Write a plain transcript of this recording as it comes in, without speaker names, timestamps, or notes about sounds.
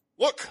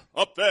Look,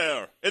 up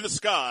there, in the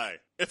sky.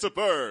 It's a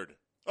bird.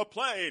 A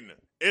plane.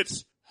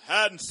 It's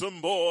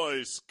Handsome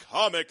Boys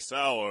Comics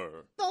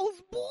Hour.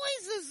 Those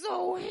boys are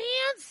so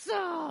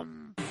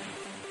handsome.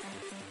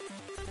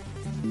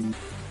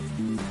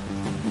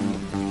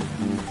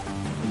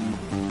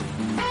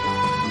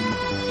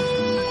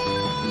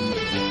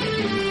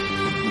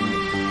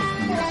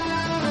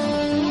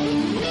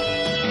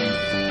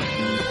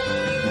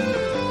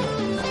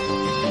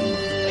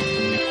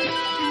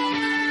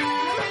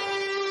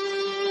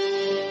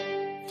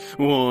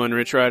 One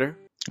Rich Rider.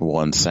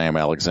 One Sam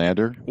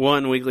Alexander.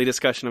 One weekly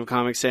discussion of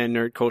comics and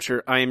nerd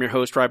culture. I am your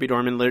host, Robbie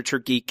Dorman, literature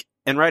geek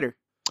and writer.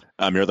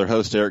 I'm your other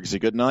host, Eric Z.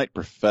 Goodnight,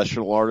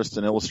 professional artist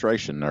and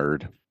illustration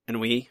nerd. And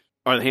we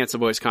are the Handsome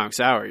Boys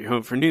Comics Hour, your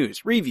home for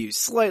news, reviews,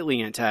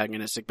 slightly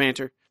antagonistic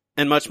banter,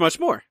 and much, much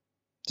more.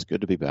 It's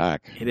good to be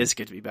back. It is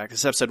good to be back. This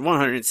is episode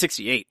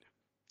 168.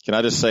 Can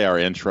I just say our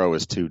intro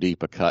is too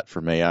deep a cut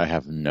for me? I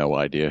have no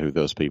idea who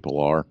those people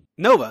are.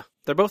 Nova.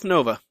 They're both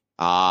Nova.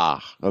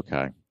 Ah,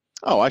 okay.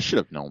 Oh, I should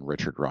have known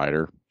Richard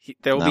Rider.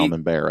 I'm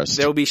embarrassed.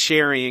 They'll be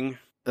sharing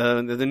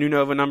the new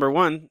Nova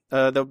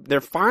 #1. They're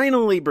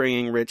finally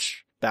bringing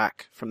Rich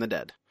back from the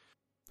dead.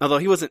 Although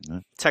he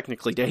wasn't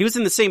technically dead. He was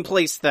in the same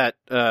place that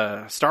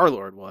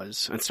Star-Lord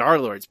was, and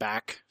Star-Lord's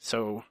back.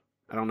 So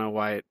I don't know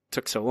why it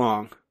took so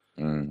long.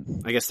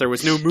 I guess there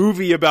was no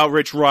movie about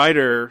Rich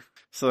Rider,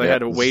 so they had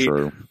to wait.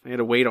 True. They had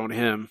to wait on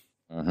him.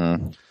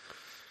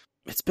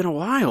 It's been a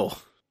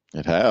while.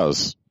 It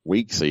has.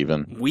 Weeks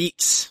even.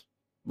 Weeks.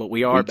 But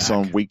we are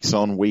back. Weeks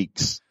on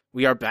weeks.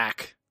 We are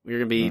back.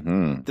 We're going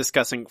to be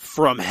discussing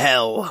From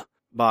Hell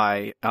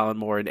by Alan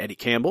Moore and Eddie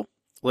Campbell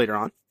later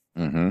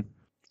on.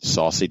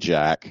 Saucy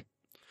Jack.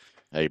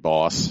 Hey,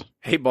 boss.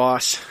 Hey,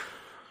 boss.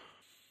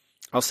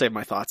 I'll save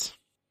my thoughts.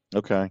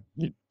 Okay.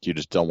 You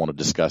just don't want to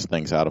discuss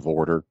things out of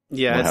order?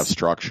 Yeah. You want to have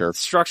structure?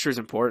 Structure is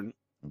important.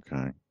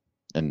 Okay.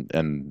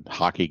 And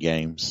hockey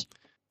games?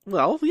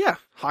 Well, yeah.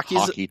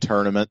 Hockey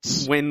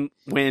tournaments?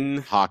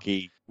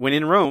 Hockey. When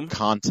in Rome.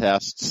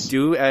 Contests.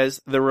 Do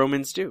as the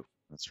Romans do.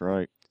 That's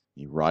right.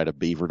 You ride a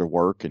beaver to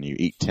work and you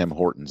eat Tim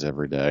Hortons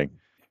every day.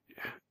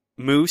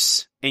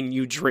 Moose and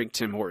you drink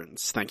Tim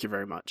Hortons. Thank you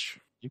very much.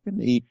 You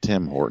can eat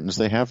Tim Hortons.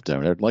 They have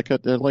them. They're like a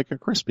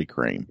Krispy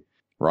Kreme,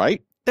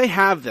 right? They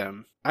have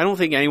them. I don't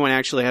think anyone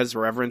actually has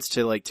reverence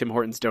to like Tim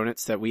Hortons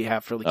donuts that we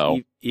have for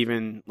like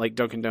even like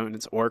Dunkin'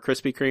 Donuts or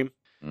Krispy Kreme.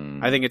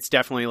 I think it's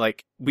definitely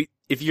like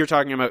if you're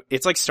talking about,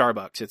 it's like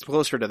Starbucks. It's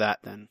closer to that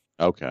then.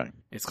 Okay.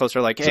 It's closer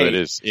like,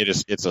 hey. So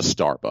it's a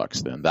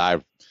Starbucks then.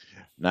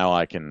 Now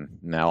I can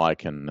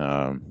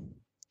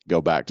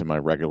go back to my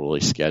regularly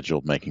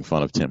scheduled making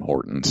fun of Tim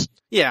Hortons.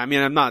 Yeah, I mean,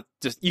 I'm not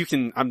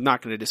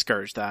going to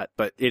discourage that,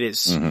 but it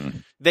is,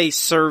 they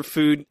serve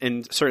food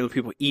and certainly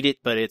people eat it,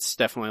 but it's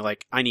definitely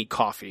like, I need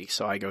coffee,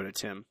 so I go to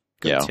Tim.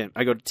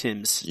 I go to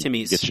Timmy's.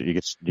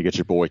 You get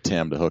your boy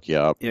Tim to hook you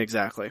up. Yeah,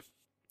 exactly.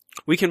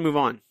 We can move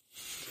on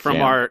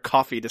from our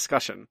coffee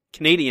discussion,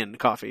 Canadian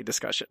coffee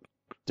discussion.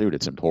 Dude,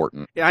 it's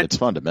important. Yeah, it's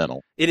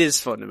fundamental. It is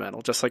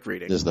fundamental, just like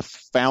reading. It is the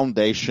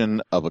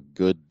foundation of a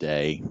good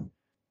day.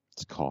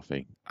 It's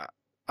coffee.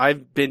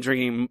 I've been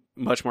drinking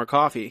much more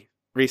coffee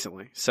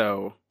recently,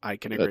 so I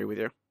can agree with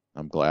you.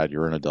 I'm glad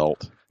you're an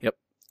adult. Yep.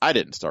 I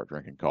didn't start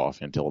drinking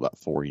coffee until about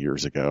 4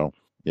 years ago.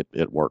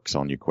 It works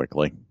on you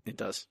quickly. It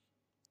does.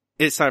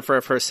 It's time for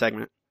our first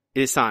segment.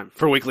 It is time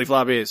for Weekly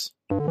Floppies.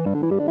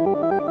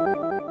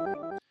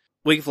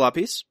 Weekly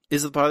Floppies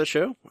is the part of the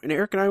show, and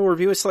Eric and I will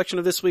review a selection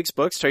of this week's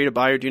books, tell you to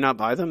buy or do not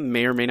buy them,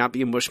 may or may not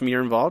be a mush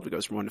meter involved. It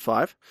goes from 1 to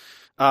 5.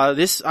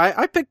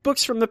 I picked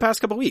books from the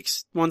past couple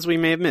weeks, ones we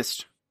may have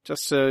missed,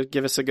 just to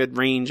give us a good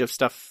range of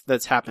stuff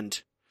that's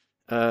happened.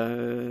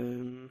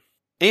 And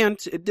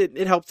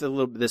it helped a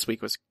little bit. This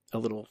week was a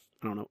little,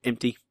 I don't know,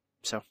 empty.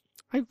 So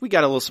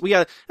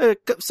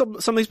some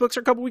of these books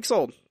are a couple weeks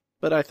old,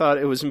 but I thought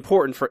it was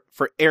important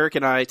for Eric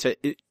and I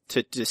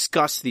to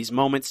discuss these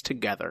moments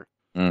together.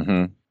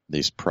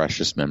 These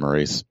precious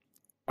memories.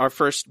 Our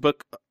first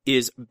book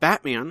is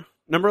Batman,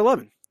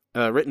 #11,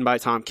 written by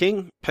Tom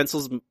King,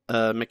 pencils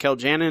Mikkel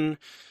Janin,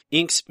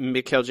 inks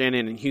Mikkel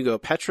Janin and Hugo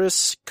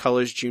Petrus,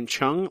 colors June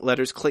Chung,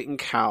 letters Clayton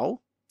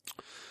Cowell.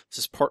 This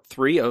is part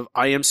 3 of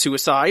I Am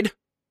Suicide,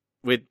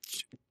 with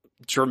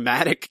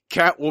dramatic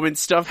Catwoman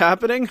stuff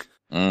happening.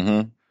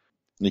 You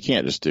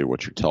can't just do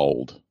what you're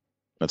told.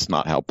 That's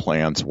not how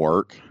plans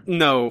work.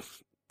 No.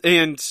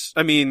 And,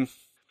 I mean,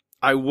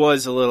 I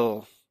was a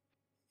little...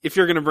 If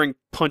you're going to bring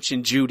Punch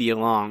and Judy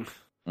along,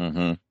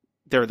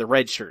 they're the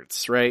red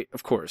shirts, right?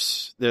 Of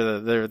course. They're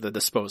the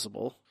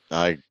disposable.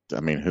 I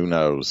mean, who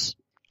knows?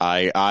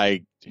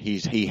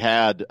 He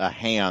had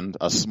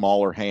a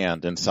smaller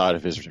hand inside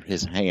of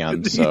his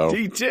hand, so.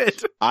 He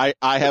did. I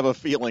have a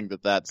feeling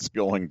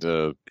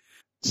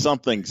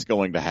something's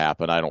going to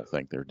happen. I don't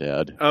think they're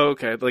dead. Oh,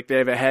 okay. Like they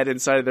have a head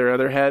inside of their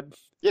other head?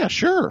 Yeah,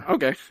 sure.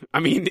 Okay.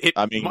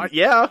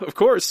 Yeah, of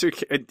course.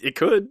 It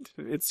could.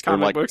 It's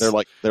comic books. They're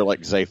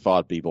like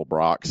Zaphod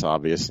Beeblebrox,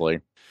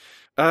 obviously.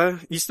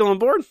 You still on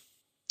board?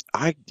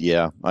 I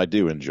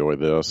do enjoy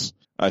this.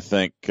 I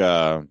think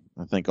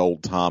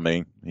old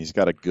Tommy, he's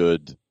got a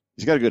good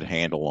got a good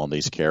handle on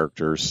these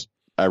characters.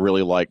 I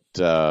really liked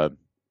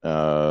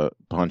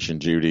Punch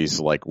and Judy's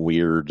like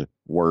weird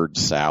word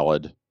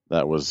salad.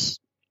 That was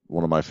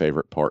one of my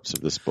favorite parts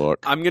of this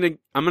book. I'm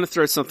gonna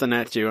throw something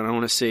at you, and I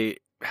want to see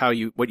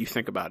what you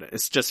think about it.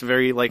 It's just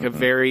very like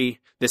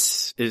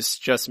this is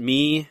just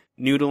me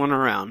noodling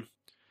around.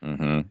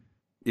 Mm-hmm.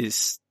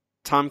 Is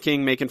Tom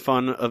King making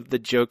fun of the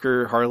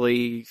Joker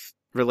Harley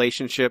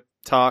relationship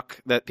talk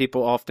that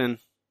people often?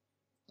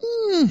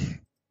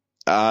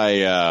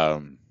 I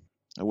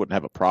wouldn't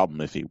have a problem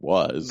if he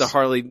was.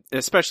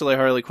 Especially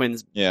Harley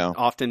Quinn's Yeah.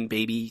 often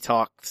baby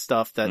talk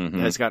stuff that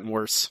has gotten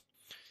worse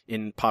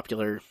in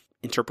popular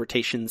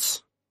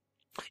interpretations.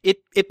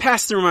 It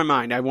passed through my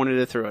mind. I wanted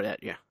to throw it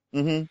at you.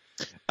 Mm-hmm.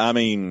 I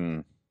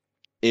mean,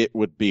 it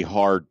would be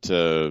hard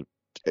to.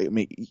 I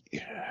mean,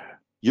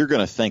 you're going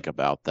to think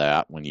about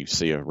that when you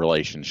see a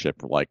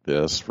relationship like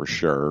this for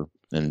sure.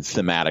 And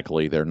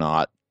thematically, they're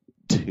not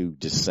too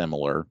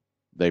dissimilar.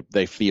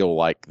 They feel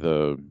like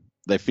the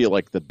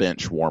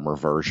bench warmer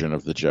version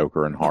of the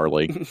Joker and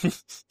Harley.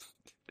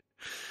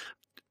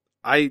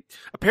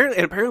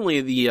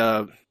 Apparently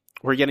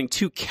we're getting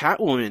 2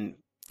 Catwoman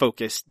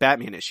focused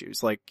Batman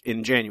issues like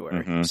in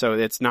January. Mm-hmm. So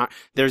it's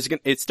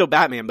still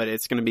Batman, but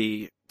it's going to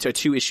be a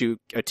 2 issue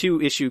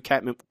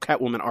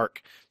Catwoman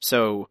arc.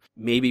 So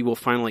maybe we'll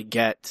finally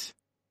get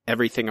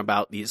everything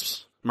about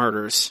these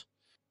murders.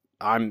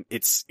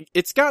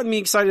 It's gotten me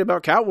excited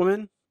about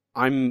Catwoman.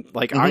 I'm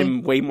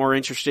way more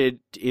interested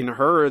in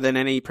her than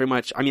pretty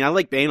much. I mean, I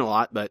like Bane a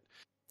lot, but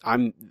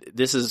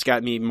this has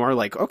got me more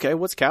like, okay,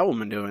 what's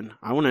Catwoman doing?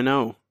 I want to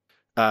know.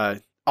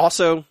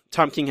 Also,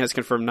 Tom King has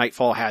confirmed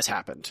Nightfall has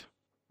happened.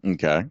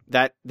 Okay.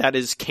 That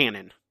is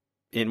canon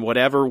in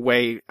whatever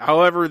way,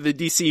 however the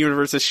DC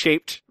universe is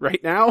shaped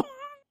right now,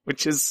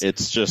 which is...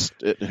 It's just,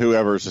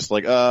 whoever's just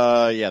like,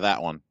 yeah,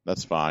 that one.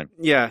 That's fine.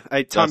 Yeah,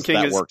 Tom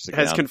King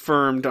has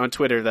confirmed on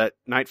Twitter that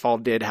Nightfall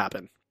did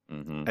happen.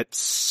 Mm-hmm. At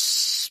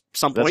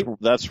some point.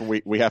 That's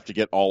we have to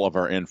get all of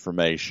our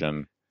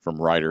information from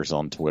writers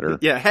on Twitter.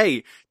 Yeah,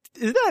 hey,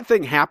 did that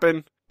thing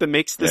happen that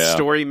makes this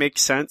story make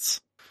sense?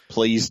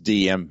 Please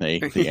DM me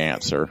the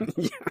answer.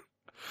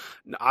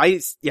 I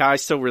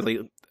still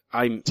really,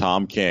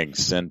 Tom King,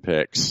 send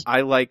pics.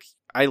 I like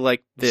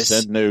this.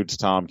 Send nudes,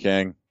 Tom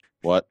King.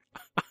 What?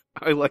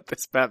 I like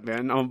this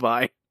Batman. I'll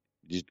buy.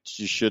 You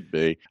should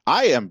be.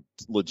 I am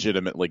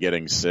legitimately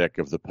getting sick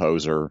of the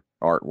poser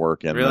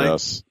artwork in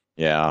this.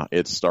 Yeah,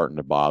 it's starting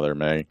to bother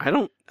me. I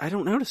don't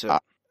notice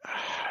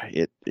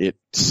it. It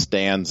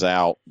stands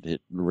out.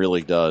 It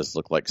really does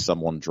look like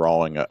someone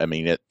drawing. I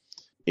mean,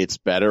 it's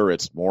better.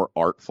 It's more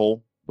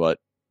artful, but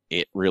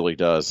it really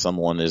does.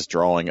 Someone is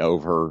drawing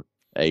over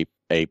a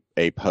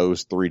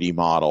posed 3D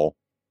model.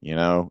 You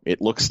know,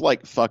 it looks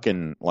like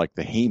fucking like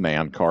the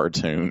He-Man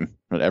cartoon,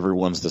 but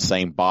everyone's the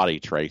same body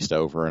traced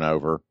over and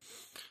over.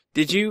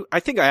 Did you? I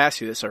think I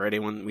asked you this already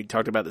when we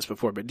talked about this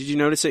before, but did you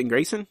notice it in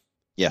Grayson?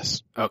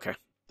 Yes. Okay.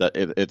 That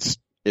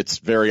it's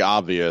very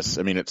obvious.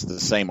 I mean, it's the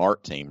same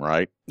art team,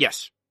 right?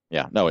 Yes.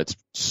 Yeah. No, it's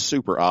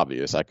super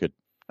obvious. I could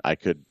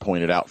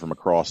point it out from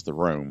across the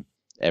room.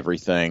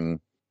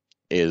 Everything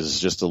is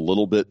just a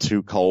little bit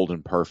too cold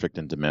and perfect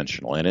and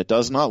dimensional, and it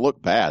does not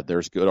look bad.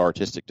 There's good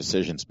artistic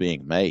decisions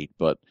being made,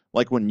 but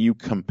like when you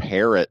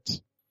compare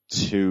it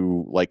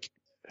to like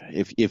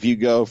if you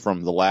go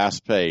from the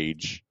last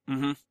page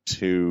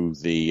to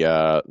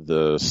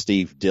the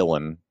Steve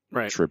Dillon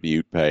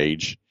tribute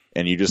page,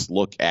 and you just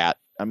look at,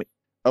 I mean,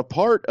 a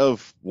part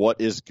of what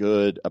is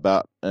good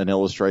about an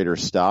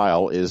illustrator's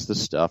style is the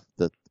stuff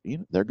that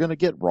they're going to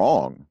get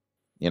wrong,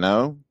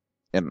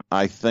 and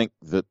I think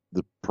that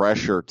the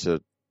pressure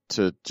to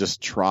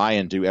just try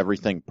and do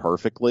everything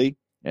perfectly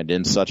and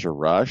in such a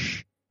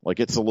rush, like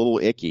it's a little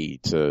icky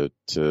to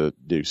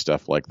do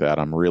stuff like that.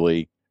 I'm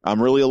really a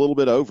little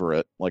bit over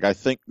it. Like I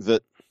think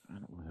that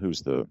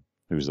who's the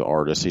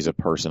artist? He's a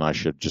person I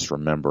should just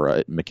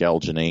remember.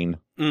 Mikel Janine.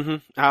 Mm-hmm.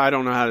 I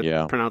don't know how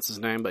to pronounce his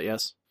name, but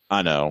yes.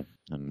 I know,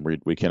 and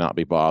we cannot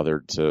be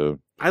bothered to.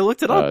 I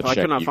looked it up. I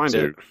could not find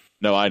it.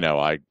 No, I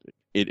know.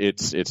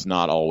 It's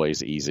not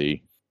always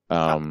easy.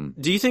 Do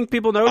you think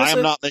people notice I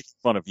am not making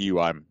fun of you.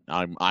 I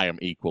am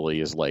equally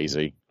as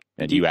lazy,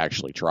 and you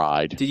actually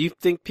tried. Do you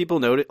think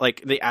people notice,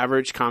 like the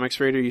average comics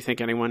reader? You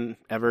think anyone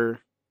ever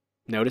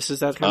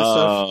notices that kind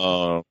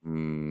of stuff?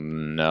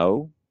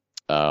 No.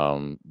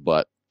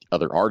 But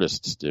other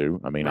artists do.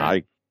 I mean,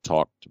 I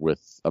talked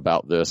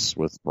about this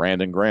with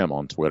Brandon Graham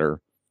on Twitter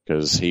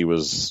because he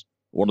was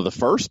one of the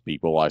first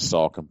people I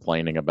saw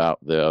complaining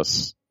about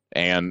this,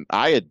 and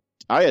I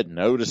had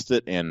noticed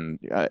it, and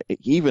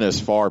even as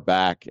far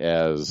back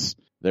as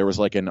there was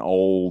like an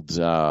old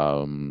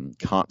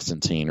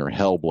Constantine or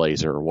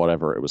Hellblazer or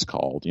whatever it was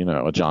called,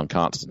 a John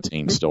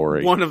Constantine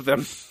story. One of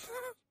them.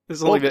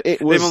 They've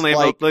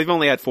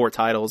only had 4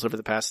 titles over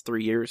the past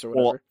 3 years or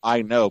whatever. Well,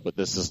 I know, but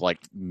this is like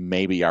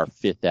maybe our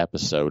 5th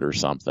episode or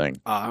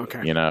something.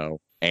 Okay.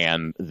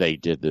 And they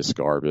did this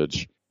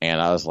garbage,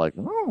 and I was like,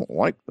 I don't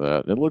like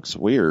that. It looks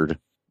weird.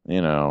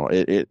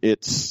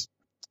 It's.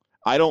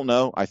 I don't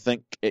know. I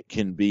think it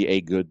can be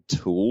a good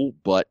tool,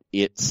 but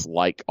it's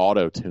like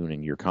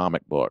auto-tuning your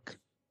comic book.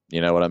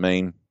 You know what I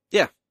mean?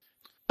 Yeah.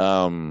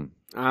 I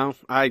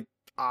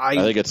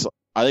think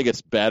it's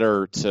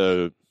better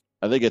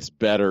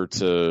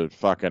to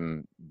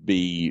fucking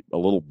be a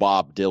little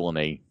Bob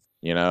Dylan-y,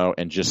 you know,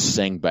 and just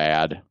sing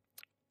bad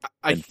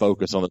and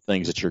focus on the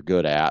things that you're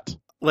good at.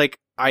 Like,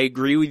 I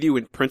agree with you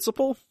in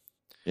principle.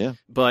 Yeah.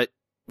 But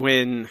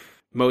when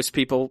most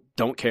people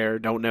don't care,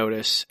 don't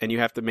notice, and you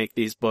have to make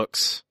these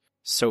books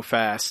so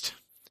fast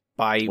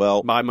by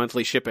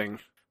monthly shipping,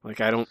 like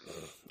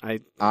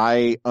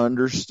I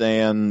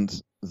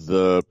understand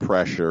the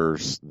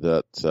pressures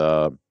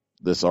that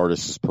this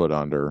artist is put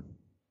under,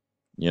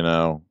 you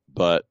know,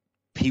 but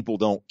people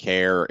don't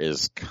care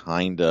is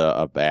kinda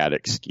a bad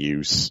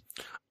excuse.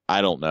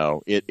 I don't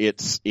know.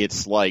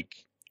 It's like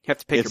you have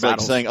to pick it's your like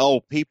battles. saying, "Oh,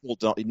 people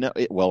don't." No,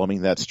 well, I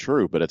mean that's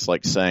true, but it's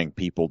like saying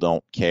people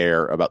don't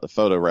care about the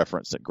photo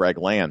reference that Greg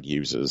Land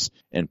uses,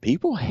 and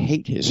people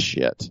hate his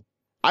shit.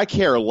 I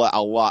care a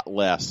lot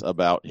less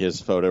about his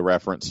photo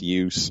reference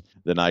use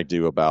than I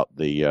do about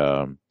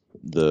the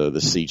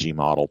CG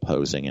model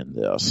posing in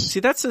this.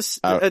 See, that's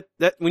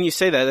that when you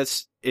say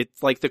that,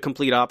 it's like the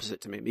complete opposite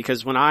to me,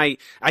 because when I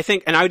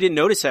think, and I didn't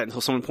notice that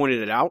until someone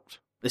pointed it out.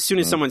 As soon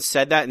as someone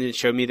said that and it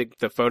showed me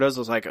the photos,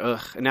 I was like,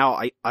 ugh. And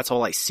now that's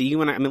all I see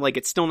I mean, like,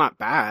 it's still not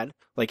bad.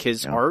 Like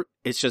his art,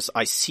 it's just,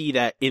 I see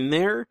that in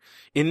there.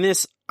 In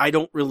this, I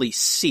don't really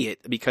see it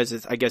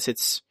because I guess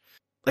it's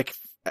like,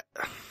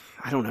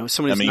 I don't know.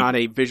 Someone who's not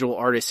a visual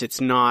artist, it's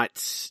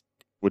not.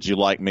 Would you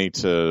like me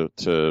to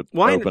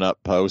open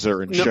up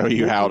Poser and show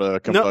you how to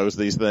compose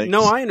these things?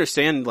 No, I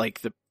understand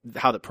like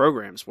how the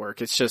programs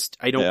work. It's just,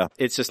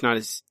 it's just not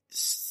as,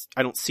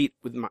 I don't see it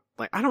with my,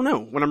 like, I don't know.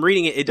 When I'm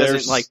reading it, it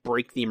doesn't like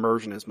break the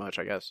immersion as much,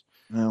 I guess.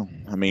 Well,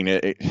 I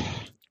mean,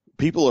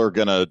 people are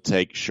gonna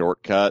take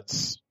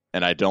shortcuts,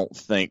 and I don't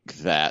think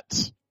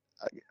that,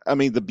 I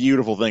mean, the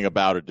beautiful thing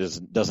about it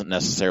doesn't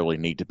necessarily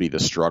need to be the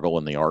struggle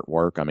in the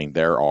artwork. I mean,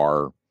 there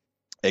are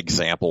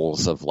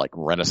examples of like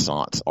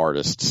Renaissance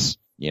artists,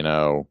 you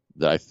know,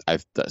 that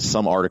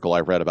some article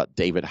I read about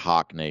David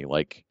Hockney,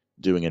 like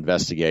doing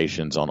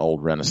investigations on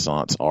old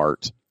Renaissance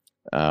art,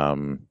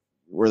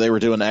 where they were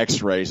doing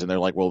x-rays and they're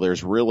like, well,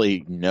 there's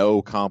really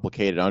no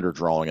complicated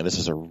underdrawing and this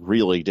is a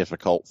really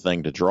difficult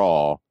thing to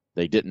draw.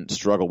 They didn't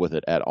struggle with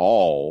it at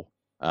all.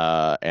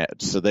 And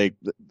so the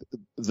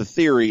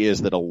theory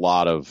is that a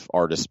lot of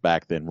artists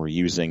back then were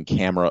using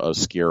camera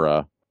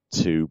oscura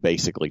to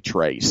basically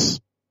trace.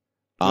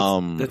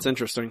 That's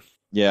interesting.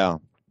 Yeah.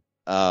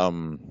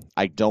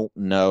 I don't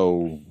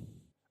know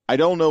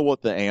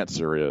what the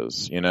answer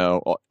is, you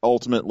know.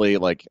 Ultimately,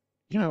 like,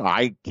 you know,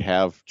 I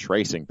have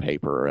tracing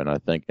paper, and I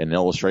think an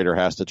illustrator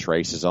has to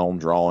trace his own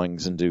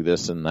drawings and do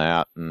this and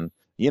that, and,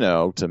 you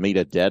know, to meet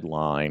a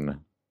deadline,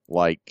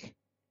 like,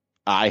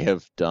 I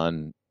have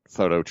done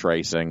photo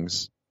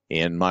tracings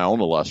in my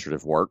own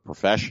illustrative work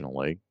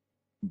professionally.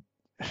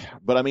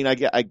 But I mean,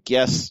 I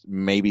guess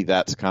maybe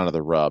that's kind of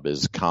the rub,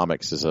 is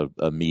comics is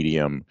a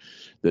medium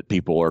that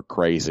people are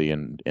crazy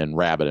and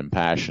rabid and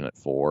passionate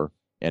for.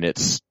 And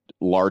it's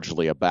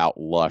largely about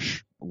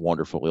lush,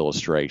 wonderful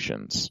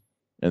illustrations.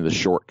 And the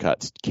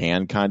shortcuts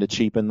can kind of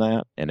cheapen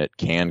that, and it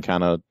can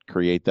kind of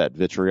create that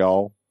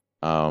vitriol.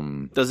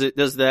 Does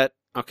that,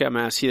 okay, I'm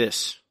going to ask you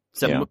this.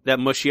 Does that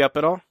mush you up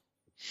at all?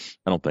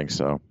 I don't think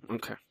so.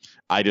 Okay.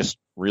 I just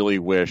really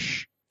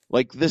wish,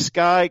 like, this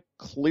guy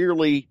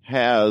clearly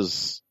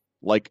has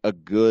like a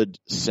good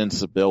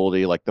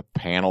sensibility, like the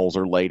panels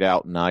are laid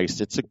out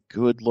nice. It's a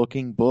good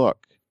looking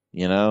book,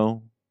 you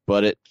know,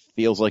 but it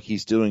feels like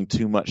he's doing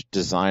too much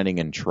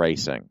designing and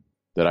tracing,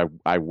 that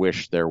I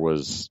wish there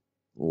was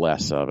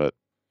less of it.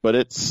 But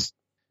it's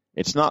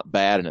not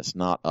bad and it's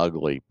not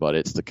ugly, but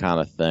it's the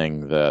kind of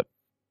thing that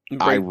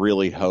I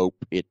really hope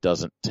it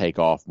doesn't take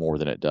off more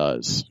than it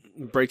does.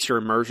 Breaks your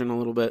immersion a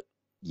little bit.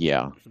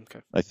 Yeah. Okay.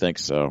 I think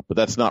so. But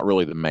that's not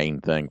really the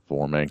main thing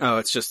for me. Oh,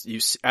 it's just you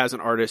as an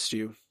artist,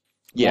 you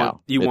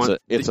want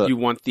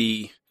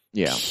the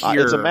it's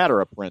a matter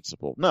of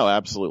principle. No,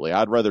 absolutely.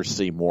 I'd rather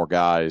see more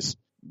guys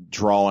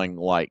drawing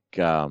like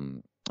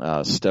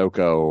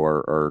Stocco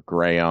or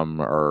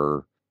Graham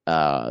or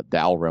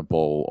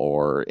Dalrymple,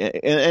 or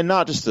and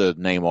not just to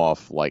name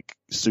off like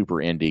super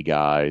indie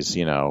guys,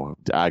 you know.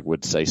 I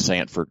would say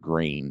Sanford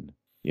Green,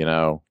 you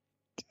know.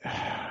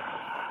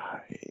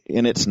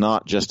 And it's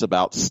not just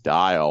about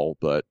style,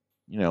 but,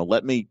 you know,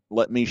 let me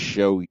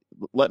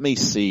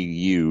see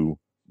you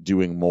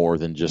doing more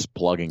than just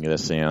plugging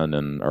this in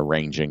and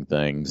arranging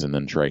things and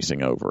then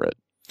tracing over it,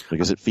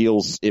 because it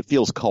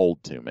feels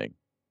cold to me.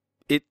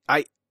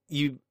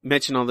 You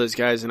mentioned all those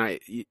guys, and I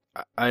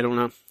don't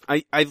know.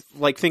 I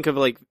like think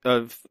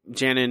of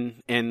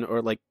Janin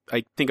or like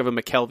I think of a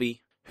McKelvey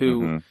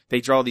who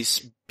they draw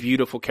these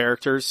beautiful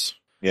characters.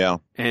 Yeah.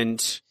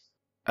 And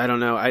I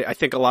don't know. I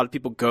think a lot of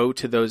people go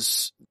to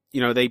those,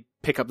 you know, they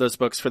pick up those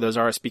books for those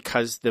artists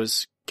because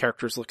those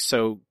characters look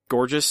so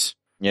gorgeous.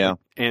 Yeah.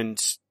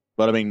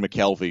 But I mean,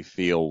 McKelvey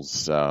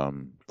feels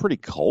pretty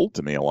cold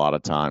to me a lot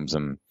of times,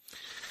 and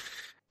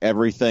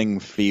everything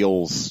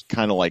feels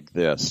kind of like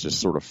this,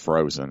 just sort of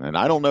frozen. And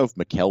I don't know if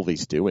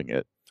McKelvey's doing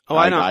it. Oh,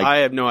 I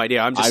have no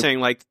idea. I'm just saying,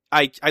 like,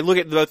 I look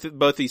at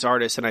both these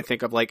artists and I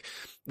think of like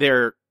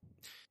they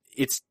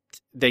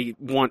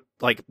want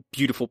like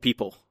beautiful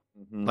people,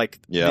 like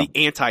the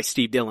anti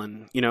Steve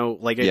Dillon, you know,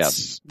 like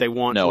they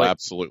want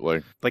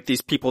absolutely, like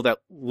these people that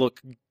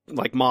look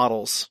like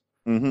models.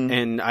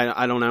 And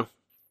I don't know.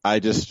 I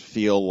just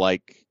feel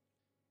like,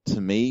 to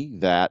me,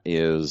 that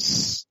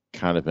is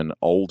kind of an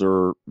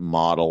older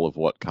model of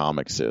what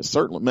comics is.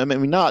 Certainly, I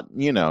mean, not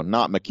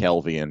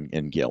McKelvey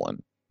and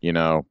Gillen, you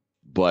know,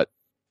 but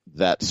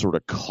that sort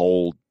of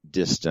cold,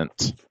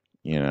 distant,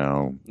 you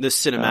know, the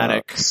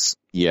cinematic,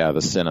 the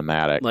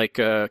cinematic, like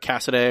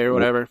Cassaday or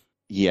whatever.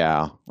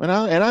 Yeah, and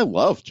I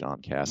love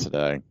John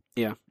Cassaday.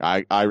 Yeah,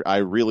 I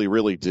really,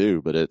 really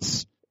do. But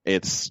it's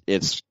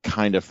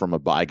kind of from a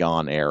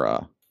bygone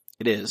era.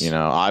 It is. You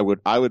know, I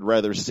would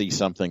rather see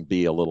something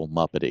be a little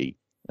Muppety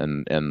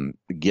and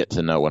get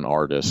to know an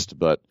artist.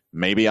 But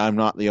maybe I'm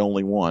not the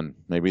only one.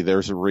 Maybe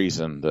there's a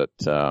reason that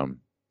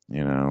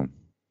you know,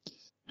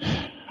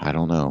 I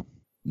don't know.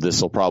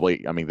 This will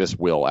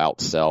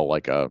outsell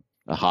like a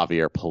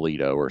Javier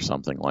Pulido or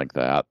something like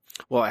that.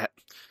 Well,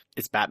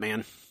 it's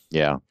Batman.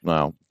 Yeah,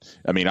 well,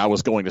 I mean, I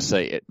was going to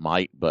say it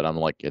might, but I'm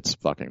like, it's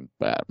fucking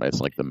Batman. It's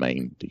like the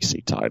main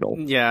DC title.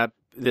 Yeah,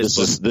 this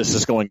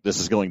is going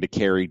to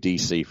carry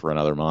DC for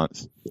another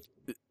month.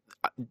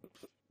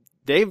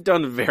 They've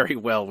done very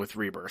well with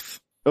Rebirth.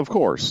 Of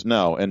course,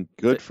 no, and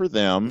good for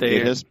them.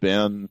 It has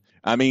been.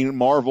 I mean,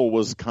 Marvel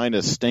was kind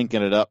of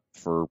stinking it up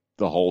for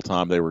the whole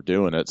time they were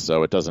doing it,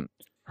 so it doesn't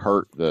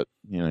hurt that,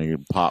 you know, you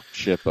pop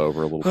ship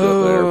over a little bit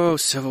there. Oh,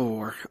 Civil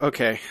War.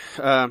 Okay.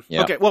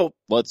 Okay. Well,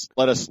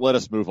 let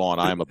us move on.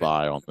 I am a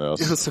buy on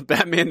this. It's a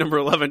Batman number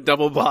 11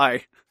 double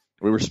buy.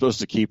 We were supposed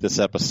to keep this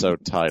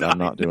episode tight. I'm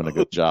not doing a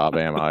good job,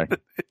 am I?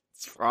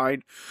 It's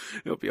fine.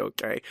 It'll be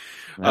okay.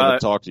 I haven't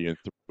talked to you in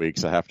 3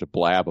 weeks. I have to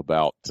blab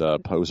about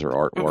poser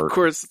artwork. Of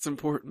course, it's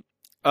important.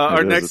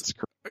 Our next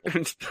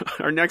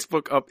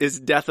book up is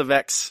Death of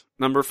X,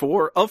 number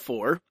 4 of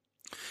 4.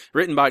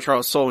 Written by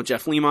Charles Soule and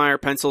Jeff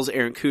Lemire. Pencils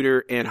Aaron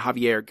Cooter and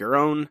Javier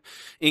Garrón.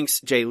 Inks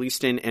Jay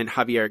Leaston and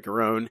Javier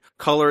Garrón.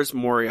 Colors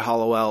Maury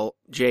Hollowell,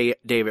 J.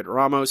 David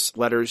Ramos.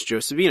 Letters Joe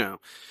Savino.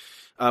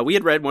 We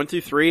had read 1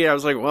 through 3. I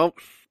was like, well,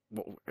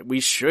 we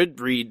should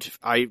read.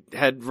 I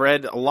had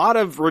read a lot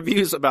of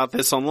reviews about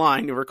this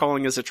online. They were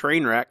calling this a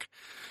train wreck.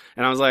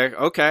 And I was like,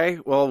 okay,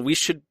 well, we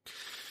should.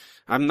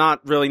 I'm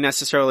not really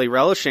necessarily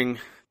relishing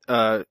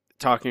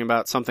talking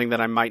about something that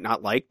I might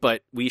not like,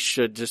 but we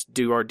should just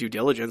do our due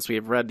diligence. We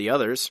have read the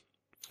others.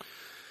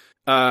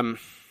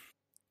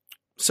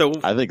 So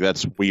I think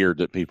that's weird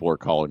that people are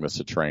calling this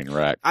a train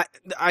wreck.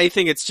 I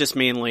think it's just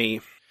mainly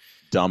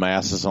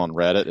dumbasses on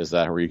Reddit. Is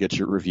that where you get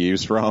your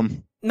reviews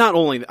from? Not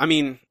only, I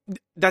mean,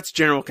 that's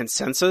general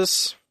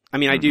consensus. I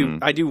mean, I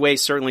do weigh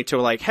certainly to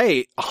like,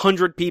 hey,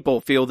 100 people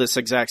feel this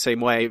exact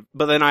same way,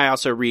 but then I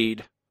also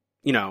read,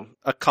 you know,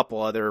 a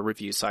couple other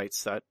review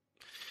sites that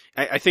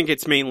I think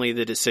it's mainly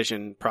the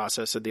decision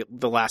process of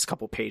the last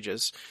couple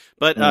pages.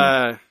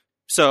 But,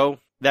 so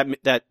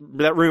that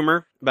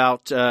rumor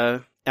about,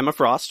 Emma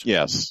Frost.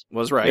 Yes.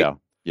 Was right. Yeah.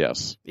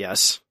 Yes.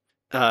 Yes.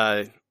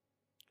 I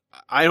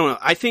don't know.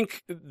 I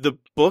think the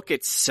book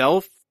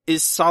itself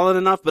is solid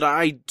enough, but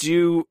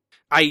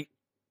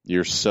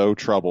You're so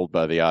troubled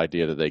by the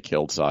idea that they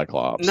killed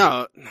Cyclops.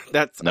 No,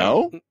 that's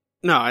no,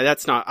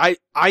 that's not.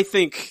 I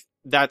think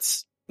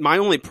that's my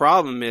only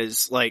problem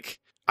is like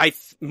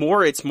it's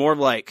more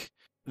like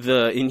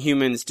the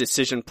Inhumans'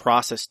 decision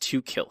process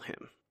to kill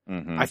him.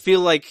 Mm-hmm. I feel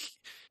like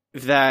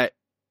that,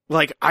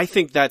 like I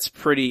think that's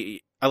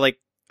pretty. I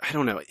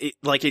don't know. It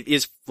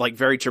is like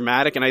very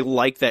dramatic, and I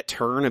like that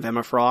turn of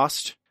Emma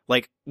Frost.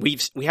 Like we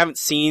haven't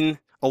seen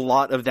a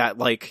lot of that,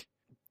 like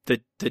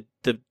the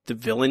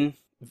villain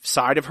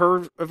side of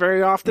her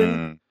very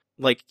often.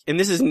 Like, and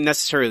this isn't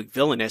necessarily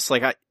villainous.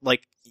 Like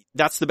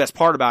that's the best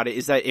part about it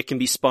is that it can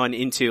be spun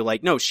into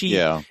like, no,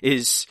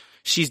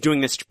 she's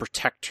doing this to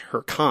protect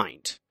her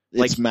kind.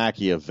 It's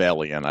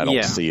Machiavellian. I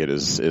don't see it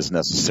as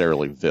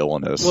necessarily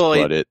villainous, well,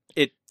 but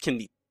it can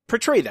be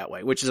portrayed that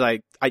way, which is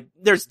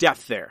there's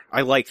depth there.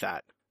 I like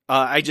that.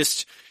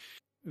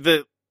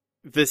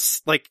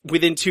 This like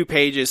within 2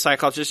 pages,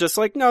 Cyclops is just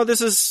like, no,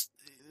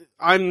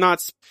 I'm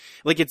not,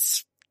 like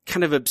it's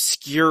kind of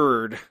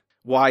obscured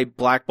why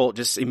Black Bolt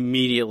just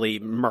immediately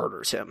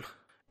murders him.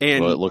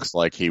 And well, it looks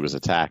like he was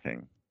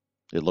attacking.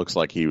 It looks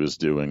like he was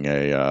doing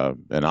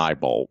an eye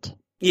bolt.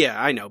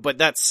 Yeah, I know, but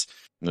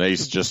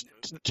he's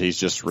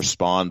just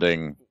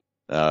responding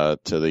to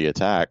the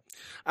attack.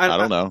 I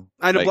don't know.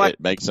 I know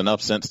it makes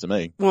enough sense to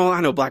me. Well,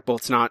 I know Black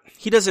Bolt's not.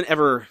 He doesn't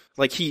ever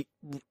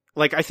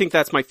I think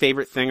that's my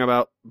favorite thing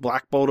about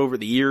Black Bolt over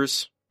the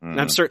years. And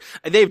I'm certain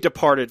they've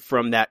departed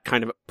from that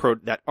kind of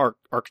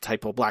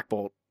archetypal Black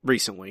Bolt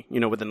recently, you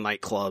know, with the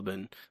Nightclub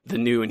and the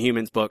new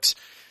Inhumans books.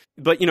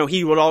 But, you know,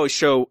 he would always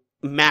show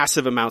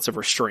massive amounts of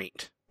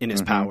restraint in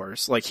his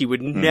powers. Like he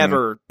would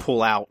never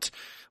pull out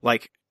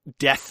like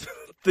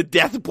the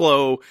death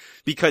blow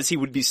because he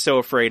would be so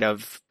afraid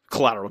of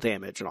collateral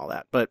damage and all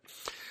that. But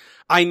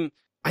I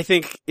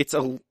think it's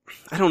I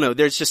don't know,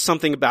 there's just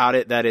something about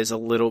it that is a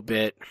little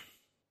bit,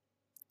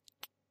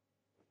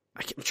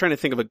 I'm trying to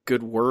think of a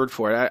good word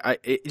for it.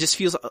 It just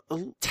feels a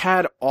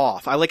tad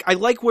off. I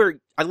like where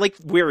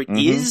it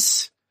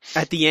is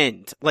at the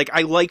end. Like,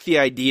 I like the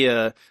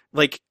idea,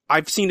 like,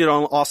 I've seen it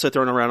also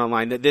thrown around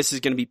online that this is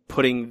going to be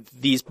putting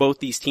both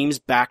these teams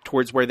back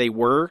towards where they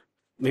were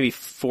maybe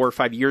 4 or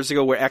 5 years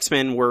ago, where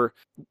X-Men were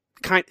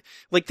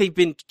like they've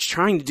been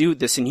trying to do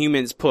this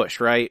Inhumans push,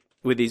 right?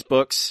 With these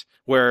books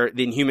where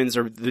the Inhumans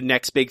are the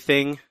next big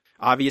thing.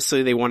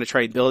 Obviously they want to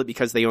try and build it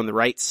because they own the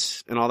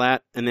rights and all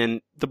that. And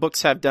then the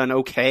books have done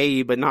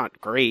okay, but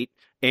not great.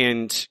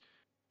 And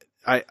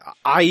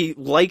I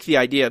like the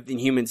idea of the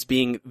Inhumans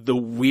being the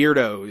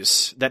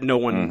weirdos that no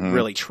one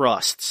really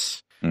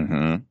trusts.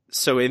 Mm-hmm.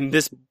 So in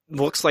this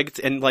looks like,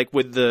 and like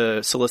with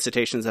the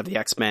solicitations of the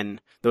X-Men,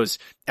 those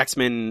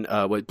X-Men,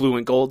 with blue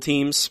and gold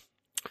teams,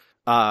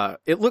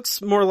 it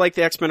looks more like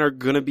the X-Men are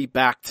gonna be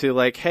back to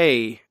like,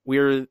 hey,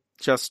 we're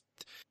just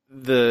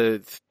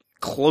the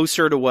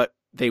closer to what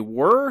they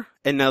were,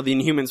 and now the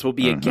Inhumans will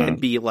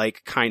be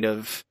like kind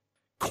of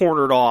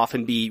cornered off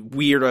and be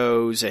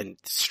weirdos and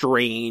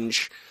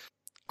strange.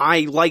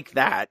 I like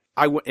that.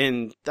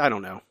 And I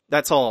don't know.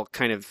 That's all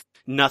kind of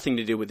nothing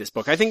to do with this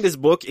book. I think this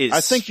book is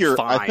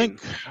fine.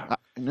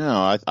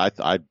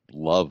 I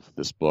love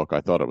this book.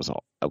 I thought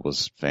it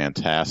was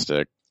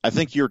fantastic. I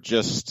think you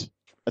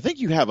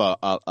have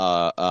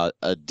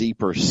a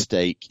deeper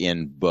stake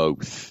in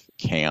both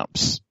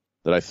camps,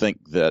 that I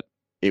think that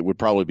it would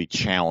probably be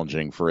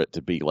challenging for it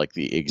to be like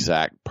the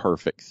exact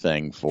perfect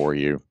thing for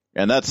you.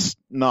 And that's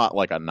not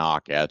like a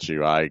knock at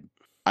you. I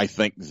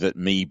think that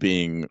me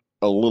being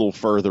a little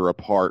further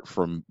apart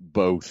from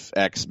both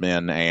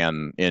X-Men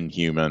and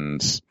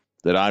Inhumans,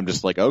 that I'm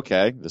just like,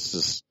 okay, this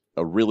is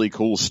a really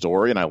cool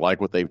story, and I like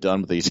what they've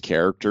done with these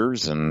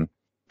characters, and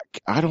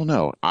I don't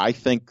know. I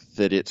think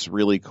that it's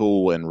really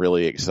cool and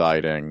really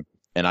exciting,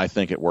 and I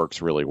think it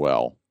works really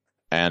well.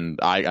 And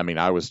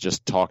I was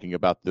just talking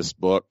about this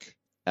book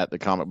at the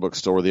comic book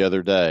store the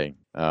other day.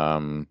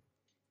 There's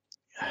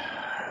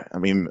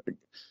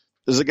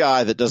a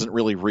guy that doesn't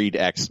really read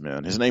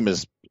X-Men. His name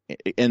is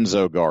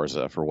Enzo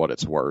Garza, for what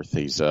it's worth.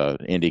 He's an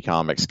indie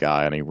comics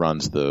guy, and he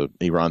runs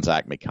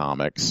Acme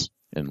Comics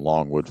in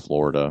Longwood,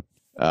 Florida.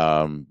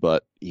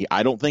 But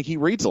I don't think he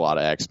reads a lot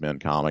of X-Men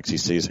comics. He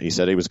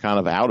said he was kind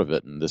of out of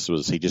it, and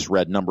he just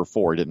read number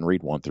 4. He didn't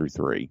read 1 through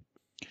 3.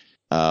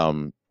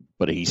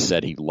 But he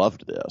said he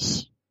loved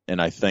this.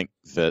 And I think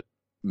that,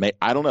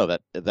 I don't know,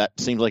 that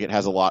seems like it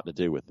has a lot to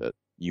do with it.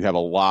 You have a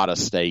lot of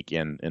stake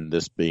in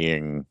this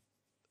being,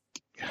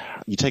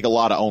 you take a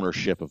lot of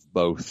ownership of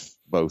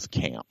both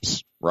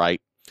camps,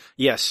 right?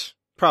 Yes,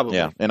 probably.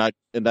 Yeah. And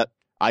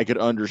I could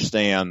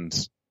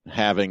understand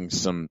having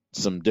some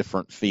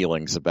different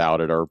feelings about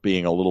it, or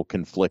being a little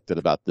conflicted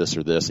about this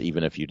or this,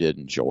 even if you did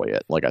enjoy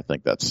it. Like, I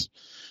think that's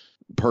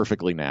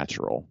perfectly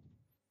natural.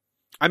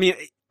 I mean,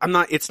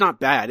 it's not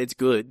bad. It's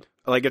good.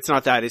 Like, it's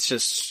not that. It's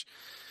just,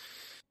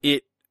 I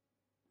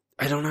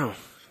don't know.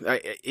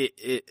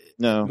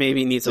 No,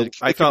 maybe needs a,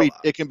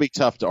 it can be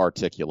tough to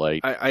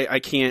articulate. I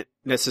can't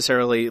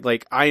necessarily,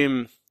 like, I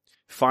am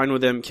fine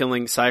with him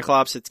killing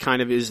Cyclops. It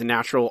kind of is a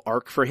natural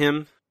arc for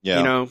him. Yeah.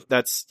 You know,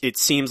 it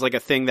seems like a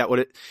thing that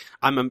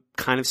I'm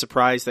kind of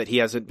surprised that he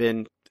hasn't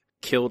been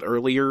killed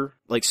earlier,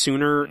 like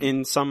sooner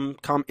in some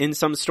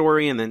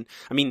story. And then,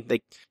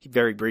 he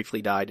very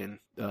briefly died in,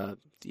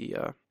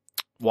 the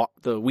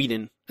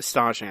Whedon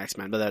Astonishing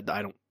X-Men, but that,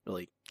 I don't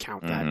really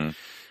count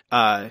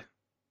that.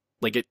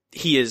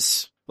 He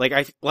is,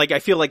 I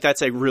feel like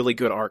that's a really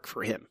good arc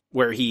for him,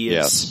 where he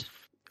is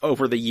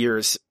over the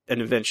years,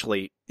 and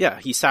eventually,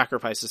 he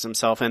sacrifices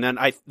himself, and then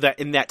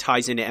that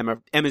ties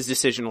into Emma's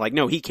decision, like,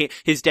 no, he can't,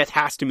 his death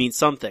has to mean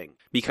something,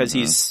 because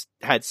he's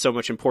had so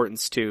much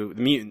importance to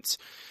the mutants.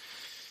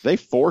 They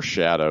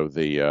foreshadow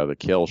the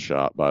kill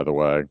shot, by the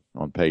way,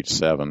 on page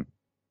 7,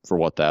 for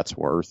what that's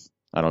worth.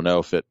 I don't know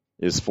if it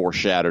is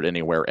foreshadowed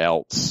anywhere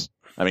else.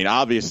 I mean,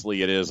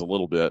 obviously it is a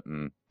little bit,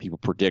 and people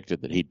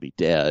predicted that he'd be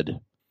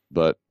dead,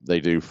 but they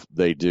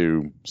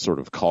do sort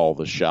of call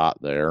the shot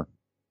there.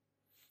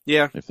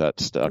 Yeah. If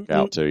that stuck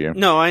out to you.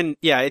 No,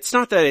 it's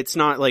not that it's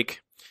not,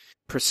 like,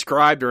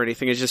 prescribed or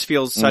anything. It just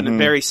feels sudden,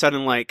 very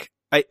sudden, like,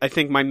 I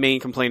think my main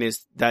complaint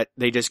is that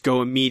they just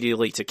go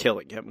immediately to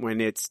killing him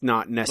when it's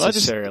not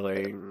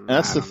necessarily.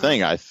 That's the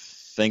thing. I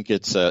think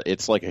it's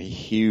like a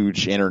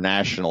huge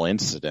international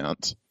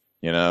incident.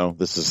 You know,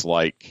 this is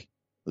like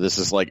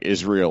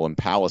Israel and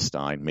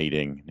Palestine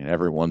meeting, and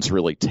everyone's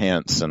really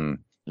tense, and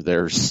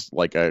there's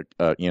like a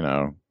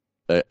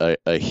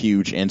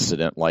huge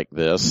incident like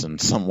this,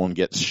 and someone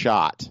gets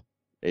shot.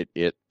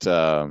 I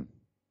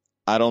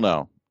don't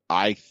know.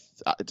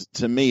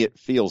 To me, it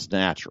feels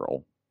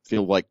natural.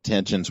 Feel like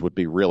tensions would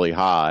be really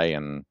high,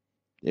 and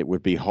it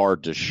would be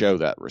hard to show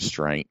that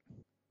restraint,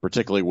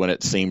 particularly when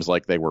it seems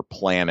like they were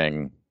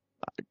planning.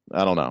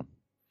 I don't know.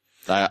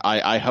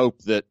 I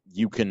hope that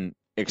you can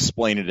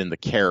explain it in the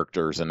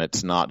characters, and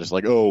it's not just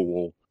like, oh,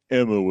 well,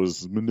 Emma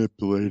was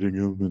manipulating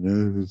him,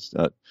 and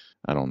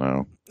I don't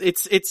know. I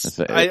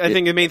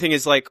think the main thing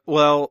is like,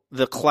 well,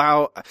 the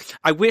cloud.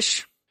 I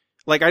wish,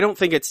 like, I don't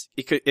think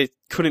it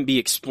couldn't be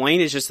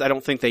explained. It's just I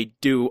don't think they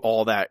do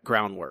all that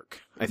groundwork.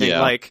 I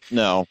think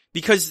no,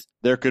 because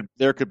there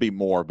could be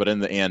more, but in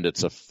the end,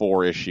 it's a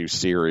 4-issue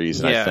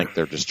series, and I think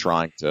they're just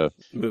trying to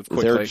move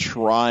quickly. They're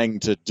trying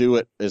to do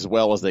it as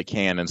well as they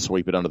can and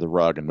sweep it under the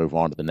rug and move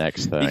on to the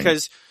next thing.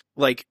 Because,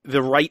 like,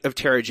 the rite of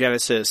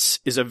Terrigenesis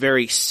is a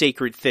very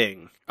sacred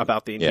thing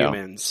about the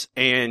Inhumans,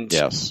 and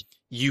yes.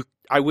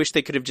 I wish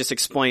they could have just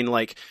explained,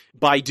 like,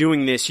 by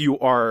doing this, you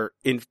are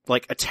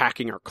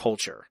attacking our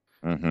culture.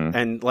 Mm-hmm.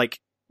 And, like,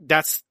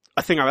 that's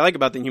a thing I like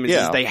about the Inhumans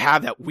is they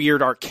have that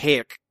weird,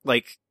 archaic,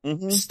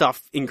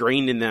 stuff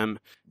ingrained in them.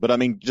 But I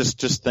mean,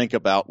 just think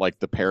about, like,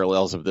 the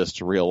parallels of this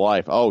to real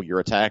life. Oh, you're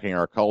attacking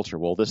our culture.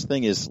 Well, this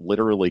thing is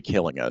literally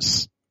killing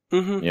us.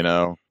 Mm-hmm. You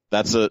know,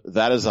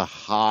 that is a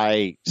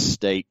high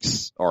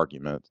stakes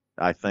argument.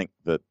 I think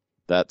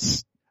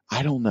that's,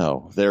 I don't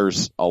know.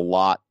 There's a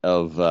lot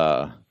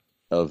of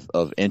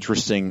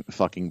interesting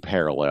fucking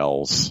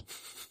parallels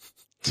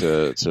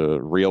to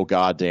real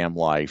goddamn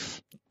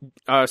life.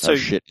 So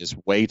shit is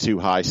way too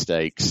high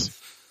stakes.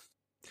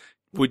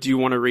 Would you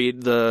want to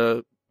read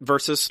the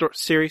Versus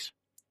series?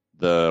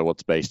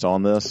 What's based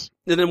on this?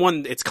 And then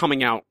one, it's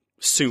coming out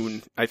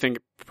soon. I think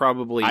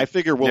probably. I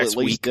figure we'll next at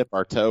least week. dip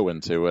our toe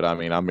into it. I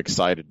mean, I'm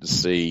excited to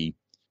see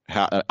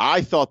how.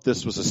 I thought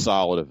this was a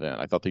solid event.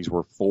 I thought these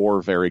were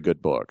 4 very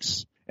good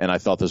books, and I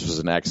thought this was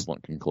an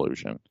excellent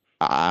conclusion.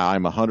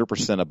 I'm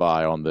 100% a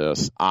buy on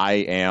this. I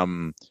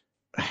am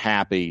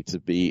happy to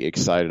be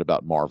excited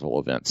about Marvel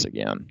events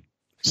again.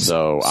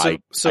 So I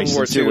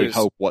sincerely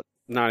hope what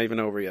not even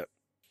over yet.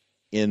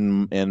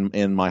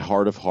 In my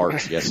heart of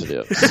hearts, yes, it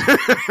is.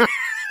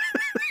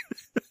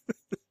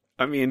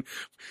 I mean,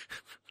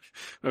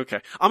 okay,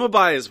 I'm a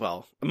buy as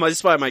well.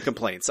 Despite my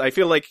complaints, I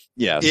feel like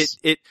yes,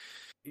 I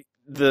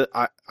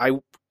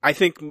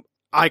think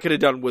I could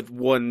have done with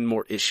one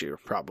more issue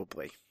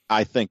probably.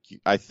 I think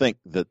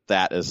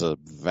that is a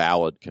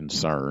valid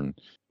concern,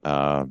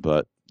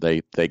 but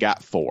they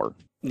got 4.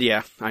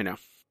 Yeah, I know.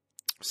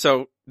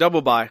 So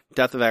double buy,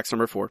 Death of X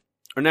number 4.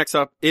 Our next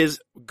up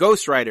is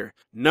Ghost Rider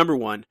number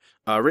 1,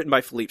 written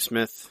by Felipe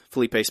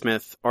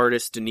Smith,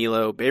 artist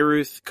Danilo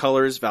Beyruth,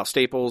 colors Val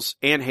Staples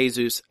and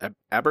Jesus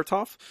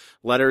Abertoff,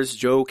 letters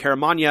Joe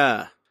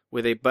Caramagna,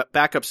 with a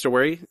backup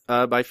story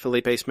by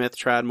Felipe Smith,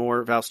 Trad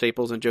Moore, Val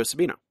Staples, and Joe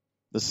Sabino.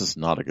 This is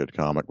not a good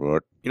comic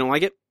book. You don't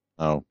like it?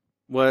 Oh.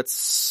 What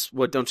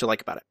don't you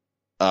like about it?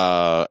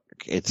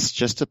 It's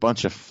just a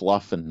bunch of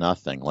fluff and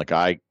nothing.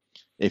 Like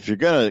if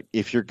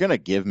you're gonna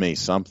give me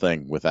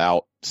something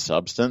without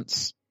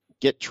substance,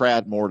 get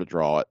Trad Moore to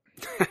draw it.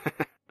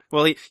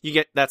 Well,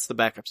 that's the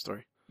backup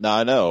story. No,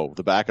 I know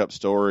the backup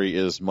story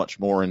is much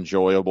more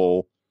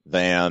enjoyable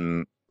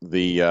than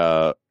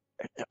the.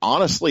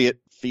 Honestly, it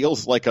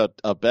feels like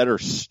a better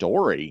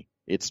story.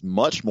 It's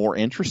much more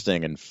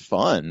interesting and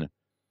fun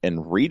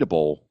and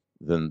readable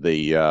than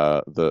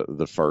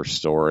the first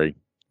story.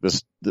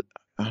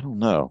 I don't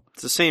know.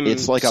 It's the same.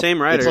 It's like same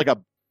writer. It's like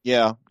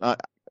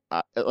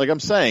like I'm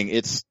saying,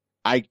 it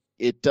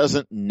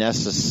doesn't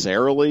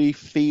necessarily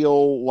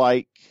feel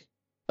like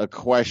a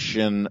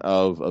question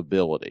of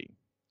ability.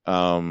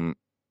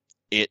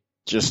 It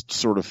just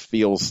sort of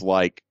feels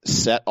like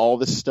set all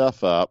this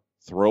stuff up,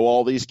 throw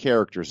all these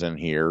characters in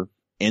here,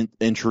 and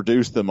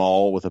introduce them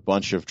all with a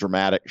bunch of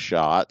dramatic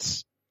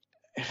shots.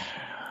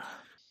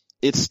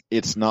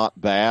 It's not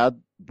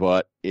bad,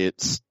 but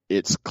it's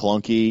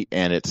clunky,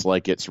 and it's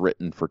like it's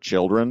written for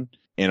children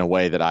in a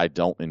way that I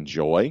don't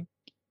enjoy.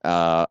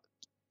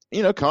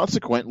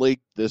 Consequently,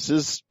 this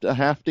is a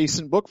half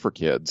decent book for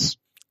kids.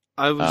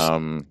 I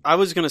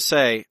was gonna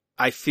say,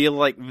 I feel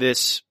like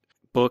this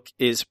book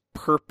is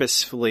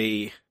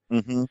purposefully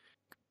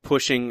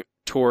pushing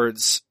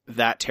towards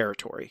that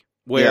territory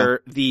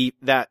where the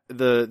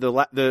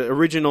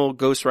original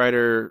Ghost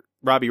Rider,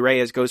 Robbie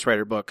Reyes Ghost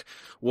Rider book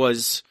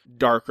was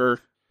darker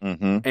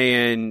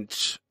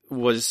and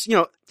was,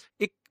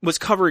 it was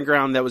covering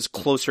ground that was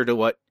closer to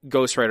what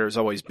Ghost Rider has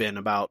always been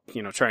about,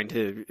 trying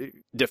to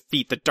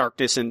defeat the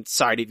darkness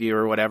inside of you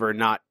or whatever,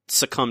 not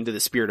succumb to the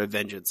spirit of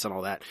vengeance and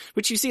all that,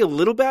 which you see a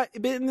little bit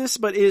in this,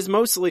 but is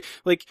mostly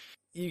like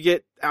you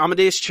get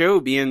Amadeus Cho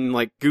being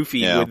like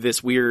goofy with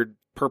this weird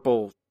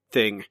purple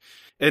thing.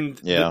 And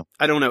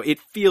I don't know, it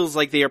feels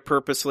like they are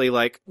purposely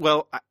like,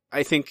 well,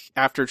 I think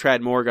after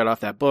Trad Moore got off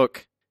that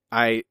book,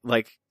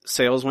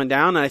 sales went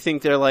down, and I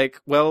think they're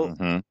like,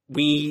 well,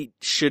 we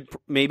should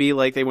maybe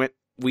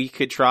we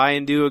could try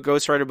and do a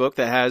Ghost Rider book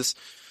that has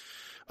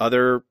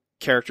other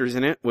characters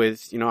in it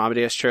with,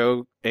 Amadeus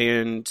Cho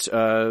and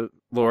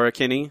Laura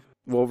Kinney,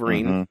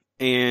 Wolverine,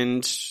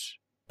 and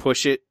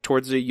push it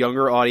towards a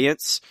younger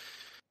audience.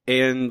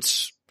 And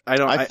I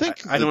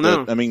don't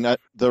know. I mean,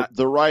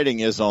 the writing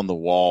is on the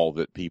wall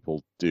that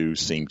people do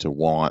seem to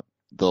want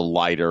the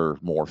lighter,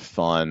 more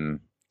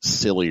fun,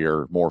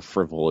 sillier, more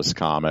frivolous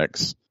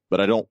comics.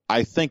 But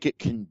I think it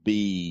can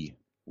be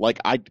like,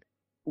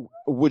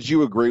 would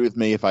you agree with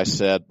me if I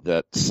said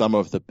that some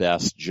of the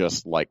best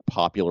just like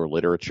popular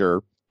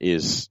literature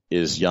is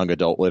young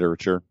adult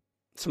literature?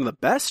 Some of the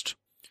best?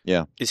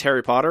 Yeah. Is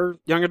Harry Potter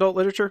young adult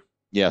literature?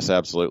 Yes,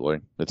 absolutely.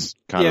 It's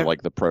kind of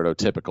like the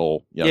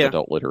prototypical young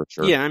adult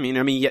literature. Yeah, I mean,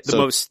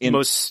 the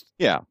most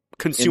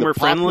consumer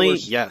friendly.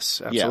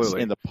 Yes, absolutely.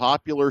 Yes, in the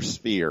popular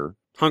sphere.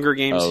 Hunger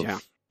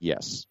Games,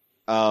 Yes.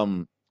 I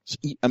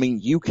mean,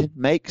 you can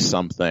make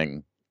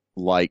something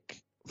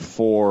like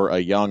for a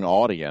young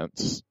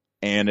audience,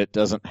 and it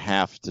doesn't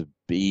have to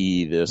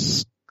be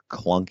this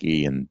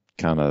clunky and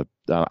kind of,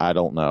 I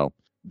don't know.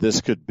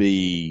 This could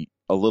be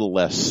a little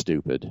less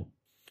stupid.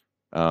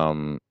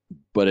 But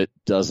it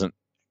doesn't,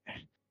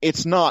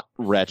 it's not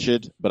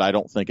wretched, but I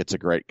don't think it's a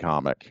great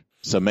comic.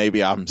 So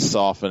maybe I'm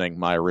softening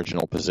my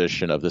original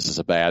position of this is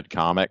a bad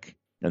comic,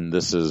 and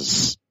this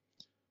is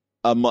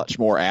a much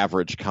more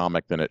average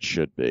comic than it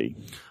should be.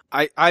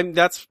 I'm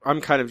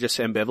kind of just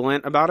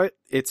ambivalent about it.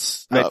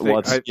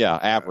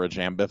 Average,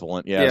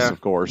 ambivalent. Yes, of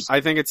course.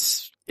 I think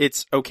it's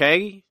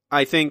okay.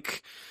 I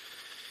think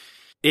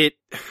the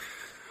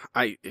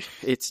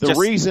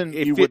reason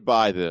you would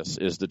buy this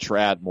is the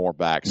Tradmore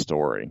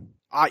backstory.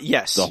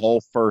 Yes. The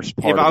whole first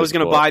part. If I was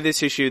going to buy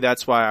this issue,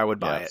 that's why I would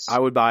buy it. I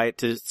would buy it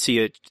to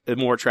see a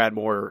more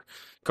Tradmore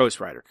Ghost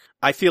Rider.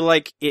 I feel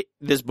like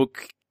this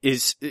book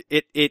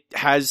it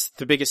has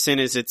the biggest sin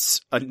is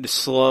it's a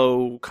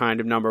slow kind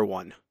of number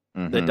one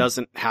that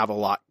doesn't have a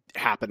lot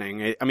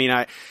happening.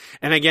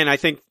 I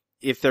think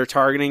if they're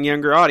targeting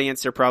younger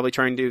audience, they're probably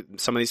trying to,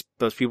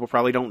 those people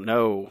probably don't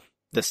know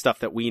the stuff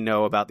that we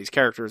know about these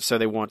characters, so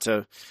they want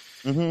to,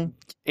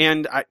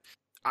 and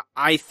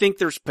I think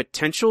there's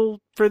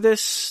potential for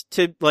this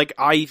to, like,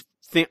 I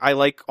think I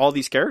like all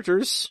these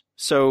characters,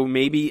 so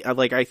maybe,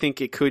 I think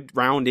it could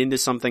round into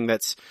something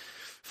that's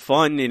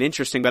fun and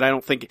interesting, but I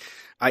don't think,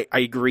 I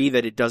agree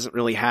that it doesn't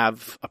really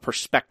have a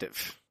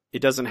perspective.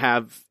 It doesn't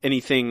have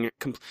anything,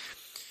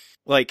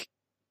 like,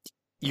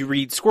 you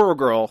read Squirrel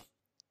Girl,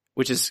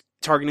 which is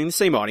targeting the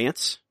same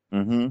audience,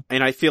 and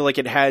I feel like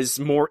it has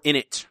more in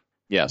it.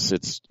 Yes,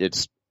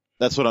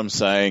 that's what I'm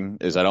saying,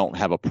 is I don't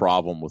have a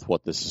problem with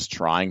what this is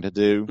trying to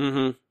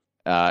do.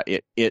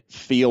 It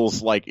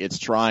feels like it's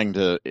trying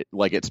to,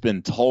 like it's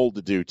been told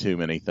to do too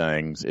many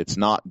things. It's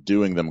not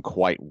doing them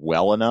quite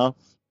well enough.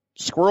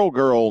 Squirrel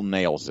Girl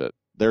nails it.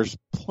 There's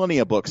plenty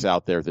of books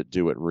out there that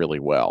do it really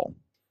well.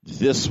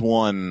 This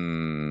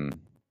one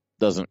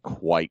doesn't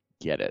quite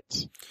get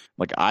it.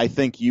 Like, I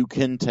think you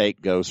can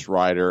take Ghost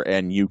Rider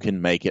and you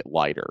can make it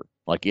lighter.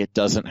 Like, it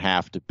doesn't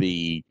have to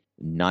be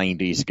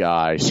 90s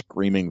guy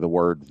screaming the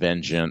word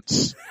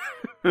vengeance,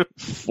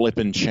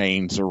 flipping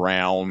chains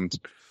around,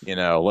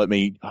 let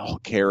me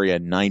carry a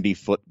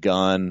 90-foot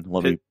gun,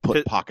 let me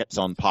put pockets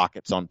on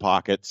pockets on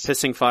pockets.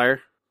 Pissing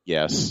Fire?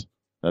 Yes.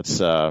 That's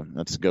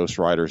Ghost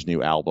Rider's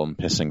new album,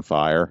 Pissing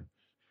Fire.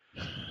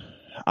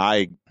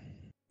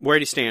 Where do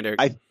you stand, Eric?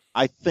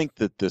 I think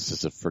that this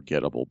is a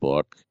forgettable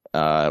book,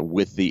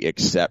 with the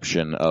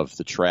exception of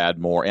the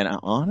Tradmore. And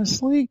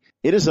honestly,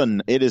 it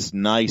is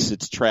nice.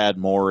 It's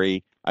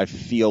Tradmore-y. I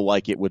feel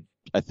like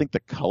I think the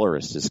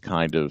colorist has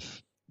kind of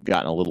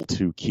gotten a little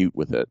too cute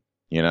with it,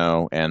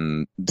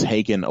 and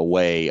taken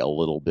away a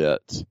little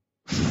bit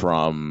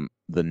from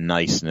the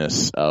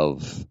niceness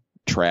of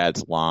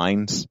Trad's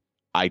lines.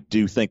 I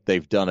do think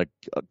they've done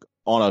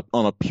on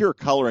a pure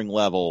coloring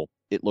level,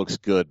 it looks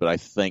good, but I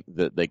think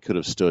that they could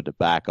have stood to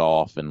back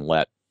off and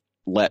let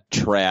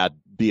Trad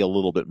be a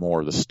little bit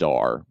more the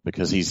star,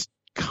 because he's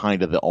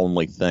kind of the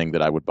only thing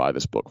that I would buy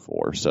this book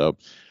for. So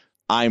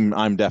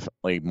I'm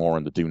definitely more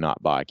in the do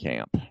not buy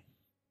camp.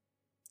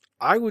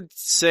 I would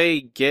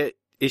say get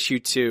issue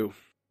 2.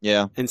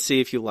 Yeah. And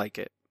see if you like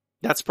it.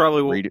 That's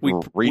probably what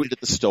read it at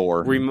the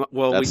store. We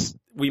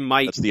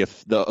might.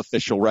 That's the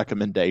official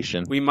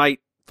recommendation. We might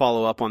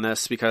follow up on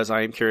this, because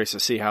I am curious to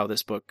see how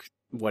this book,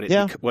 what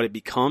it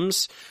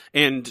becomes.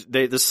 And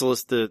the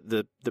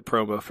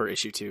promo for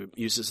issue 2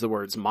 uses the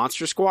words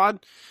Monster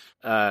Squad.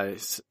 There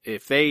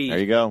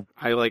you go.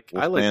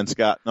 Wolfman's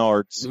got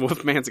nards.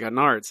 Wolfman's got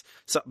nards.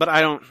 So, but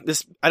I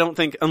don't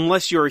think,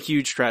 unless you're a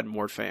huge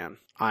Tradmore fan,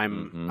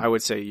 I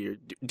would say you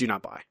do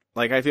not buy.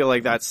 Like, I feel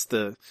like I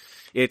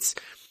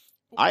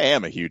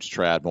am a huge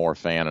Tradmore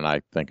fan, and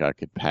I think I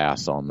could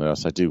pass on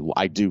this. I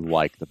do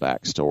like the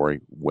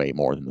backstory way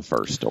more than the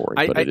first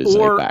story, but it is a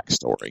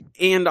backstory.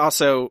 And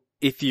also,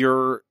 if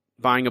you're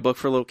buying a book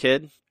for a little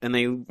kid and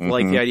they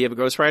like the idea of a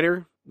Ghost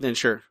Rider, then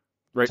sure.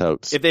 Right.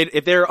 Totes.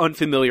 If they're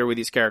unfamiliar with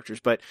these characters,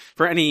 but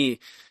I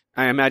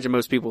imagine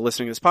most people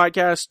listening to this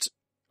podcast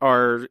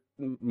are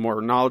more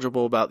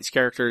knowledgeable about these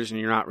characters, and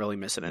you're not really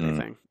missing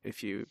anything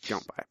if you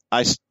don't buy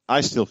it.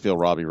 I still feel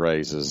Robbie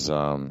Reyes is,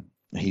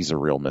 he's a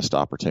real missed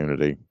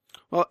opportunity.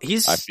 Well,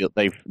 I feel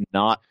they've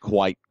not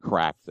quite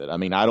cracked it. I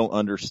mean, I don't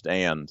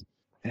understand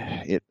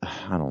it.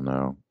 I don't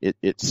know.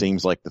 It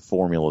seems like the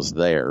formula's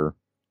there.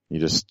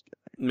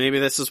 Maybe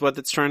this is what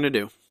it's trying to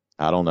do.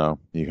 I don't know.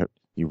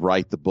 You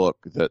write the book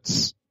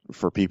that's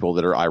for people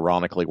that are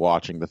ironically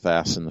watching The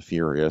Fast and the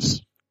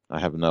Furious. I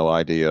have no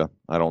idea.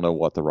 I don't know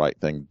what the right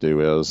thing to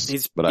do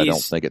is, but I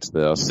don't think it's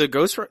this. The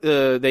Ghost,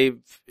 they've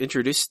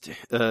introduced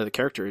the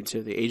character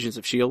into the Agents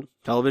of S.H.I.E.L.D.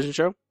 television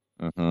show.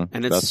 Mm-hmm.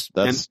 And that's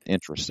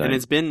interesting. And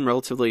it's been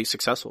relatively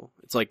successful.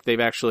 It's like they've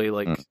actually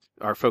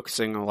are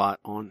focusing a lot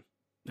on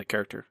the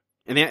character.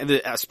 And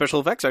the special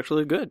effects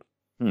actually are good.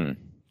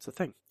 It's a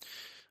thing.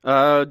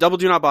 Double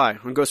Do Not Buy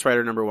on Ghost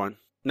Rider #1.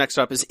 Next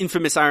up is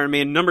Infamous Iron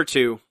Man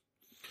 #2.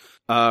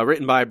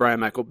 Written by Brian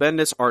Michael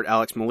Bendis, art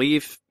Alex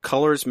Maleev,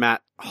 colors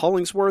Matt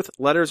Hollingsworth,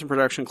 letters and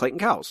production Clayton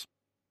Cowles.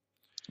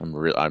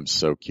 I'm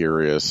so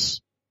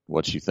curious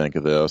what you think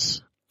of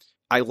this.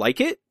 I like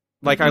it.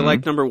 I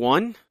like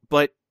 #1,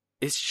 but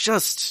it's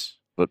just...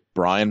 But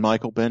Brian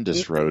Michael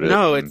Bendis wrote it.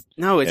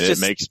 It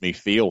makes me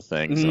feel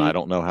things, and I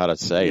don't know how to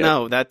say it.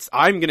 No,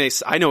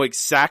 I know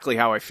exactly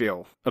how I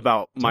feel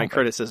about my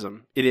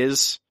criticism. It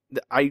is,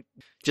 I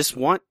just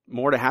want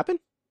more to happen.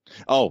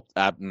 Oh,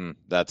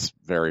 that's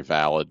very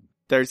valid.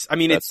 I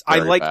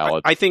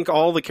think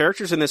all the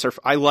characters in this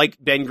I like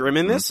Ben Grimm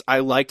in this. I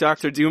like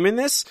Dr. Doom in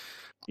this.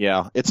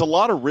 Yeah, it's a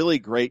lot of really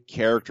great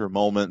character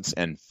moments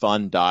and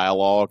fun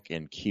dialogue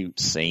and cute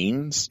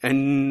scenes.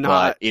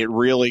 But it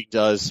really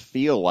does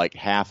feel like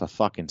half a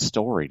fucking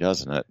story,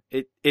 doesn't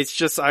it? It's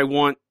just, I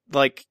want,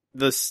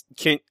 this,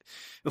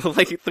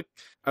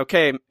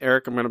 okay,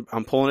 Eric,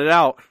 I'm pulling it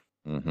out.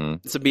 Mm-hmm.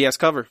 It's a BS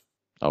cover.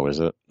 Oh, is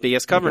it?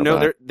 BS cover.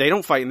 No, they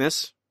don't fight in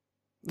this.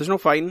 There's no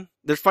fighting.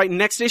 They're fighting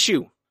next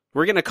issue.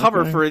 We're getting a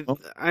cover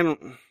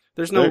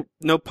there's no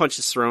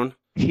punches thrown.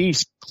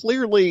 He's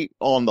clearly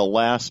on the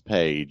last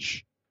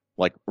page,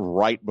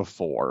 right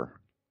before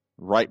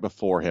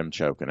him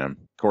choking him.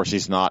 Of course,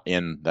 he's not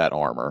in that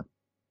armor.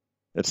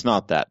 It's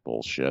not that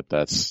bullshit.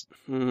 That's,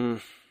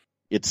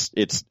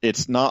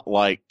 it's not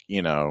like,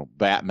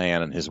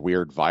 Batman and his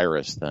weird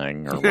virus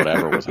thing or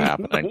whatever was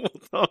happening.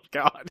 Oh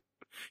God.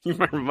 You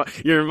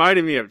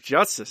reminded me of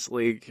Justice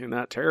League and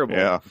that terrible.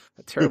 Yeah.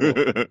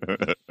 Terrible.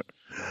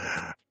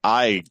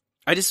 I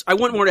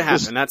want more to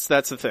happen. That's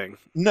the thing.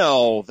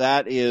 No,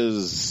 that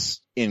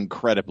is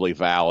incredibly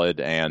valid,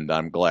 and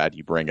I'm glad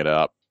you bring it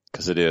up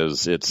because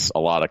it's a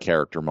lot of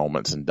character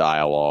moments and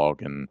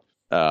dialogue and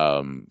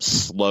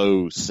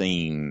slow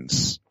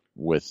scenes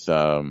with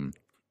a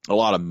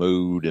lot of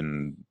mood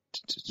and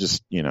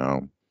just,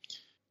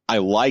 I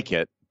like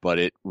it, but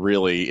it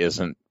really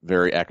isn't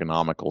very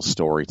economical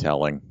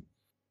storytelling.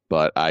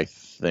 But I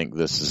think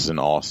this is an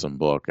awesome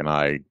book, and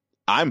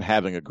I'm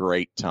having a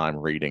great time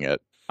reading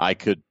it. I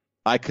could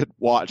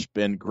watch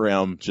Ben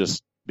Grimm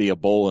just be a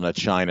bull in a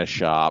china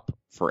shop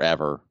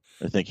forever.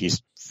 I think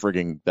he's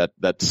frigging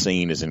that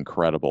scene is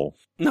incredible.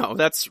 No,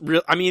 that's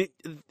real. I mean,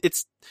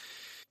 it's.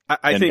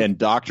 I think, and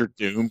Dr.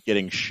 Doom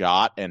getting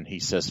shot, and he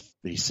says,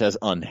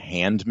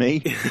 "Unhand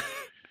me."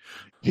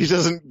 He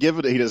doesn't give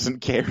it. He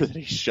doesn't care that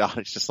he's shot.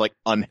 It's just like,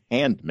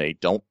 "Unhand me,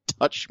 don't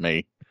touch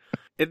me."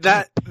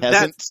 That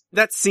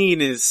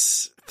scene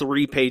is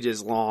 3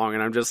 pages long,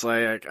 and I'm just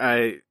like,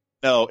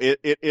 No,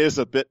 it is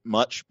a bit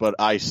much, but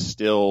I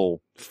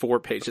still 4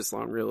 pages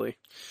long, really.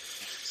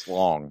 It's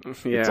long.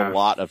 Yeah. It's a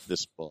lot of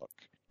this book,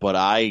 but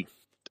I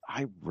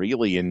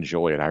really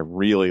enjoy it. I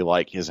really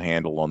like his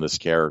handle on this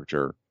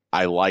character.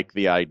 I like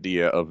the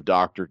idea of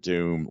Dr.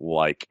 Doom,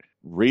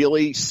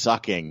 really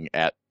sucking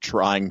at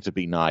trying to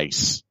be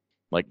nice.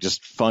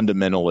 Just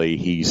fundamentally,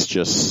 he's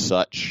just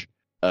such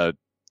a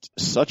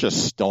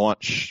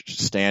staunch,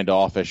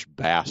 standoffish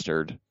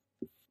bastard.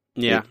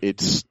 Yeah.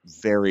 It's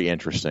very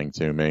interesting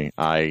to me.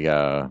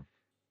 I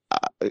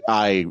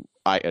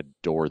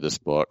adore this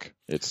book.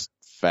 It's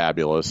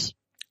fabulous.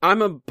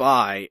 I'm a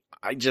buy.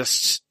 I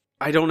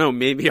don't know.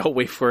 Maybe I'll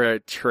wait for a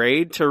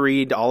trade to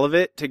read all of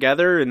it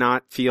together and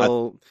not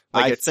feel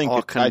it's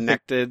all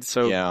connected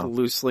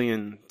loosely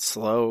and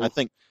slow. I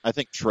think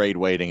trade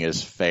waiting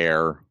is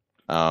fair.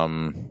 I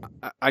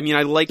mean,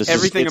 I like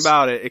everything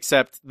about it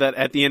except that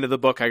at the end of the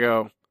book I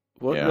go,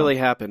 what really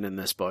happened in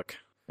this book?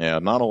 Yeah,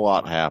 not a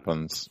lot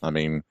happens. I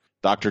mean,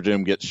 Dr.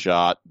 Doom gets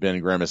shot. Ben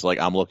Grimm is like,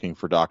 I'm looking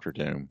for Dr.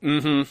 Doom.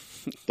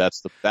 Mm-hmm.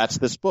 That's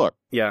this book.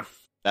 Yeah.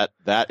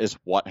 That is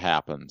what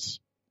happens.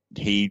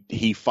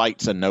 He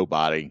fights a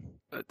nobody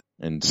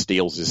and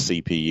steals his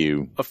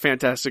CPU. A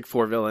Fantastic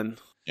Four villain.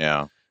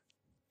 Yeah.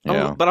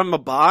 Yeah. But I'm a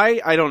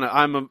buy. I don't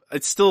know.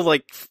 It's still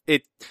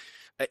it.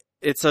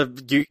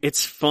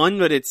 It's fun,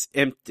 but it's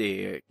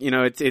empty.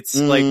 It's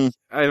I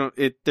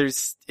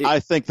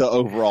think the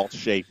overall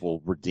shape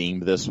will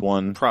redeem this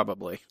one.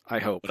 Probably. I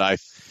hope. But I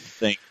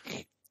think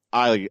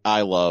I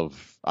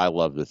love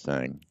the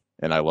Thing,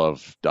 and I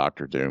love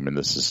Dr. Doom, and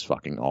this is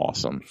fucking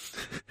awesome.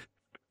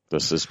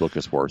 This book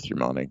is worth your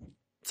money.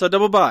 So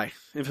double buy,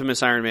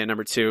 Infamous Iron Man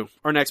 #2.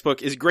 Our next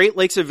book is Great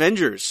Lakes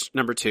Avengers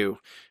 #2,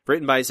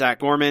 written by Zach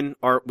Gorman,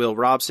 art Will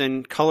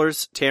Robson,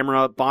 colors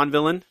Tamara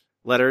Bonvillain,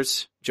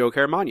 letters Joe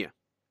Caramagna.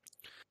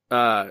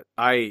 I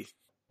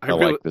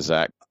really like the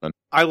Zach.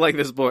 I like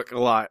this book a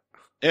lot.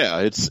 Yeah,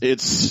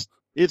 it's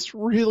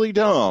really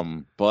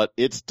dumb, but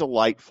it's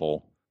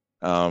delightful.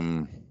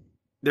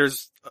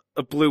 There's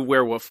a blue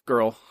werewolf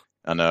girl.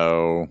 I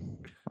know.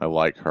 I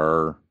like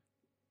her.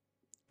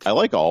 I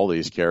like all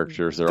these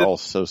characters. They're all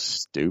so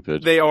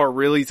stupid. They are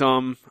really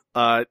dumb.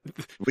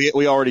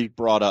 We already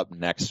brought up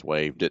Next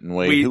Wave, didn't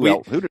we?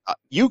 Who did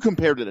you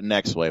compared it to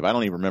Next Wave? I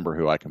don't even remember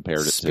who I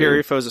compared it to.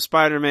 Superior Foes of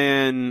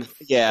Spider-Man.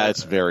 Yeah,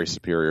 it's very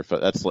superior.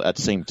 That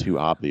seemed too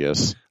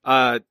obvious.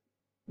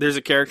 There's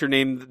a character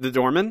named the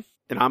Doorman,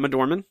 and I'm a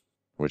Doorman.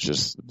 Which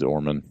is the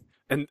Doorman.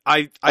 And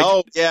he's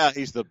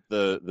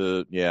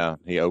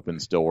he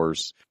opens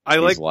doors. I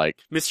like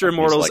Mr.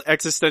 Immortal's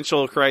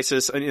existential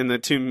crisis in the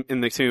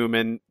tomb,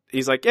 and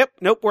he's like, "Yep,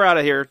 nope, we're out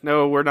of here.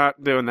 No, we're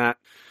not doing that.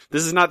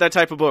 This is not that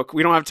type of book.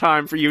 We don't have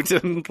time for you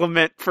to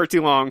lament for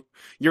too long.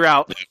 You're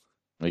out."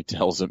 He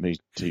tells him he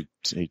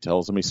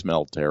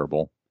smelled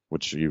terrible,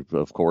 which you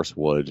of course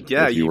would.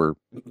 Yeah, if you were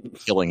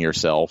killing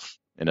yourself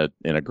in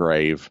a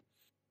grave.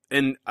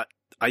 And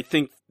I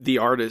think the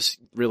art is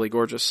really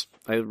gorgeous.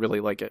 I really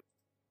like it.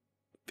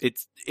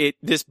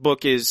 This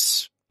book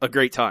is a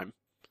great time.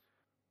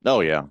 Oh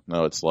yeah,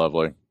 no, it's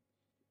lovely.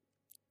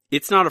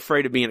 It's not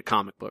afraid of being a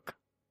comic book.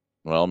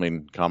 Well, I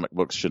mean, comic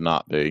books should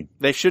not be.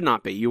 They should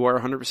not be. You are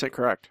 100%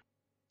 correct.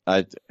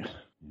 The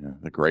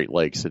Great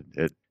Lakes.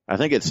 I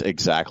think it's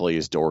exactly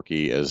as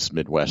dorky as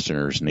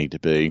Midwesterners need to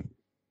be.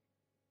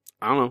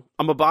 I don't know.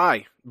 I'm a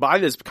buy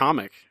this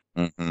comic.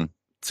 Mm-hmm.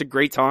 It's a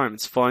great time.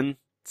 It's fun.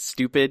 It's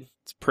stupid.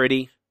 It's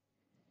pretty.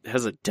 It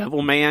has a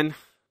devil man.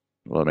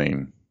 Well, I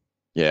mean,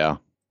 yeah.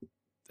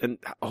 And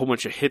a whole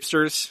bunch of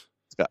hipsters.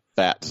 It's got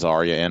Fat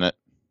Zarya in it.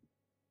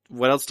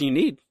 What else do you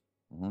need?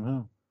 I don't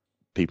know.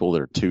 People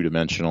that are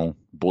two-dimensional,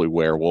 blue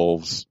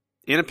werewolves.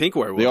 And a pink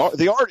werewolf.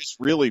 The art is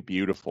really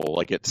beautiful.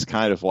 Like, it's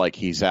kind of like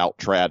he's out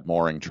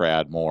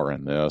Tradmore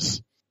in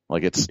this.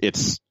 Like,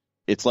 it's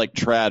like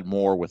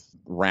Tradmore with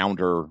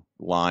rounder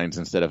lines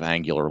instead of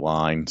angular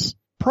lines.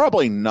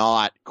 Probably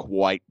not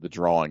quite the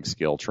drawing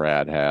skill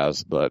Trad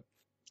has, but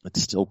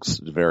it's still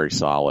very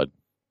solid.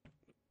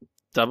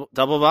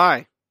 Double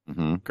buy.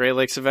 Mm-hmm. Great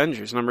Lakes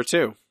Avengers,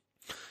 #2.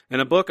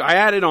 And a book I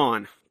added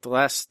on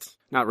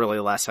not really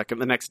the last second,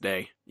 the next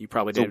day. You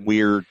probably did.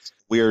 A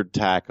weird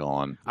tack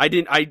on.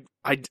 I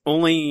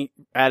only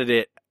added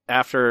it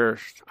after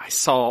I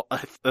saw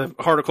an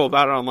article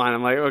about it online.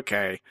 I'm like,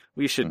 okay,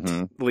 we should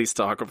at least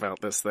talk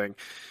about this thing.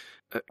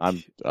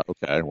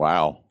 Okay.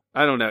 Wow.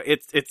 I don't know.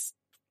 It's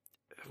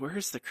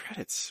where's the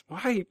credits?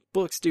 Why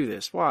books do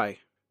this? Why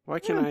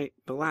can't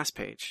the last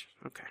page?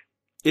 Okay.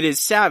 It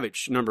is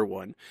Savage,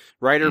 #1.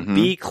 Writer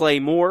B. Clay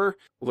Moore,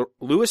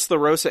 Louis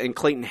LaRosa and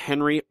Clayton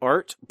Henry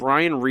art,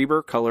 Brian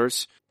Reber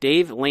colors,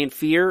 Dave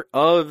Lanphier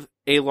of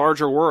A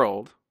Larger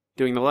World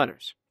doing the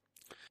letters.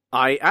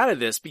 I added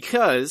this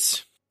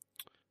because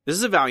this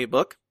is a Valiant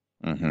book.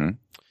 Mm-hmm.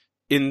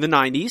 In the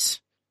 90s,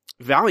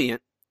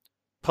 Valiant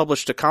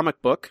published a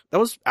comic book that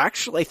was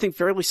actually, I think,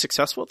 fairly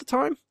successful at the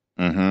time.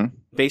 Mm-hmm.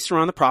 Based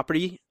around the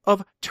property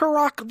of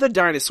Turok the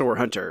Dinosaur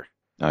Hunter.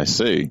 I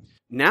see.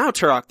 Now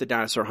Turok the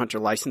Dinosaur Hunter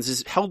license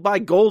is held by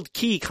Gold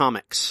Key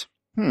Comics.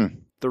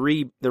 The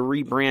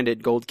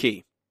rebranded Gold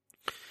Key.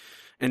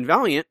 And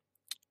Valiant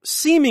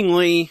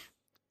seemingly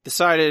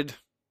decided,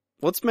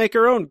 let's make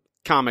our own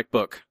comic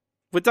book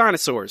with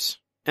dinosaurs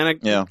and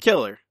a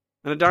killer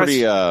and a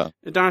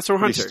dinosaur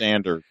hunter.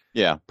 Standard.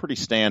 Yeah, pretty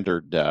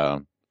standard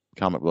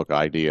comic book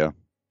idea.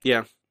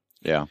 Yeah.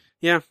 Yeah.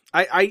 Yeah.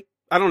 I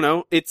don't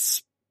know.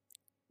 It's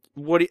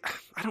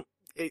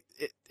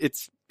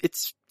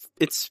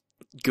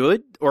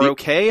good or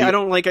okay. I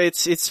don't like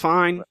it. It's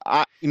fine.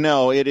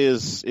 No, it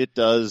is. It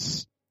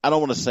does. I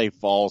don't want to say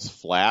falls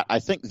flat. I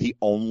think the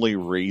only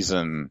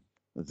reason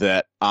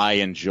that I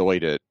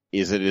enjoyed it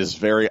is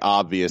very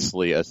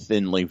obviously a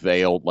thinly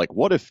veiled, like,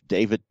 what if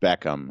David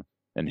Beckham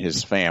and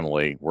his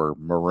family were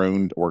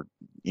marooned were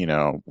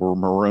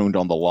marooned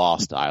on the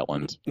Lost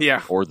Island.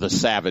 Yeah. Or the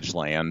Savage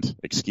Land,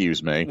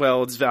 excuse me.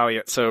 Well, it's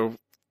Valiant, so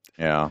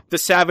yeah. The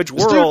Savage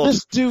World.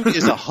 This dude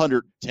is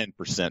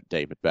 110%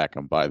 David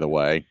Beckham, by the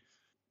way.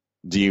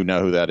 Do you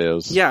know who that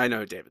is? Yeah, I know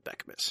who David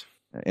Beckham is.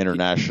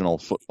 International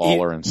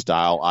footballer and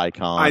style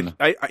icon.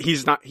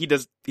 He's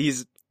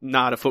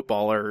not a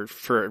footballer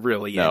for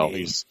really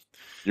any.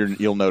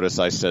 You'll notice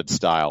I said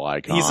style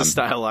icon. He's a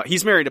style.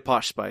 He's married to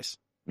Posh Spice.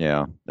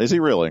 Yeah. Is he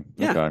really?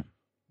 Yeah. Okay.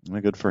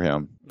 Well, good for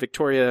him.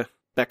 Victoria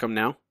Beckham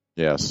now.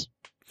 Yes.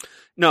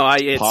 No,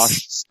 it's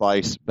Posh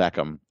Spice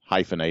Beckham,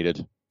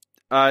 hyphenated.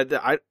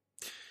 I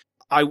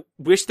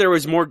wish there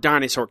was more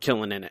dinosaur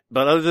killing in it,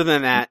 but other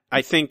than that,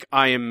 I think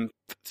I am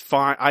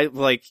fine.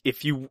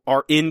 If you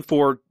are in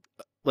for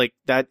like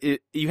that,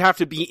 you have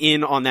to be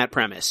in on that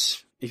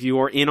premise. If you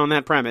are in on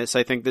that premise,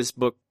 I think this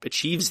book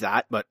achieves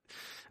that, but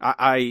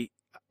I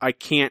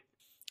can't.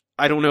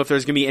 I don't know if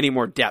there's going to be any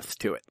more depth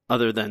to it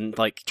other than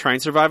like try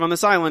and survive on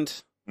this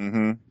island.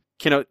 Mm-hmm.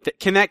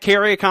 Can that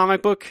carry a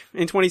comic book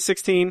in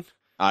 2016?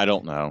 I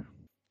don't know.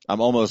 I'm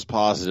almost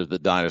positive the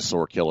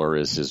dinosaur killer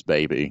is his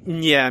baby.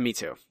 Yeah, me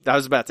too. I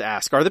was about to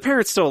ask, are the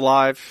parents still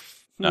alive?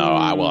 No,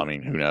 I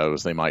mean, who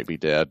knows? They might be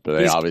dead, but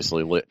they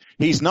obviously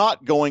He's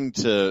not going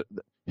to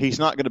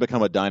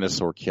become a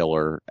dinosaur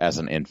killer as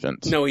an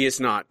infant. No, he is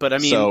not. But I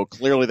mean, so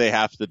clearly they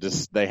have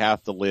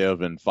to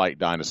live and fight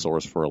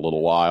dinosaurs for a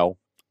little while.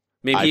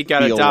 Maybe he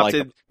got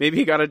adopted. Maybe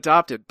he got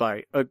adopted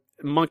by a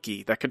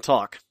monkey that can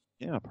talk.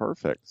 Yeah,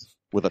 perfect.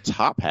 With a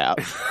top hat.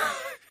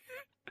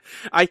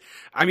 I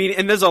mean,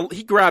 and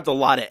he grabbed a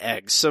lot of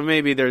eggs, so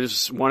maybe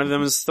there's one of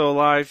them is still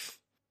alive.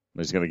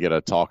 He's gonna get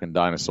a talking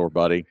dinosaur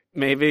buddy.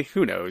 Maybe,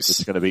 who knows?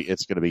 It's gonna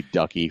be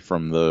Ducky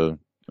from the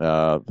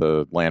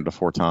Land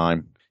Before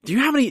Time. Do you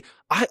have any?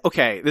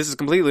 Okay, this is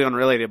completely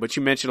unrelated, but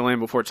you mentioned A Land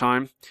Before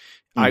Time.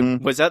 I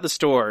was at the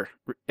store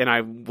and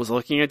I was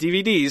looking at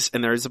DVDs,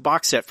 and there's a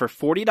box set for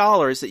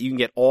 $40 that you can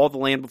get all the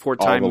Land Before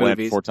Time movies. Land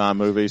Before Time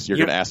movies. You're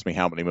gonna ask me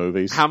how many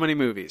movies? How many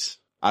movies?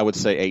 I would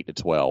say 8 to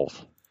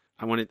 12.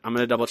 I'm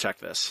gonna double check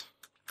this.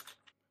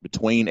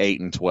 Between 8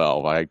 and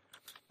 12.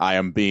 I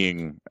am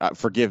being.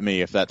 Forgive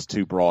me if that's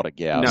too broad a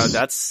guess. No,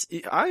 that's.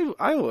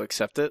 I will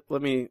accept it.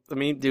 Let me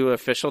do an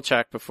official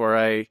check before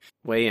I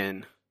weigh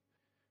in.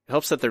 It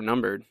helps that they're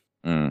numbered.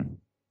 Oh,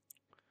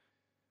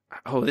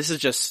 this is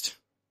just.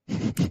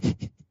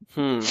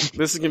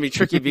 This is gonna be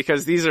tricky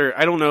because these are.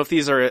 I don't know if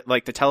these are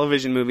like the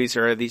television movies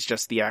or are these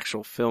just the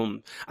actual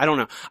film. I don't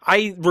know.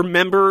 I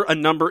remember a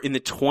number in the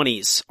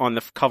 20s on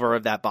the cover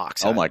of that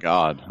box. Oh my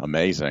god,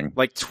 amazing!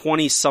 Like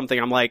 20 something.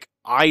 I'm like,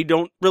 I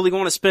don't really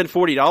want to spend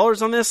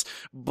 $40 on this,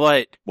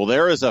 but well,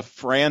 there is a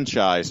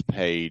franchise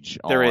page.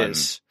 There on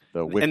is,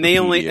 the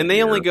Wikipedia and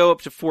they only go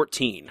up to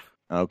 14.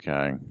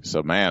 Okay,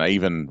 so man,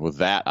 even with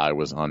that, I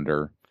was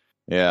under.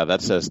 Yeah,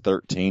 that says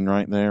 13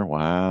 right there.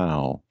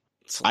 Wow.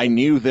 I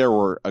knew there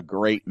were a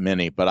great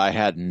many, but I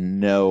had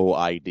no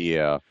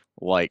idea.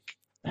 Like,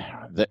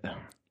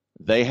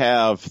 they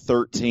have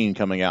 13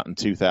 coming out in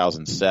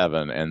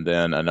 2007, and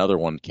then another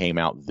one came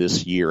out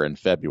this year in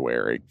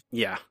February.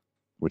 Yeah.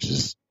 Which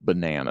is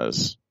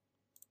bananas.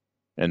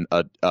 And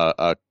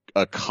a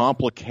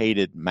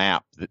complicated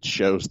map that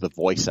shows the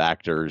voice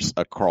actors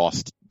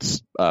across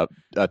a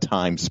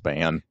time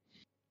span.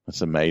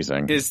 That's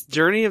amazing. Is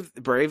Journey of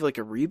the Brave like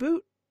a reboot?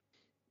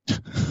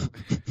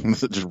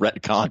 Just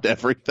retconned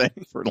everything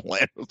for the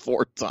Land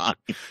Before Time.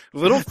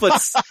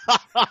 Littlefoot's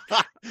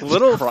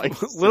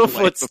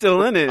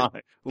still in it.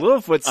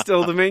 Littlefoot's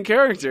still the main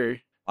character.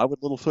 Why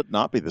would Littlefoot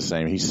not be the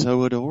same? He's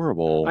so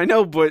adorable. I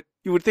know, but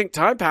you would think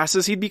time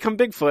passes, he'd become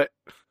Bigfoot.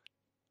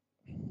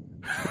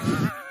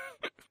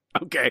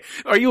 Okay.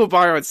 Are you a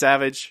buyer on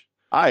Savage?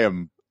 I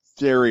am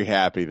very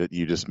happy that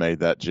you just made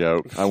that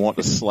joke. I want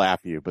to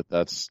slap you, but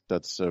that's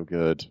so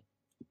good.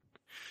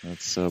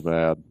 That's so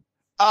bad.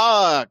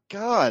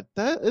 God,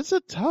 that is a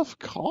tough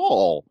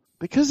call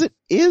because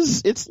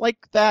it's like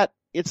that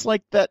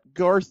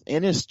Garth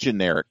Ennis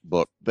generic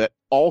book that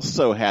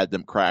also had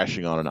them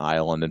crashing on an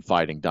island and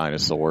fighting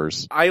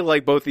dinosaurs. I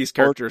like both these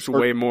characters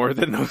way more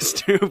than those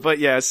two, but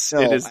yes,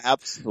 it is.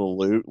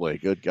 Absolutely.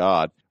 Good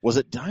God. Was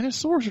it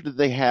dinosaurs or did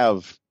they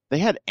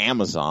had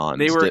Amazons?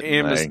 They were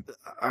Amazon.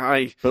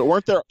 But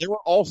weren't there were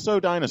also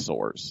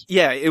dinosaurs.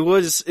 Yeah, it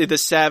was the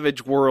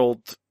Savage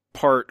World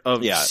part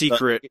of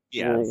Secret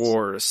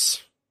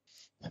Wars.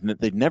 And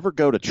they'd never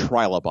go to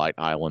Trilobite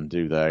Island,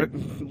 do they?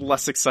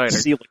 Less exciting.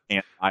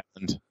 Coelacanth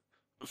Island.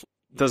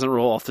 Doesn't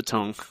roll off the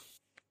tongue.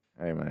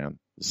 Hey man,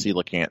 the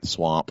Coelacanth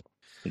Swamp.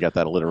 You got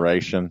that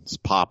alliteration? It's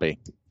poppy.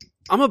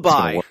 I'm a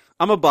buy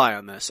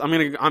on this.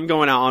 I'm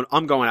going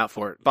out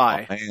for it.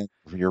 Buy. Oh, man,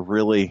 you're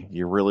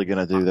really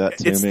gonna do that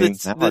to me?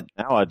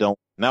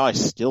 Now I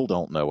still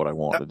don't know what I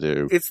want to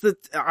do.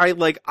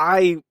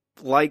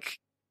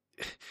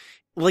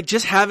 Like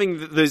just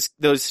having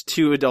those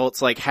two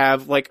adults like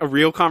have like a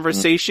real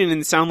conversation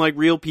and sound like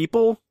real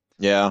people.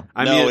 Yeah.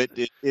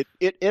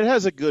 It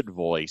has a good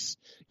voice.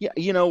 Yeah.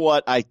 You know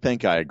what? I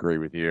think I agree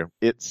with you.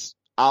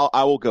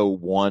 I will go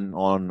 1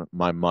 on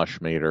my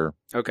mush meter.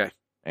 Okay.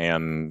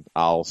 And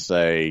I'll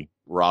say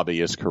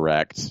Robbie is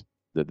correct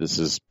that this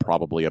is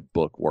probably a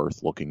book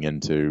worth looking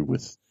into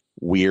with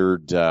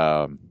weird,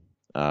 David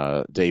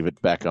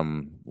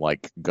Beckham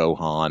like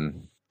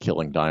Gohan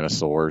killing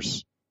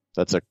dinosaurs.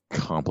 That's a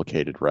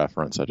complicated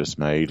reference I just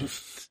made.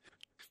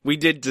 We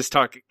did just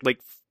talk like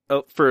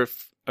for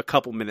a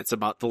couple minutes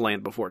about The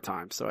Land Before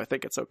Time, so I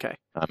think it's okay.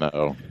 I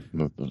know.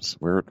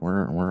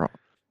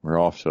 We're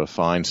off to a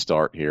fine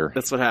start here.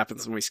 That's what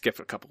happens when we skip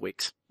a couple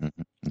weeks.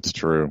 It's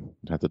true.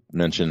 I have to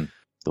mention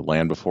The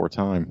Land Before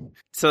Time.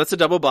 So that's a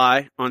double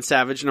buy on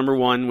Savage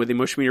 #1 with a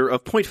mush meter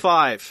of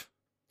 0.5.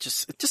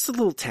 Just a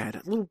little tad,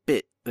 a little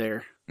bit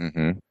there.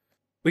 Mm-hmm.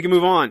 We can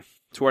move on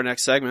to our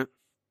next segment.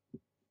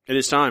 It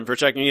is time for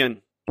Checking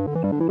In.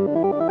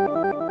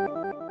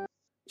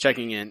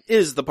 Checking In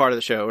is the part of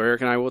the show where Eric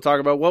and I will talk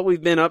about what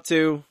we've been up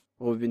to,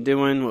 what we've been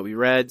doing, what we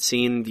read,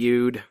 seen,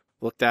 viewed,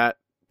 looked at,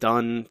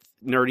 done,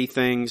 nerdy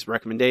things,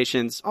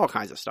 recommendations, all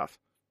kinds of stuff.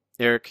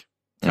 Eric,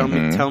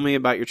 tell me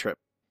about your trip.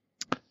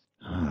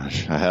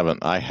 Gosh,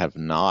 I have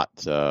not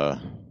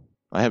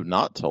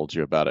told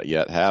you about it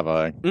yet, have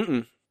I?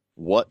 Mm-mm.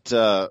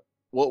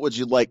 What would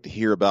you like to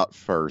hear about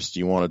first?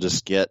 You want to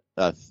just get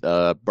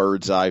a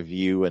bird's eye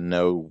view and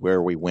know where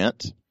we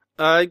went?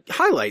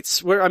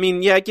 Highlights.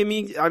 Give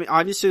me.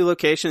 Obviously,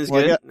 location is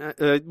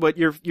good. What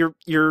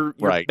your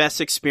right.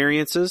 best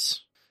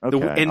experiences?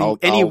 Okay.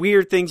 Any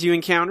weird things you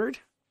encountered?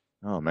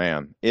 Oh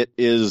man, it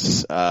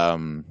is.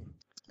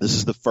 This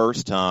is the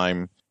first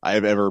time I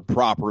have ever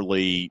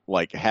properly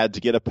had to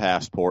get a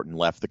passport and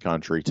left the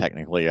country.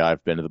 Technically,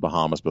 I've been to the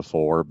Bahamas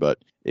before, but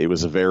it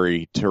was a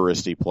very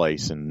touristy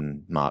place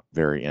and not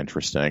very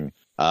interesting.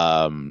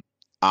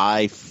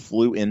 I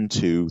flew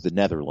into the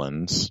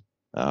Netherlands,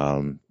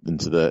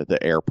 into the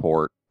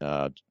airport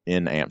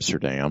in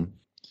Amsterdam,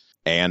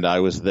 and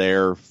I was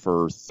there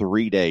for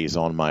 3 days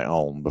on my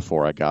own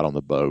before I got on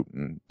the boat,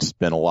 and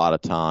spent a lot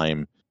of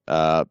time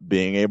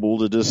being able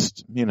to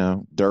just,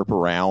 derp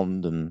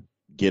around and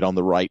get on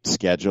the right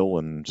schedule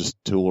and just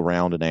tool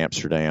around in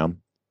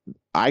Amsterdam.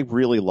 I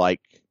really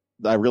like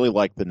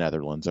the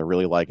Netherlands. I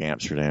really like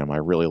Amsterdam. I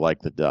really like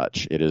the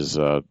Dutch. It is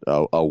a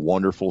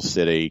wonderful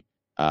city,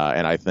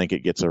 and I think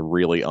it gets a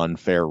really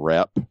unfair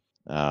rep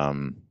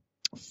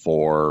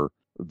for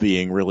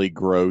being really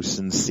gross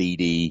and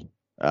seedy.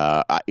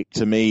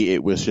 To me,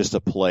 it was just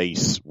a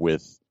place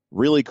with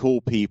really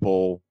cool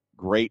people,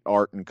 great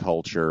art and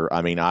culture.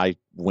 I mean, I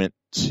went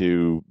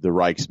to the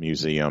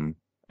Rijksmuseum.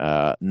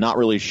 Not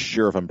really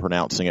sure if I'm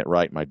pronouncing it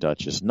right. My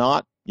Dutch is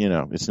not,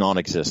 it's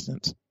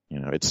non-existent.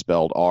 It's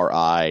spelled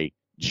R-I-J-K-S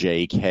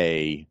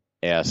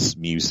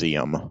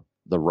museum.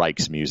 The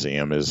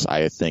Rijksmuseum is,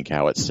 I think,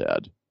 how it's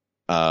said.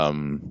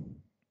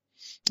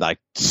 I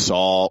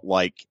saw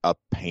a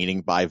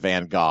painting by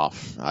Van Gogh.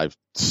 I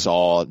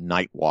saw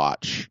Night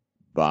Watch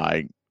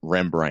by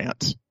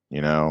Rembrandt.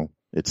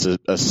 It's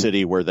a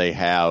city where they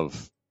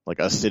have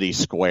a city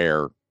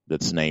square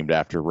that's named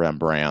after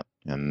Rembrandt,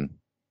 and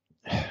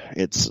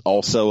it's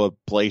also a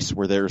place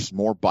where there's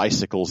more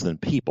bicycles than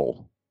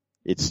people.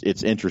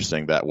 It's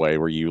interesting that way,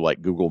 where you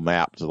Google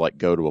Map to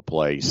go to a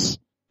place,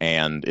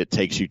 and it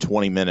takes you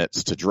 20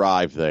 minutes to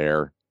drive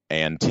there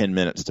and 10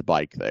 minutes to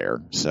bike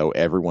there. So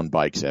everyone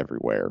bikes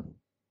everywhere.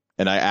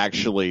 And I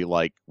actually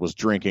was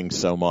drinking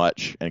so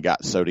much and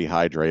got so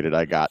dehydrated,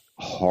 I got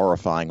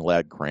horrifying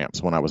leg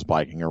cramps when I was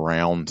biking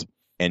around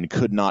and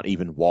could not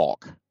even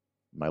walk.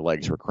 My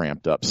legs were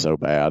cramped up so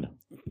bad.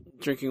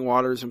 Drinking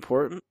water is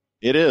important.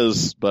 It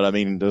is, but I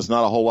mean, there's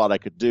not a whole lot I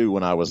could do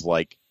when I was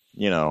a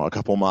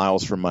couple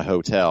miles from my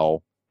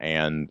hotel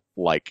and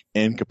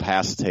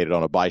incapacitated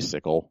on a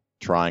bicycle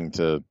trying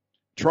to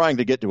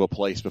get to a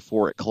place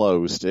before it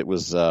closed. It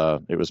was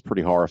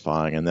pretty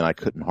horrifying, and then I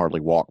couldn't hardly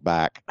walk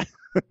back.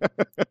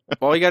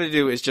 All you got to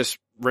do is just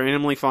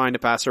randomly find a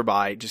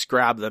passerby, just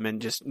grab them,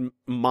 and just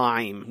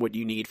mime what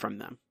you need from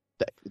them.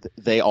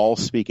 They all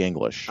speak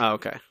English. Oh,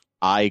 okay.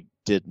 I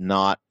did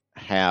not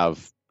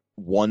have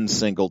one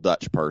single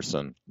Dutch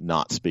person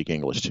not speak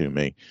English to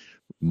me.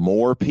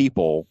 More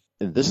people,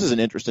 and this is an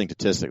interesting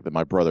statistic that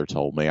my brother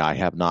told me. I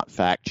have not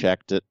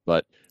fact-checked it,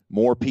 but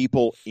more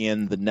people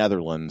in the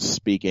Netherlands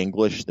speak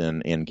English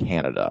than in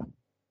Canada.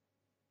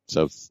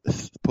 So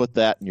put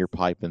that in your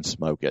pipe and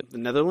smoke it. The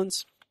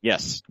Netherlands?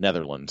 Yes,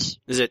 Netherlands.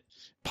 Is it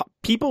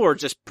people or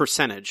just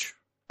percentage?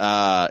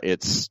 I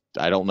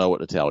don't know what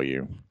to tell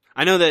you.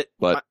 I know that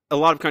but a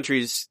lot of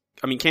countries,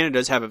 I mean, Canada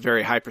does have a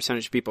very high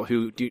percentage of people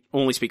who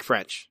only speak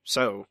French.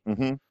 So,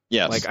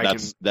 yes,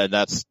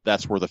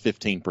 that's where the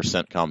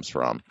 15% comes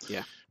from.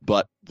 Yeah.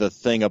 But the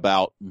thing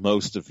about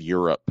most of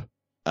Europe,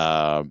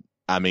 I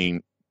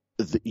mean,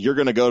 you're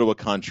going to go to a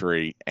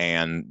country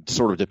and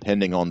sort of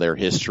depending on their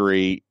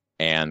history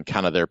and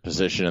kind of their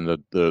position in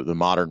the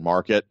modern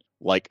market,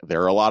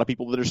 there are a lot of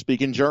people that are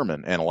speaking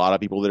German and a lot of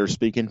people that are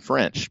speaking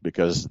French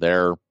because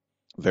they're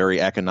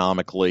very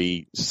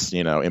economically,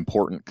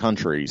 important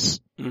countries.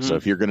 Mm-hmm. So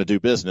if you're going to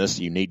do business,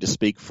 you need to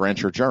speak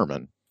French or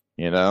German,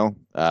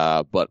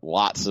 but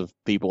lots of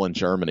people in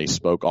Germany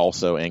spoke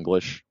also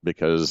English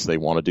because they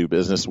want to do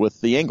business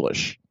with the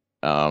English.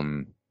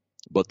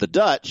 But the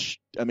Dutch,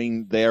 I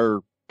mean, they're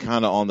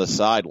kind of on the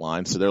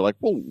sidelines. So they're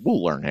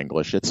we'll learn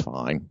English. It's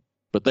fine.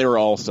 But they were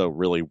also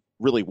really,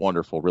 really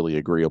wonderful, really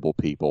agreeable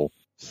people.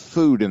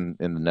 Food in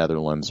the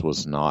Netherlands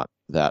was not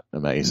that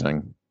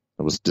amazing.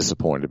 I was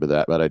disappointed with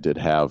that, but I did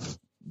have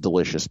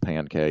delicious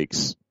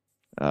pancakes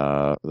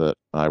that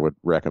I would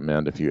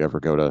recommend if you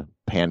ever go to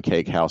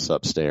Pancake House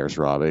upstairs,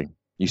 Robbie.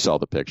 You saw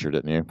the picture,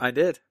 didn't you? I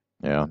did.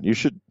 Yeah, you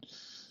should.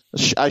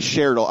 I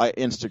shared, I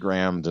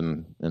Instagrammed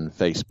and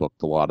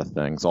Facebooked a lot of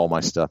things. All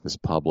my stuff is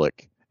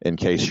public in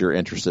case you're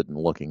interested in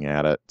looking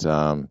at it.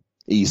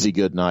 Easy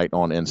Goodnight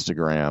on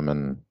Instagram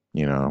and,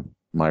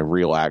 my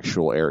real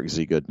actual Eric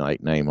Z.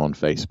 Goodnight name on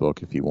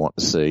Facebook if you want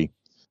to see.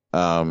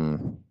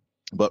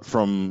 But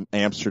from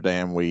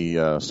Amsterdam, we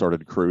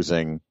started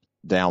cruising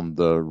down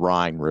the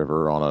Rhine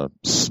River on a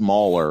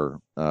smaller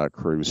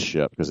cruise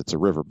ship because it's a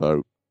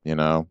riverboat,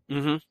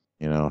 Mm-hmm.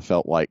 I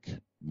felt like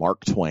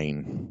Mark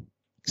Twain,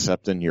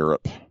 except in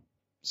Europe.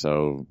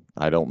 So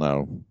I don't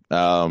know.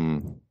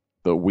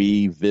 But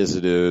we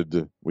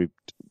visited,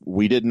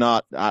 we did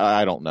not,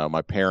 I don't know.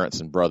 My parents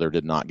and brother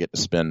did not get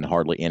to spend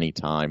hardly any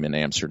time in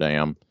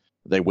Amsterdam.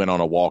 They went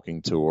on a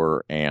walking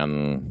tour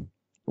and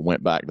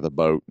went back to the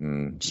boat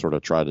and sort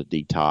of tried to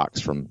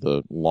detox from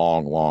the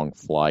long, long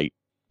flight.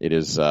 It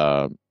is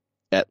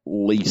at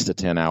least a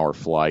 10-hour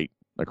flight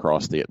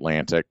across the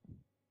Atlantic.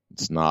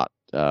 It's not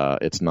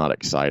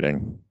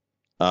exciting.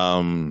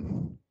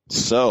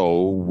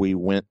 So we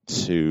went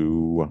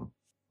to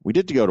We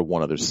did go to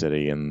one other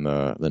city in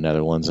the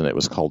Netherlands, and it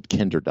was called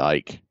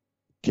Kinderdijk.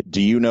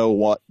 Do you know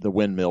what the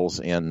windmills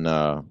in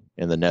the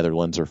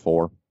Netherlands are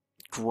for?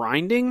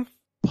 Grinding?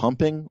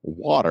 Pumping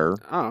water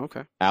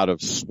out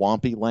of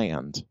swampy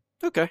land.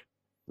 Okay.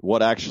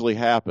 What actually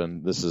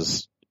happened,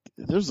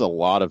 there's a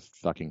lot of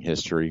fucking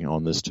history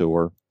on this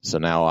tour. So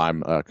now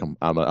I'm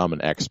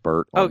an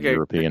expert on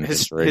European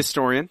history.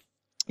 Historian.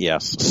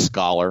 Yes,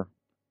 scholar.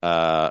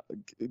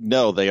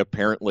 No, they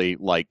apparently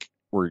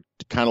were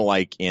kind of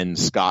like in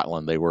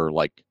Scotland. They were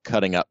like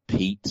cutting up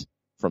peat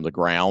from the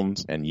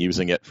ground and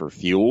using it for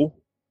fuel,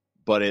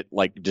 but it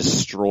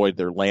destroyed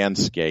their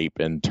landscape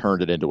and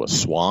turned it into a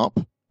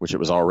swamp, which it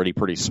was already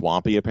pretty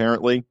swampy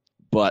apparently.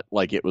 But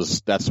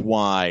that's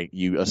why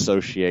you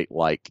associate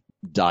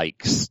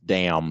dikes,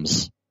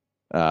 dams,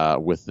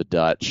 with the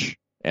Dutch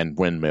and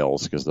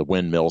windmills, because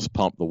the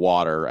pump the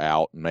water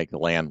out and make the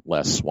land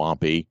less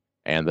swampy,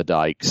 and the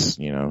dikes,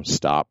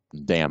 stop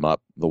and dam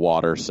up the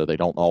water so they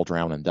don't all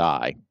drown and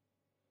die.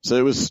 So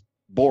it was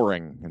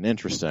boring and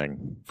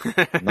interesting.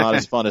 Not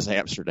as fun as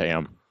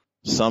Amsterdam.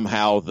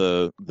 Somehow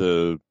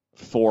the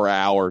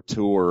 4-hour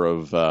tour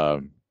of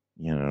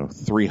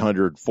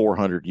 300,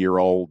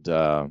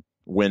 400-year-old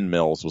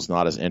windmills was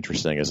not as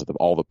interesting as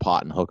all the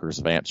pot and hookers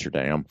of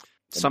Amsterdam.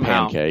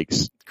 Somehow.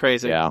 Pancakes.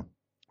 Crazy. Yeah.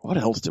 What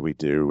else did we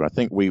do? I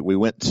think we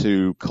went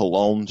to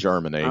Cologne,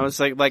 Germany. I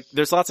was like,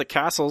 there's lots of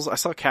castles. I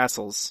saw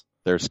castles.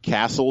 There's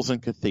castles and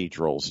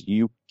cathedrals.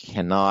 You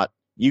cannot,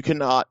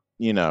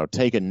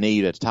 take a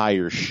knee to tie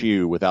your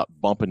shoe without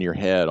bumping your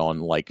head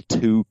on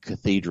 2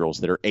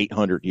 cathedrals that are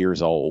 800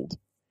 years old.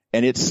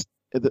 And it's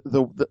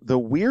the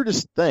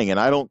weirdest thing,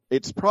 and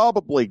it's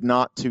probably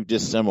not too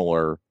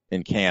dissimilar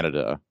in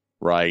Canada,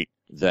 right?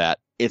 That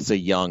it's a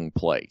young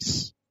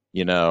place,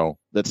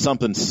 that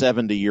something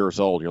 70 years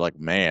old. You're like,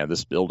 man,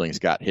 this building's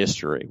got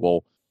history.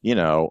 Well,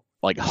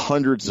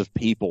 hundreds of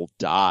people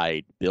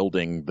died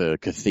building the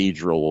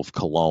Cathedral of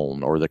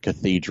Cologne or the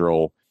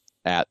cathedral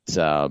at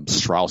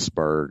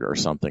Strasbourg or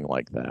something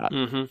like that.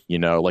 Mm-hmm.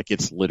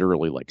 It's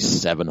literally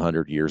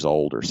 700 years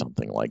old or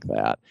something like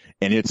that.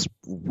 And it's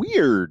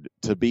weird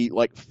to be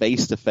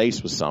face to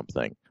face with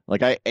something.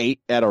 I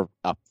ate at a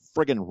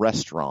friggin'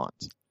 restaurant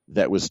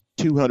that was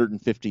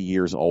 250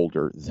 years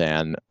older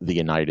than the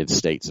United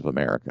States of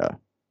America.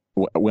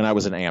 When I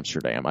was in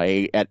Amsterdam, I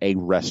ate at a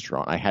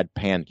restaurant. I had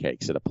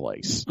pancakes at a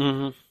place.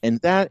 Mm-hmm.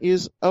 And that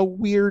is a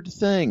weird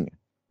thing.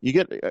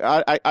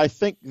 I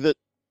think that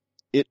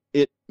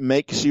it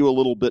makes you a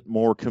little bit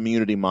more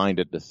community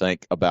minded to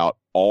think about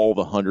all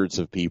the hundreds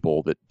of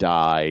people that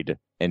died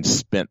and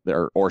spent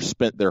their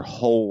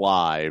whole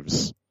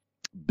lives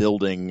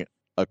building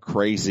a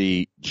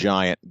crazy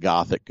giant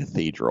Gothic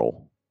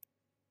cathedral.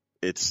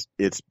 It's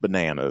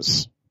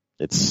bananas.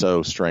 It's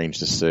so strange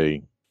to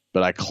see.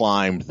 But I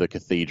climbed the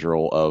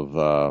cathedral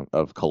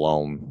of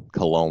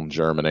Cologne,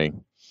 Germany,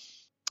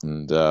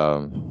 and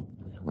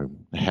we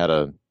had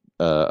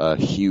a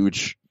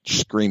huge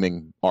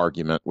screaming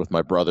argument with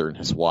my brother and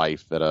his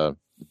wife at a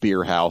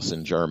beer house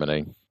in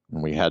Germany,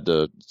 and we had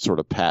to sort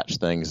of patch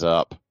things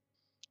up.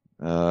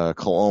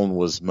 Cologne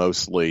was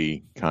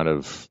mostly kind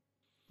of,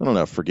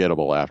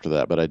 forgettable after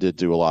that, but I did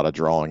do a lot of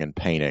drawing and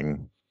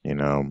painting,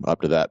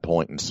 up to that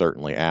point and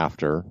certainly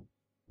after.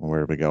 Where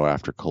did we go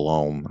after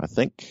Cologne? I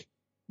think it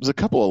was a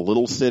couple of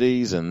little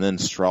cities and then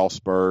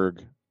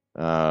Strasbourg.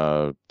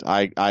 I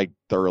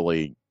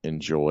thoroughly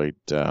enjoyed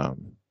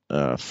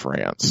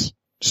France.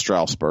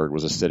 Strasbourg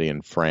was a city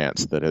in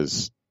France that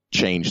has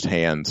changed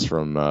hands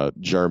from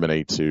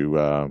Germany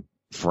to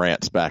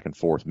France back and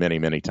forth many,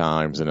 many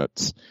times, and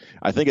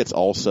I think it's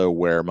also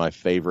where my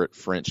favorite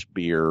French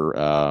beer.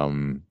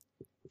 What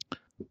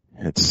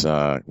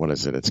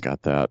is it? It's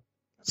got that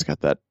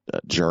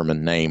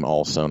German name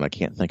also, and I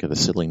can't think of the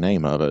silly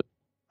name of it.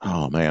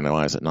 Oh man,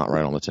 why is it not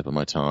right on the tip of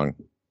my tongue?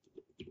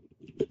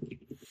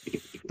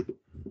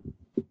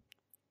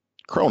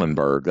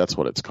 Kronenberg, that's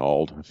what it's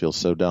called. I feel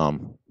so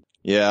dumb.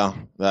 Yeah,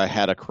 I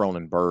had a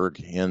Kronenberg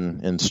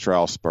in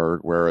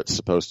Strasbourg where it's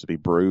supposed to be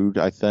brewed,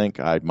 I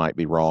think. I might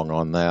be wrong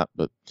on that,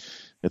 but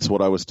it's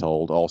what I was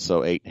told.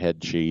 Also ate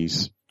head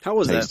cheese. How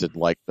was Tasted that?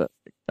 like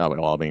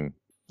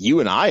you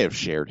and I have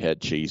shared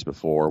head cheese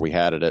before. We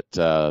had it at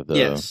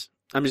Yes.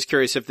 I'm just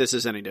curious if this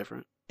is any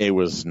different. It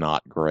was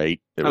not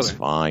great. It was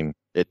fine.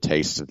 It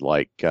tasted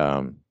like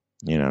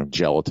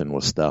gelatin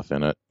with stuff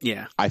in it.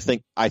 Yeah. I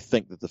think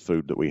that the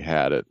food that we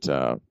had at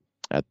the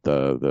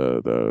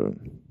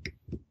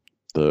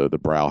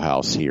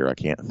Brauhaus here, I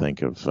can't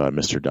think of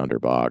Mr.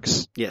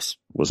 Dunderbox. Yes.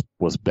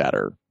 Was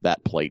better.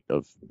 That plate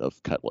of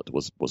cutlet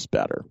was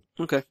better.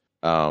 Okay.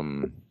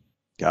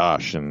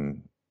 Gosh,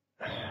 and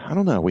I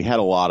don't know. We had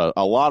a lot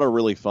of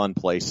really fun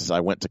places.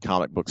 I went to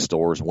comic book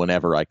stores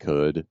whenever I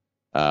could.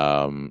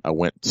 I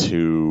went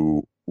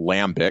to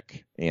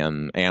Lambic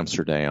in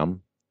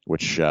Amsterdam,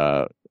 which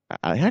I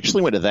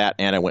actually went to that,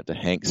 and I went to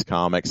Hank's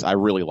Comics. I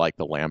really liked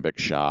the Lambic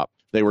shop.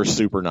 They were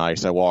super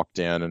nice. I walked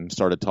in and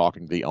started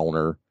talking to the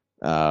owner,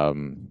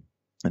 and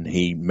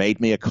he made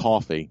me a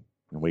coffee,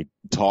 and we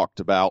talked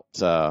about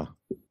all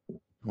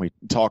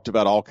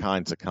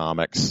kinds of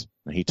comics.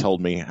 He told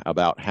me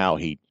about how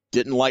he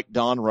didn't like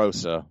Don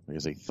Rosa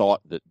because he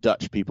thought that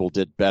Dutch people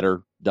did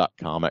better duck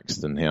comics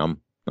than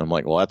him. I'm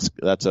like, well,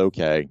 that's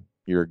okay.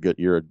 You're a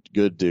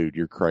good dude.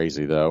 You're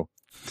crazy though.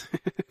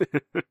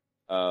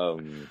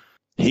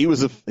 He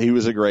was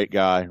a great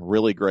guy.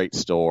 Really great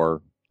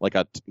store.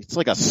 It's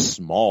like a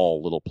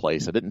small little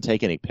place. I didn't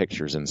take any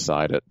pictures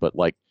inside it, but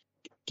like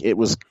it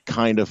was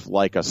kind of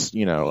like a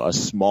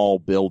small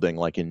building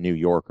like in New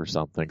York or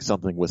something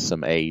with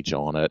some age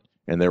on it.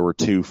 And there were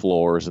 2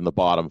 floors, and the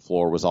bottom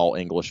floor was all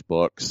English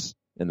books,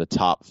 and the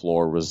top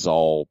floor was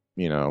all,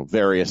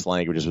 various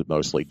languages, but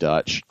mostly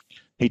Dutch.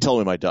 He told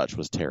me my Dutch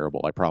was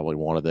terrible. I probably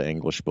wanted the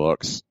English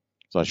books.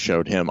 So I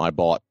showed him. I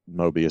bought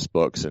Mobius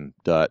books in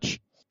Dutch.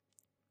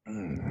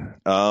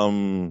 What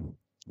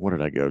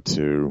did I go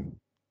to?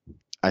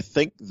 I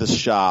think the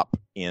shop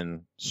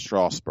in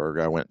Strasbourg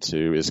I went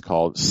to is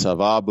called Ça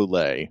va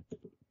Boulet.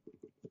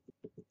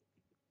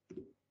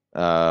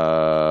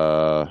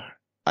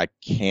 I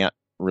can't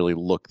really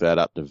look that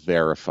up to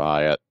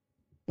verify it,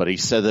 but he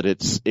said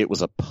that it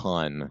was a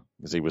pun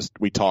because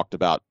we talked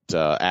about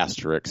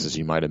Asterix, as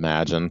you might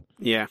imagine.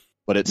 Yeah.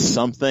 But it's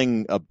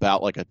something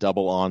about like a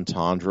double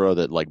entendre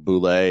that like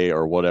Boulet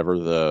or whatever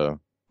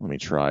let me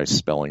try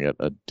spelling it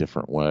a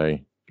different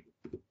way.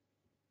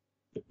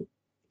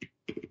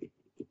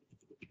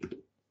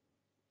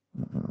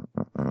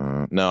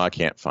 No, I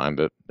can't find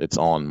it. It's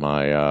on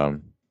my, I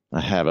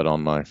have it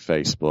on my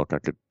Facebook. I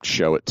could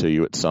show it to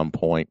you at some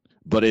point,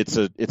 but it's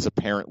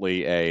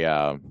apparently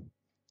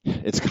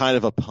it's kind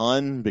of a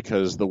pun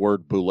because the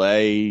word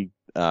boulet,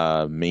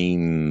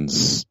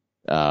 means,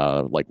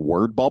 like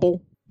word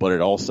bubble, but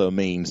it also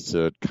means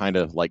to kind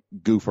of like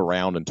goof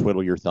around and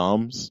twiddle your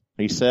thumbs,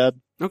 he said.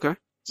 Okay.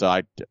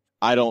 So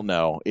I don't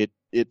know.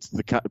 It's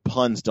the kind of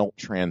puns don't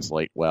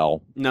translate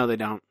well. No, they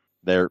don't.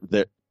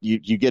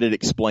 You get it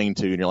explained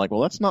to you, and you're like, well,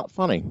 that's not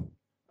funny.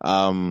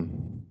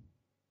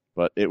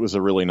 But it was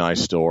a really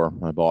nice store.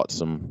 I bought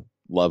some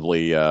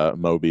lovely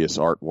Mobius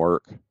artwork.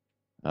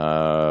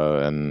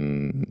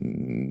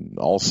 And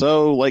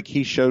also, like,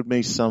 he showed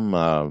me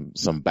some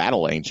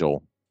Battle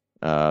Angel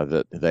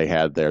that they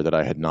had there that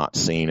I had not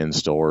seen in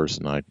stores,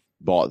 and I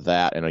bought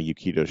that and a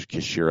Yukito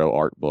Kishiro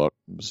art book.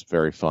 It was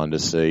very fun to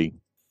see.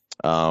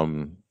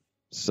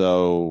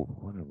 So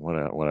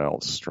what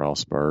else?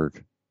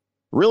 Strasbourg.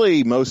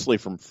 Really, mostly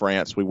from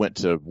France. We went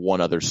to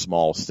one other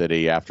small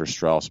city after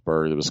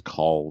Strasbourg. It was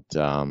called, it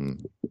was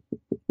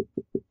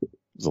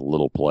a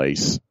little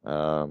place.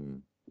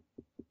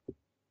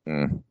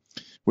 We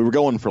were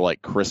going for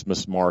like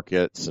Christmas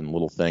markets and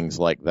little things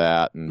like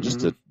that, and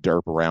just to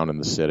derp around in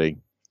the city.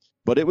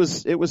 But it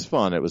was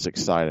fun. It was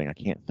exciting. I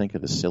can't think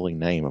of the silly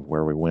name of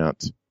where we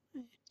went.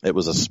 It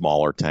was a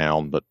smaller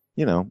town, but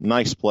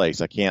nice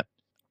place.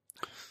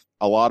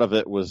 A lot of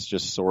it was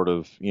just sort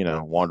of,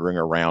 wandering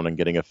around and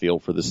getting a feel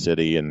for the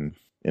city and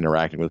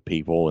interacting with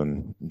people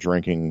and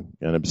drinking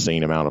an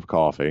obscene amount of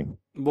coffee.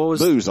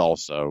 Booze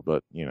also,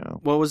 but,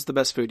 What was the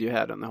best food you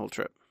had on the whole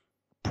trip?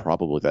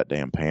 Probably that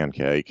damn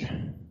pancake.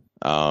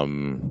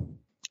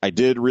 I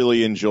did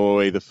really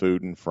enjoy the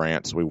food in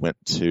France. We went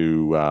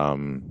to,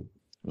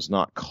 it was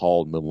not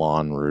called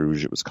Moulin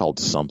Rouge. It was called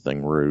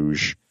something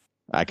Rouge.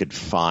 I could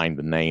find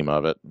the name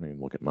of it. I mean,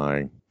 look at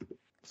my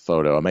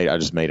photo. I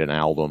just made an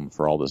album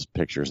for all those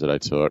pictures that I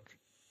took.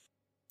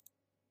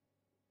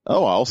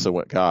 Oh, I also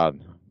went,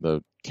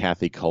 the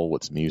Kathy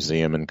Kollwitz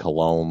Museum in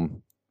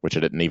Cologne, which I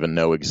didn't even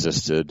know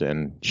existed,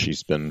 and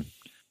she's been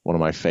one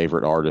of my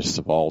favorite artists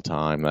of all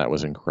time. That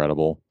was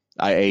incredible.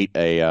 I ate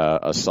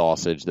a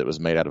sausage that was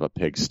made out of a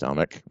pig's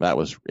stomach.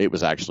 It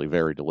was actually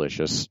very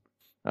delicious.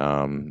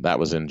 That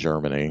was in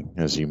Germany,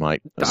 as you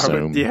might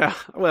assume. Yeah.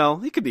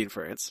 Well, it could be in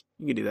France.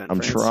 You can do that in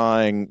France.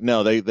 Trying.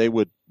 No, they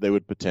would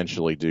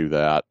potentially do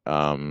that.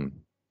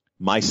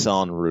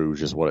 Maison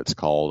Rouge is what it's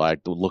called. I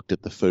looked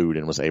at the food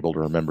and was able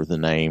to remember the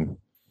name,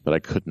 but I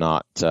could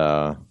not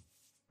for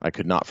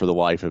the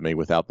life of me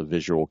without the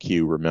visual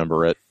cue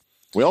remember it.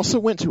 We also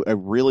went to a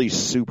really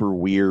super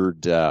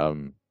weird,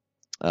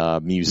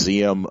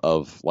 museum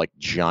of like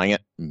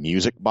giant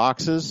music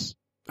boxes.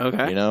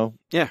 Okay.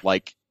 Yeah.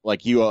 Like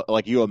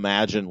you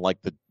imagine like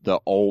the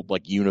old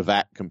like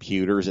UNIVAC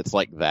computers. It's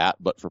like that,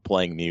 but for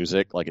playing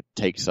music. Like it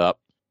takes up.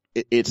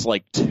 It's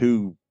like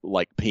 2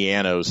 like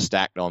pianos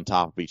stacked on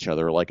top of each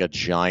other, like a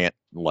giant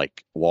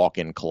like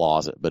walk-in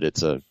closet. But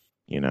it's a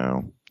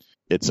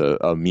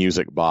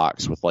music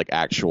box with like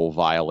actual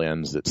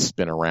violins that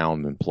spin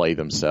around and play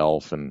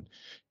themselves. And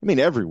I mean,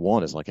 every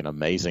one is like an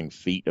amazing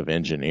feat of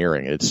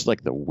engineering. It's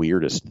like the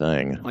weirdest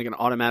thing. Like an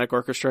automatic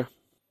orchestra.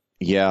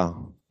 Yeah.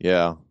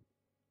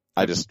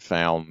 I just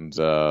found.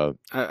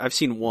 I've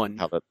seen one.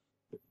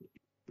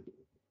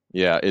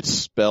 Yeah, it's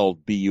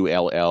spelled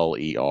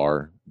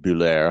Buller.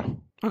 Buller.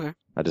 Okay.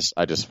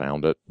 I just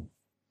found it.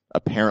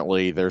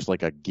 Apparently, there's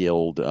like a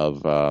guild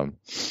of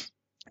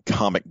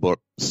comic book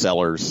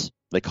sellers.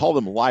 They call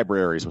them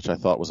libraries, which I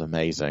thought was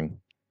amazing.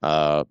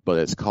 But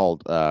it's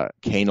called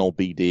Canal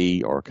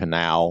BD or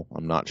Canal.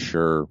 I'm not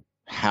sure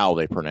how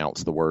they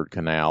pronounce the word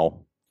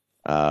canal.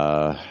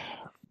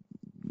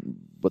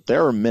 but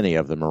there are many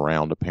of them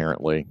around,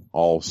 apparently,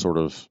 all sort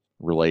of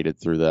related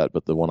through that.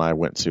 But the one I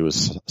went to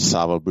is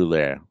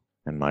Savaboule,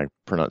 and my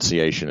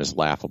pronunciation is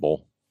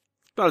laughable.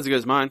 About as good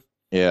as mine.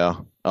 Yeah.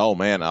 Oh,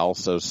 man, I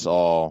also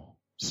saw...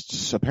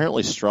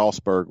 Apparently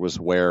Strasbourg was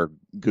where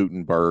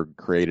Gutenberg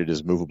created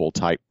his movable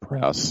type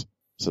press,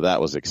 so that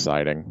was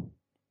exciting.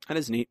 That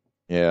is neat.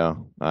 Yeah.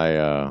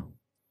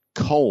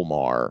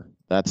 Colmar,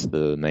 that's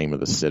the name of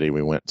the city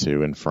we went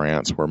to in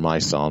France, where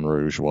Maison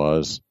Rouge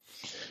was.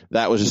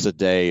 That was just a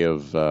day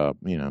of,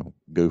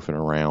 goofing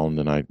around,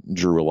 and I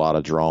drew a lot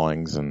of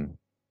drawings and,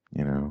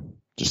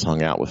 just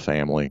hung out with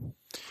family,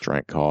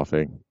 drank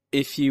coffee.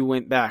 If you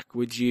went back,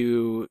 would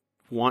you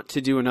want to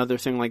do another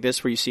thing like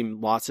this where you see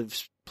lots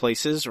of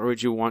places, or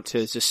would you want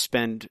to just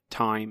spend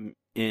time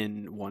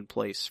in one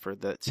place for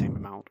the same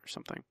amount or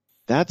something?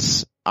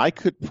 I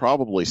could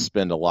probably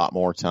spend a lot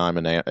more time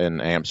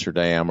in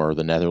Amsterdam or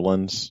the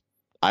Netherlands.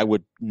 I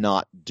would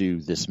not do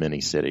this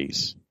many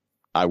cities.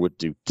 I would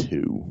do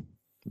 2,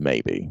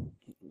 maybe.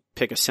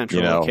 Pick a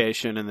central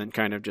location and then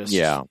kind of just...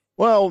 Yeah.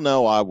 Well,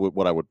 no,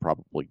 what I would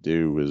probably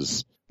do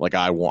is, like,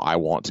 I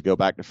want to go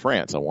back to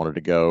France. I wanted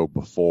to go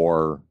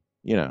before,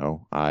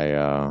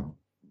 before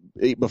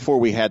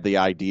we had the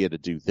idea to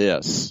do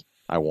this.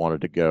 I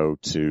wanted to go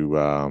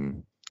to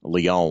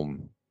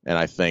Lyon, and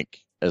I think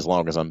as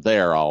long as I'm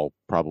there, I'll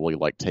probably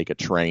take a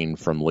train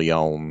from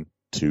Lyon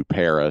to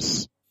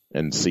Paris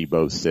and see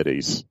both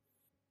cities.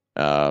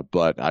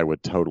 But I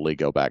would totally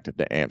go back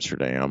to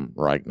Amsterdam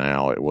right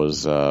now. It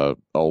was a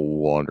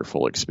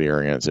wonderful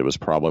experience. It was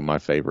probably my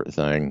favorite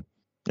thing.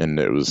 And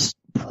it was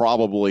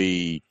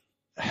probably,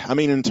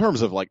 in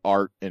terms of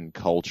art and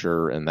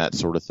culture and that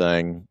sort of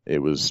thing, it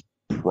was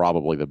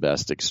probably the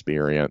best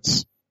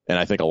experience. And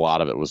I think a lot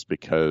of it was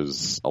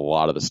because a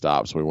lot of the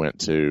stops we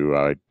went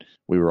to,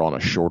 we were on a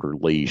shorter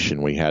leash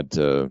and we had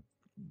to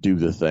do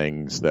the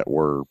things that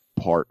were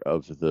part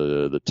of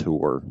the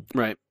tour.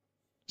 Right.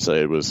 So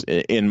it was,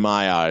 in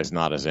my eyes,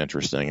 not as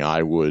interesting.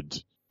 I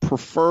would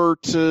prefer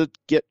to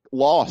get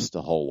lost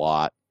a whole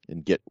lot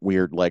and get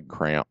weird leg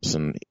cramps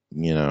and,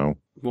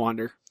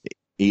 wander.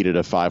 Eat at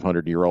a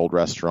 500-year-old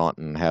restaurant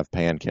and have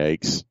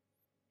pancakes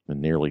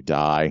and nearly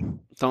die.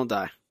 Don't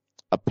die.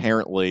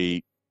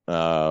 Apparently,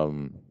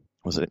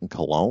 was it in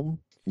Cologne?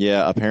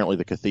 Yeah, apparently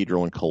the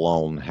cathedral in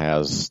Cologne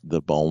has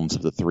the bones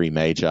of the 3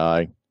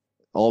 magi.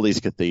 All these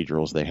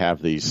cathedrals, they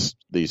have these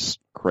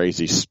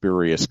crazy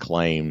spurious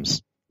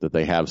claims that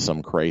they have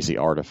some crazy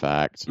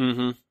artifact.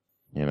 Mm-hmm.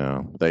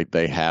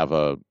 They have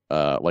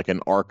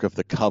an Ark of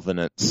the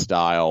Covenant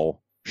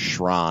style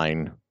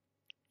shrine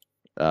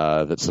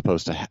that's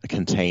supposed to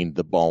contain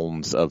the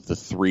bones of the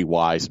 3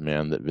 wise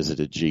men that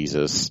visited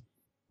Jesus.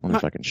 I wonder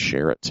if I can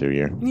share it to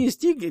you. You're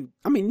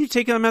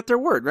taking them at their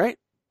word, right?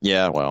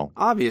 Yeah, well.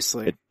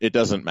 Obviously. It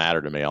doesn't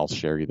matter to me. I'll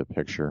share you the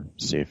picture,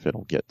 see if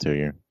it'll get to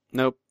you.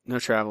 Nope, no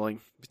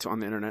traveling. It's on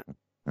the internet.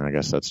 I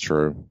guess that's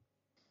true.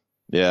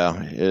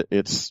 Yeah, it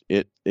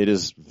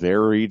is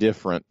very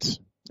different,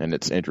 and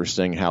it's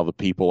interesting how the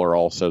people are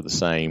also the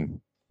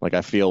same.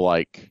 I feel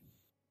I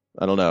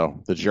don't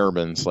know, the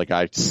Germans,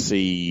 I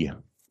see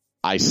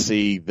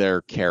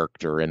their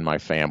character in my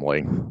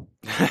family.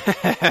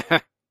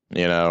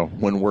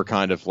 When we're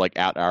kind of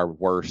at our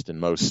worst and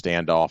most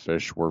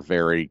standoffish, we're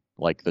very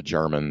like the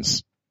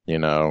Germans,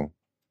 and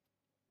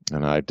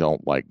I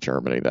don't like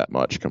Germany that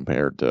much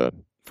compared to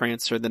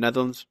France or the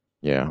Netherlands.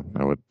 Yeah,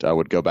 I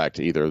would go back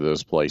to either of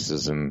those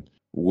places and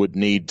would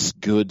need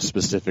good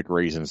specific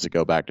reasons to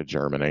go back to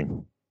Germany.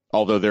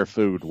 Although their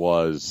food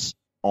was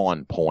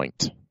on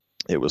point.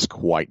 It was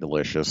quite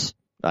delicious.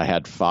 I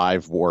had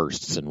 5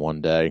 wursts in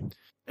one day.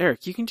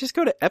 Eric, you can just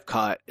go to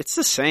Epcot. It's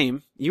the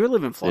same. You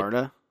live in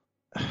Florida.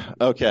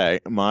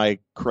 Okay, my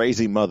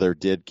crazy mother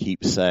did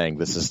keep saying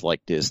this is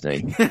like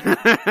Disney.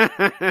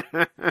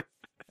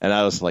 And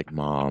I was like,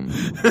 Mom.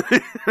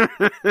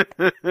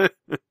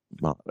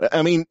 Mom.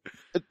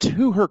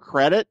 To her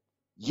credit,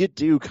 you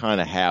do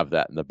kind of have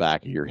that in the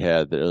back of your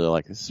head. That they're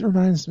like, this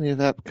reminds me of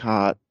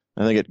Epcot.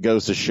 I think it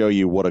goes to show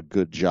you what a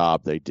good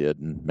job they did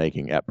in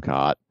making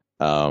Epcot.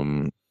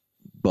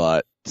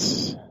 But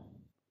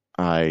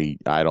I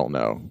don't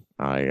know.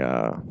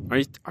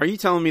 Are you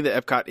telling me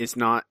that Epcot is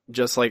not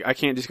just I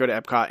can't just go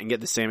to Epcot and get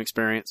the same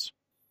experience?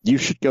 You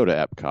should go to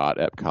Epcot.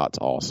 Epcot's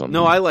awesome.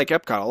 No, I like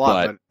Epcot a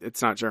lot, but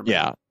it's not Germany.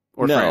 Yeah.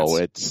 Or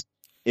France.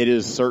 It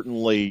is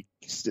certainly,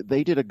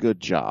 they did a good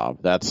job.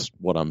 That's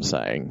what I'm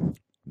saying.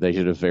 They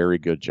did a very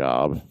good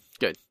job.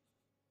 Good.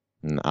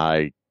 And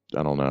I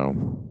don't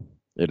know.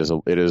 It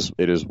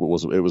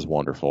was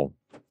wonderful.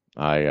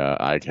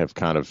 I have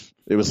kind of,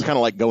 it was kind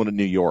of like going to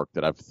New York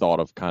that I've thought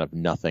of kind of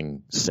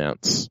nothing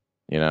since,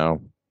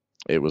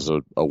 It was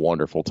a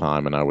wonderful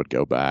time and I would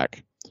go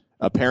back.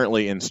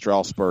 Apparently in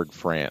Strasbourg,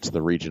 France,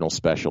 the regional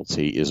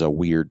specialty is a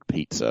weird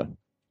pizza.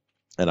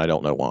 And I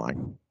don't know why.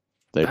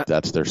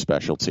 That's their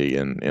specialty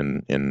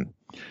in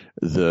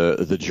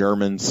the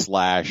German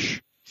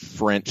 /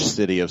 French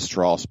city of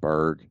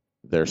Strasbourg.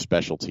 Their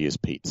specialty is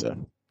pizza.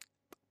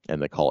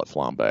 And they call it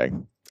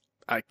flambe.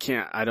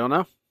 I don't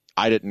know.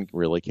 I didn't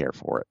really care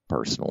for it,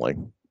 personally.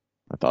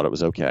 I thought it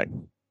was okay.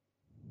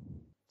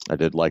 I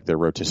did like their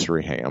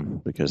rotisserie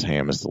ham because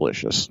ham is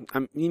delicious.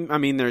 I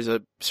mean, there's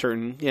a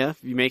certain,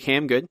 if you make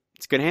ham good,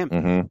 it's good ham.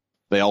 Mm-hmm.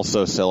 They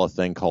also sell a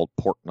thing called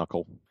pork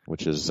knuckle,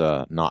 which is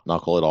not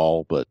knuckle at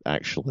all, but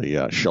actually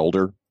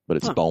shoulder, but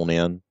it's bone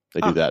in.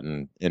 They do that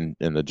in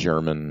the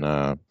German.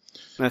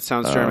 That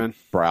sounds German.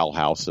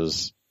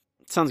 Brauhauses.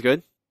 Sounds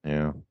good.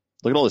 Yeah.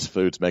 Look at all this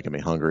food's making me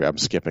hungry. I'm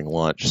skipping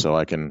lunch so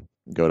I can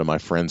go to my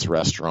friend's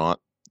restaurant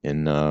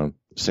in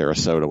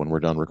Sarasota when we're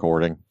done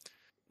recording.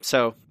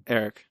 So,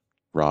 Eric.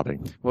 Robbie.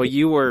 Well,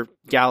 you were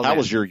gallivanting. How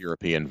was your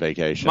European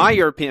vacation? My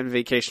European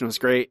vacation was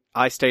great.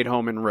 I stayed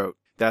home and wrote.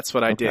 That's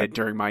what I did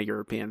during my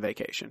European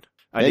vacation.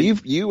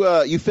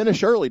 You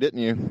finished early, didn't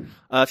you?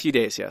 A few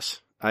days,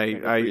 yes.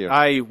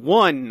 I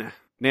won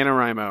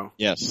NaNoWriMo.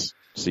 Yes.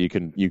 So you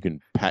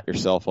can pat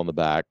yourself on the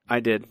back.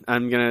 I did.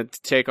 I'm gonna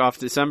take off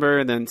December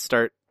and then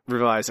start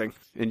revising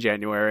in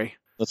January.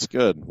 That's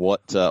good.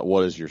 What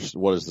is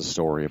the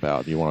story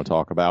about? Do you want to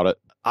talk about it?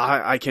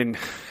 I can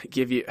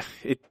give you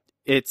it.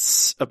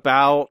 It's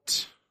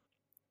about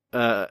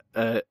a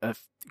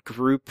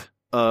group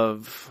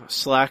of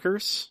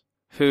slackers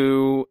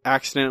who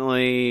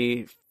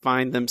accidentally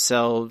find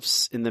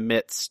themselves in the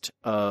midst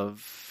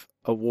of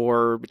a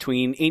war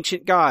between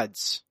ancient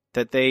gods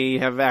that they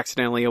have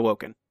accidentally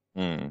awoken.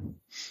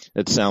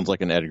 It sounds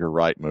like an Edgar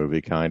Wright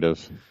movie, kind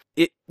of.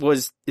 It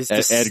was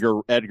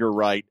Edgar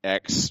Wright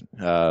x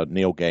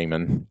Neil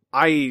Gaiman.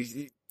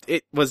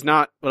 It was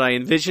not what I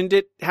envisioned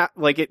it.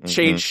 It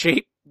changed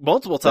shape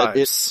multiple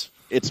times.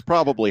 It's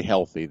probably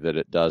healthy that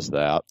it does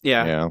that.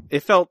 Yeah. It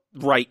felt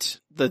right.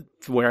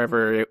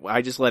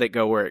 I just let it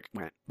go where it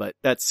went. But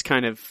that's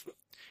kind of,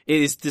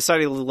 it is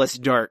decidedly less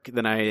dark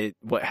than I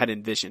had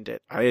envisioned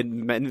it. I had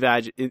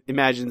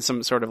imagined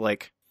some sort of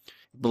like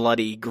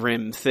bloody,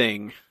 grim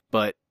thing,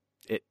 but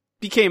it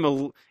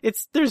became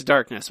there's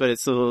darkness, but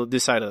it's a little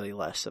decidedly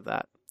less of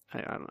that.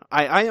 I don't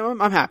know.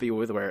 I'm happy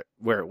with where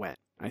it went.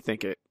 I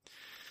think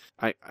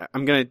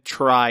I'm gonna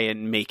try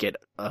and make it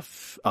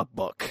a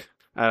book.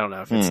 I don't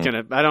know if it's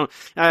gonna.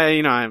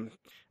 I'm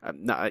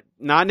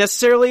not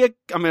necessarily.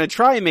 I'm gonna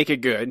try and make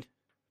it good,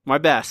 my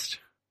best,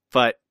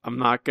 but I'm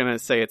not gonna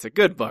say it's a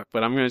good book.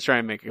 But I'm gonna try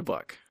and make a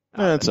book.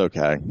 That's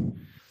okay.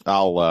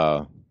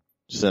 I'll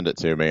send it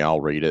to me.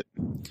 I'll read it.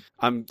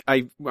 I'm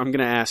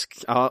gonna ask.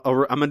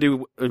 I'm gonna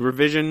do a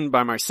revision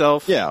by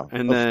myself. Yeah,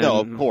 and then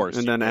of course,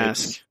 and then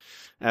ask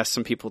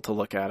some people to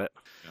look at it.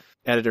 Yeah.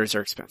 Editors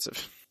are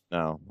expensive.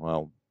 No,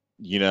 well.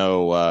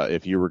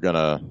 If you were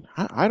gonna,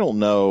 I don't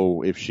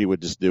know if she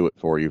would just do it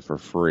for you for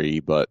free,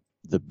 but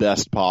the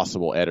best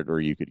possible editor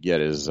you could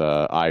get is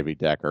Ivy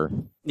Decker.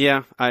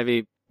 Yeah,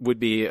 Ivy would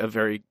be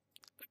a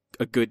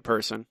good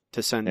person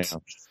to send. Yeah.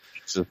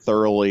 She's a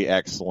thoroughly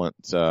excellent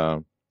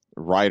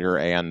writer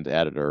and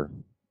editor.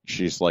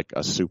 She's like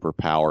a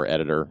superpower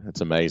editor. It's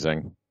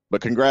amazing. But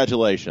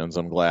congratulations!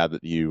 I'm glad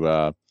that you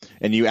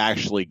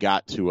actually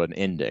got to an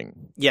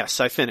ending.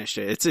 Yes, I finished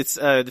it. It's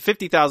the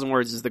 50,000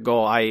 words is the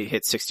goal. I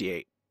hit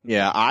 68.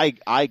 Yeah,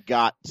 I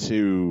got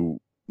to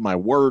my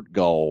word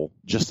goal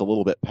just a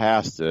little bit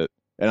past it,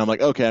 and I'm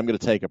like, okay, I'm going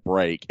to take a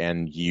break.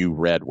 And you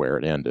read where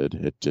it ended.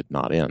 It did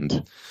not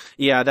end.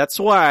 Yeah, that's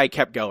why I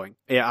kept going.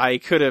 Yeah, I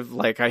could have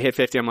I hit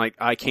 50. I'm like,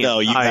 I can't.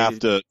 No, you have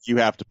to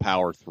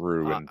power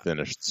through and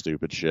finish the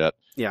stupid shit.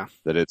 Yeah,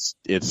 that it's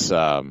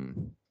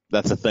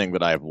that's a thing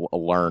that I've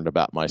learned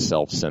about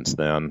myself since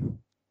then.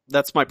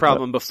 That's my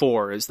problem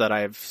before, is that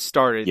I've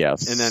started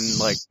yes. and then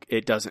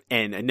it doesn't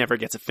end. It never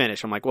gets a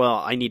finish. I'm like, well,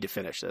 I need to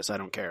finish this. I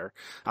don't care.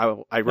 I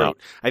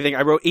think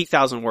I wrote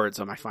 8,000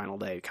 words on my final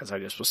day because I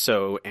just was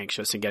so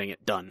anxious in getting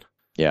it done.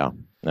 Yeah.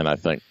 And I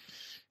think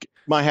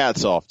my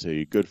hat's off to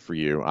you. Good for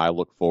you. I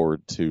look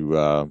forward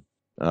to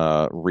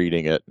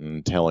reading it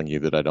and telling you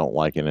that I don't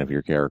like any of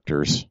your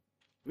characters.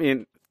 I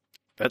mean,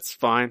 that's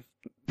fine.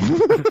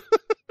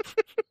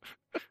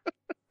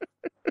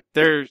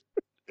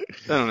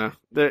 I don't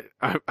know.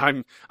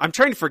 I'm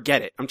trying to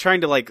forget it. I'm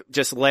trying to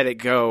just let it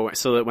go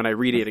so that when I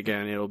read it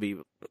again,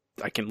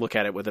 I can look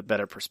at it with a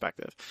better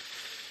perspective.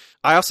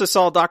 I also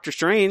saw Doctor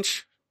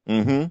Strange.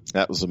 Mm-hmm.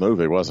 That was a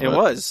movie, wasn't it? It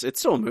was. It's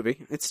still a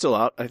movie. It's still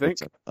out, I think.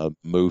 It's a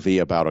movie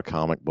about a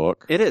comic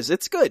book. It is.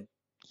 It's good.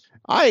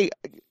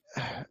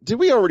 Did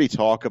we already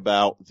talk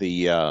about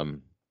the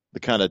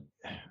kind of,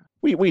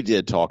 we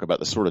did talk about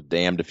the sort of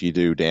damned if you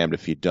do, damned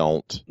if you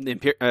don't.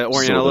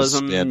 Orientalism.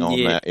 Sort of spin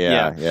on that.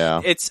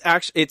 Yeah. It's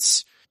actually,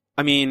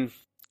 I mean,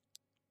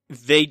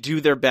 they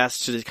do their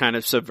best to kind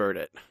of subvert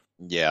it.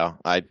 Yeah.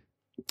 I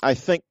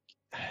think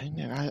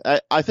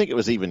it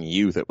was even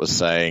you that was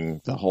saying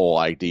the whole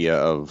idea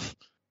of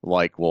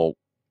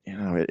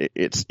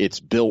it's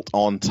built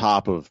on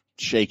top of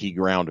shaky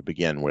ground to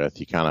begin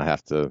with. You kind of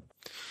have to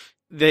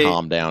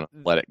calm down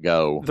and let it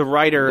go. The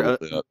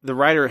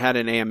writer had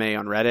an AMA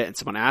on Reddit, and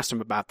someone asked him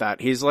about that.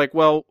 He's like,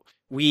 well,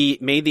 we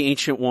made the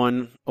Ancient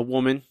One a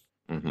woman,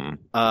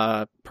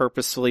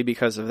 purposefully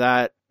because of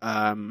that.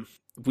 The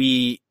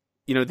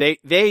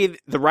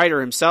writer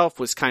himself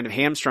was kind of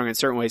hamstrung in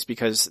certain ways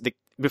because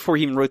before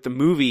he even wrote the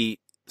movie,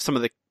 some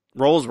of the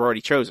roles were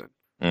already chosen.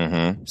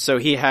 Mm-hmm. So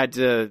he had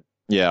to.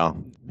 Yeah.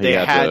 They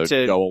had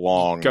to go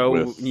along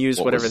with use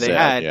what whatever was they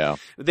said, had.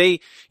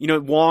 Yeah.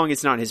 Wong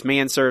is not his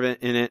manservant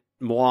in it.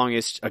 Wong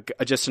is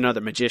just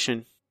another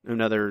magician,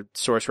 another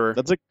sorcerer.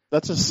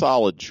 That's a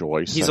solid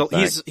choice. He's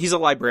a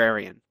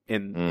librarian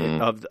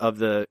of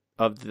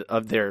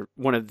their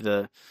one of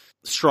the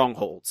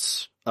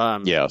strongholds.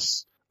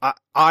 Yes.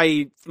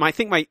 I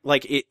think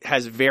it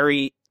has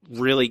very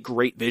really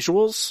great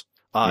visuals.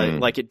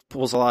 Like it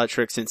pulls a lot of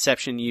tricks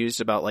Inception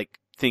used about like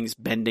things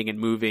bending and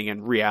moving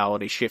and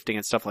reality shifting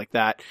and stuff like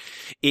that.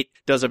 It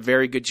does a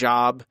very good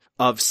job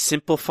of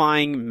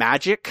simplifying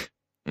magic.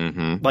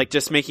 Mm-hmm. Like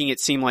just making it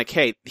seem like,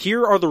 hey,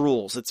 here are the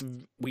rules.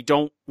 We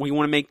want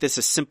to make this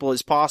as simple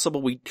as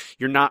possible.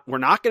 We're not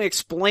going to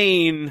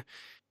explain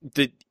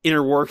the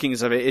inner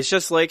workings of it. It's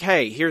just like,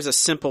 hey, here's a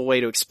simple way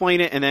to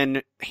explain it and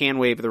then hand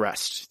wave the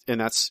rest. And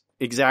that's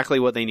exactly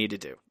what they need to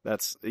do.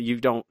 You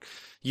don't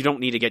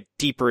need to get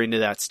deeper into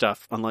that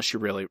stuff unless you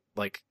really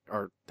like,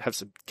 or have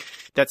some,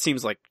 that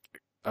seems like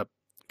a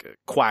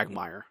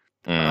quagmire.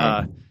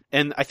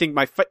 And I think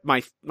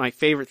my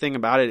favorite thing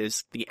about it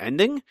is the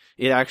ending.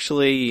 It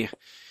actually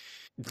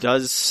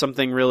does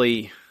something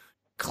really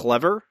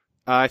clever.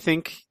 I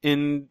think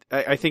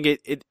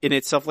it in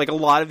itself, like a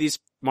lot of these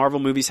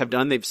Marvel movies have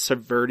done, they've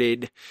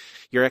subverted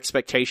your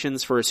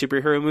expectations for a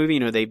superhero movie.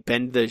 They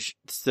bend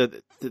so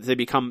they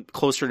become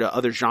closer to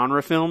other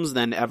genre films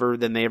than they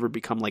ever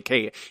become like,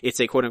 hey,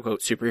 it's a quote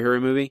unquote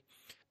superhero movie.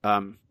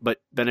 But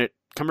Benedict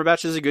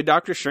Cumberbatch is a good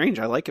Doctor Strange.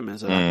 I like him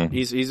as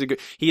he's a good,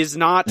 he is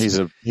not, he's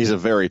a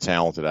very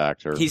talented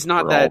actor. He's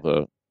not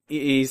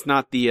he's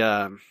not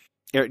the,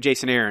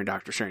 Jason Aaron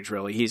Doctor Strange,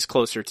 really. He's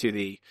closer to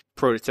the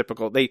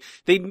prototypical,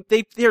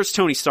 there's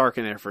Tony Stark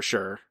in there for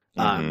sure.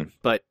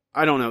 But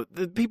I don't know.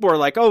 The people are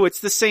like, oh,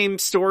 it's the same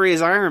story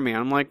as Iron Man.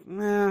 I'm like,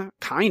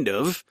 kind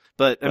of.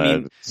 But I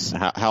mean,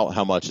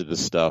 how much of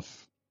this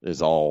stuff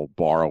is all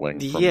borrowing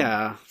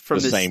from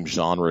the same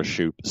genre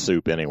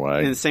soup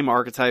anyway. And the same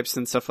archetypes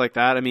and stuff like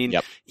that. I mean,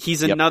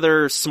 he's Yep.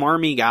 another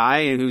smarmy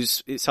guy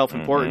who's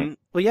self-important.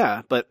 Well,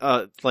 yeah, but,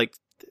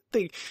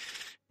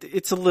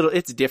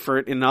 it's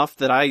different enough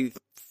that I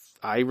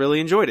really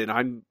enjoyed it.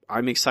 I'm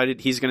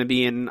excited. He's going to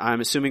be in, I'm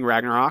assuming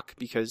Ragnarok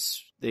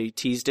because they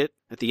teased it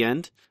at the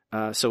end.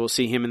 So we'll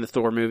see him in the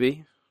Thor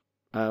movie,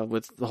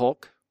 with the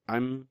Hulk.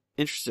 I'm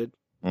interested.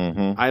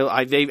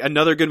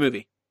 Another good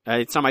movie.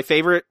 It's not my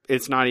favorite.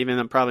 It's not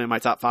even probably in my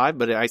top 5,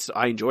 but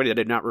I enjoyed it. I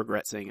did not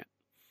regret seeing it.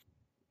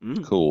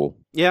 Cool.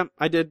 Yeah,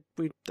 I did.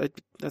 We're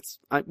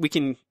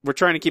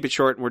trying to keep it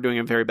short and we're doing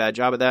a very bad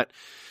job of that.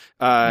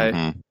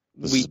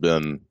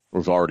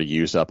 We've already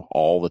used up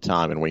all the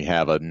time and we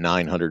have a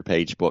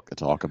 900-page book to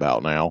talk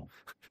about now.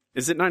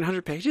 Is it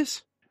 900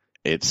 pages?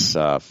 It's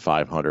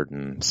 500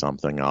 and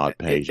something odd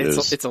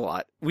pages. It's a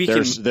lot.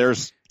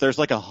 There's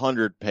like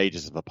 100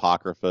 pages of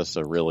Apocrypha,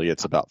 so really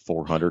it's about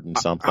 400 and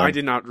something. I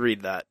did not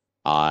read that.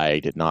 I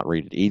did not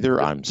read it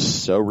either. I'm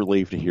so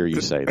relieved to hear you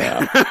say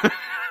that.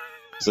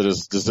 So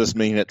does this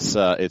mean it's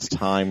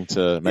time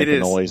to make a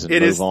noise and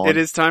move on? It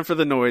is time for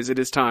the noise. It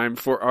is time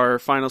for our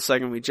final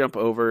segment. We jump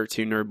over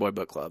to Nerd Boy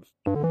Book Club.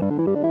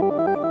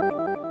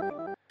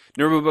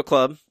 Nerd Boy Book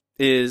Club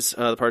is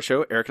the part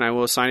show. Eric and I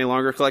will assign a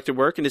longer collected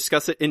work and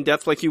discuss it in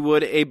depth like you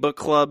would a book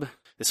club.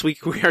 This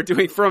week we are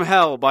doing From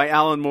Hell by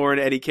Alan Moore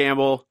and Eddie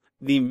Campbell,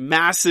 the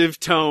massive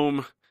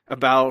tome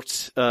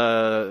about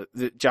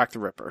Jack the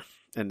Ripper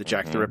and the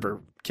Jack the Ripper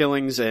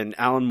killings, and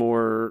Alan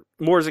Moore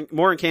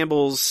and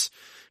Campbell's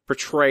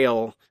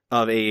portrayal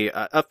of a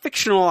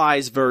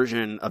fictionalized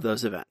version of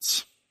those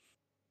events.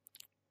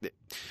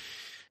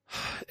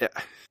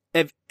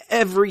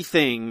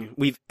 Everything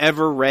we've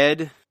ever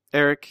read,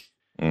 Eric.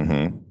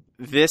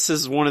 This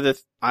is one of the,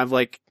 I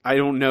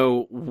don't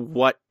know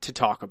what to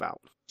talk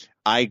about.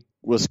 I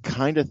was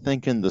kind of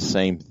thinking the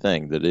same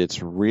thing, that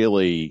it's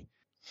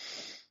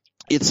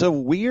a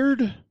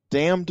weird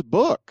damned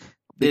book.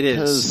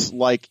 Because,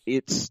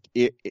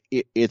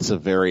 it's a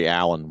very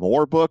Alan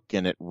Moore book,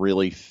 and it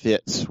really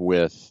fits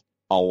with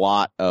a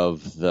lot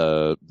of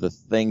the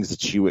things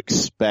that you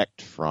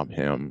expect from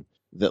him.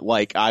 That,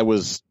 I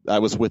was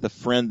with a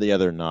friend the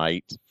other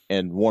night,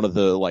 and one of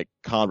the,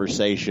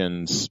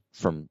 conversations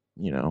from,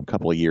 a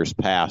couple of years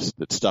past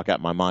that stuck out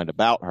in my mind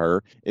about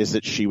her is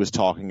that she was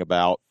talking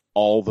about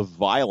all the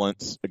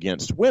violence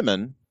against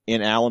women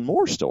in Alan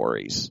Moore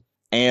stories.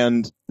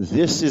 And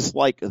this is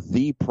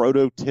the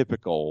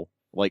prototypical,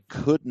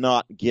 could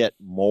not get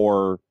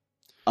more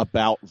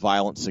about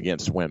violence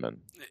against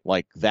women.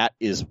 That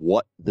is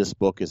what this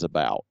book is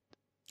about,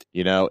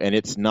 and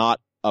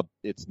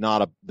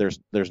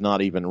there's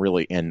not even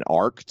really an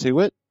arc to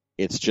it.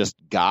 It's just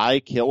guy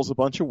kills a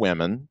bunch of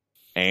women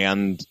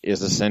and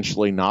is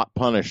essentially not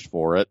punished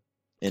for it,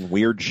 and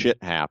weird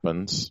shit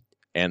happens.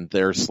 And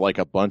there's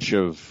a bunch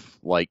of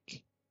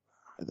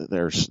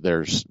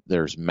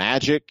there's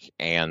magic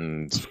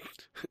and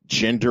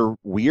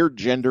weird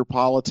gender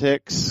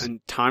politics and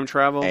time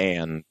travel,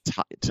 and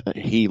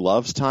he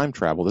loves time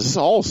travel. This is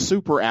all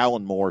super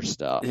Alan Moore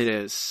stuff. It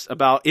is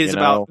about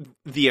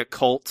the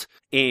occult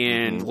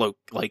and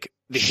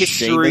the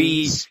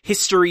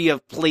history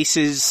of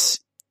places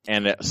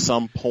And at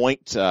some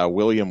point,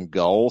 William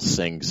Gull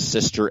sings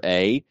Sister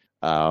A.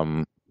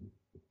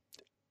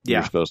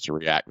 You're supposed to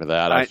react to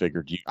that.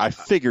 I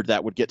figured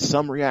that would get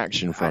some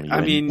reaction from you.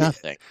 I mean,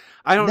 nothing.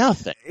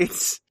 Nothing.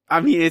 It's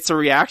a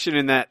reaction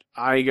in that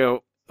I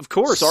go, of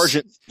course.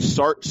 Sergeant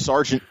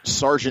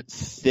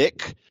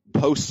Thick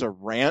posts a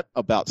rant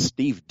about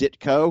Steve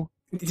Ditko.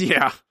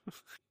 Yeah.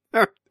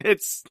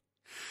 It's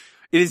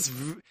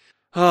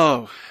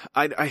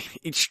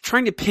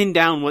trying to pin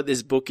down what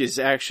this book is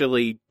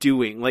actually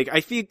doing. Like,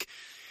 I think,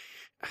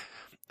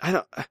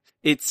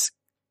 it's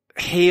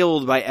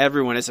hailed by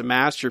everyone as a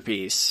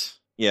masterpiece.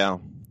 Yeah.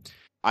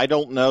 I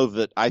don't know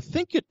that, I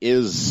think it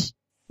is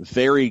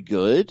very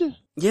good.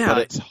 Yeah. But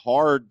it's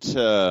hard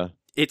to,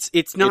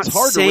 it's not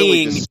hard saying to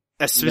really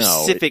a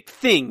specific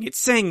thing. It's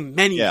saying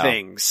many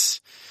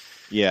things.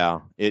 Yeah,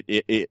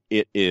 it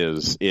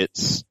is.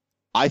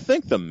 I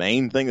think the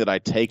main thing that I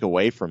take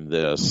away from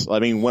this, I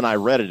mean, when I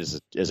read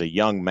it as a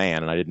young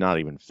man, and I did not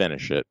even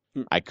finish it,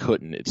 I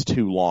couldn't. It's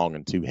too long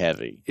and too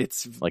heavy.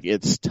 It's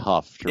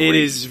tough to read. It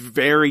is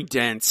very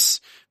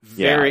dense.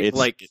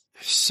 The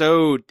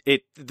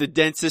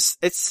densest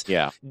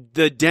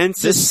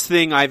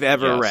thing I've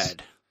ever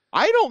read.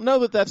 I don't know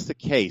that that's the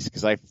case,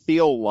 because I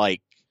feel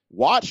like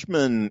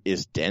Watchmen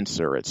is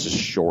denser. It's just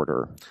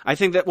shorter. I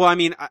think that, well, I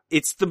mean,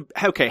 has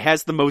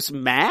the most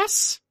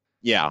mass?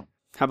 Yeah.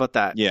 How about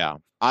that? Yeah.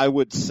 I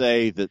would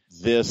say that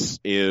this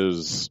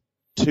is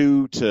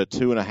 2 to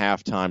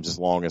 2.5 times as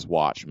long as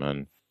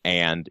Watchmen,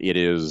 and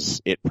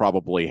it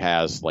probably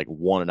has like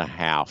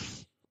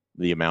 1.5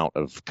 the amount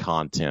of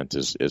content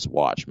as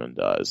Watchmen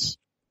does.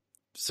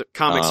 So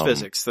comics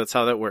physics, that's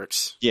how that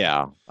works.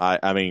 Yeah.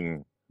 I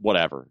mean,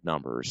 whatever,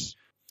 numbers.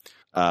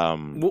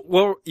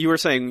 Well, you were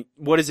saying,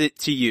 what is it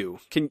to you?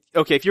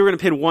 If you were going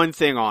to pin one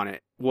thing on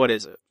it, what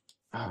is it?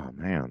 Oh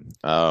man.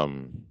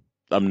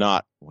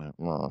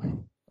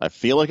 I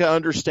feel like I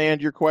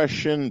understand your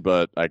question,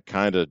 but I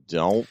kind of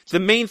don't. The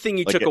main thing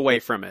you took away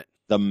from it.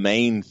 The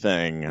main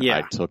thing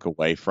I took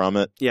away from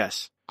it.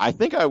 Yes. I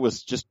think I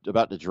was just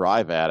about to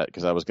drive at it,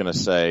 because I was going to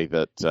say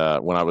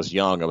that when I was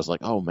young, I was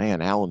like, oh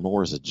man, Alan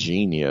Moore is a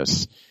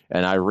genius.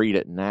 And I read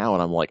it now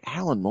and I'm like,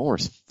 Alan Moore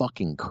is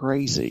fucking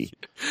crazy.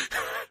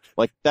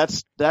 Like,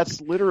 that's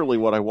literally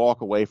what I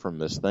walk away from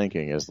this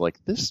thinking, is like,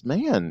 this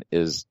man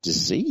is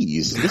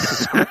diseased.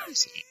 This is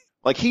crazy.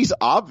 Like, he's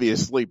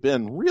obviously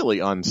been really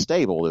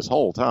unstable this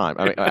whole time.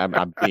 I mean,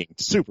 I'm being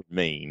super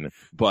mean,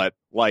 but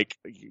like,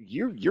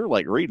 you're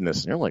like reading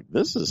this and you're like,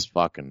 this is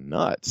fucking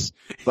nuts.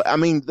 But I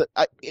mean,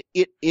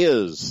 it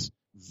is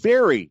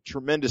very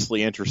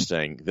tremendously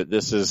interesting that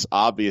this is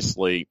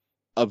obviously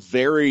a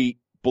very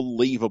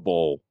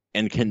believable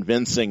and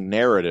convincing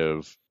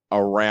narrative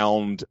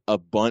around a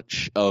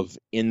bunch of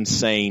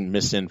insane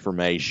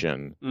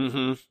misinformation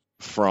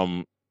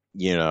from,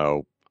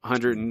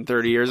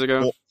 130 years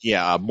ago?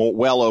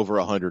 Well over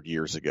 100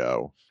 years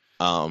ago.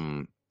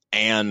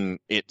 And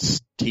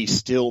he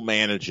still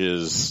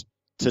manages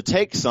to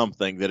take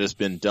something that has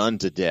been done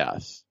to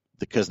death,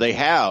 because they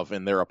have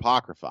in their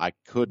Apocrypha. I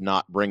could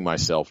not bring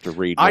myself to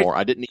read more.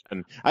 I didn't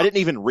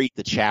even read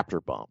the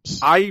chapter bumps.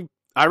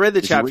 I read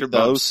the chapter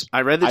bumps.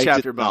 I read the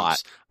chapter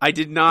bumps. I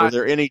did not. Were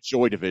there any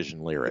Joy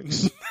Division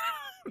lyrics?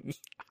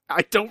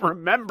 I don't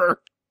remember.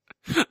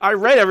 I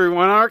read every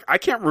one arc. I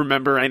can't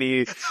remember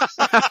any. This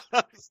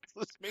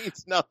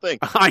means nothing.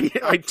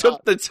 I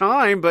took the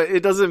time, but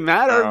it doesn't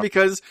matter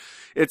because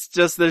it's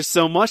just, there's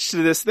so much to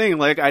this thing.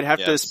 Like, I'd have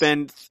to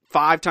spend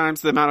 5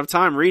 times the amount of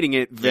time reading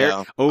it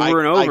over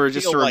and over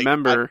just to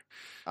remember.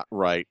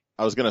 Right.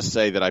 I was going to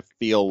say that I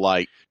feel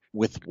like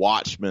with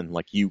Watchmen,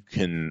 like, you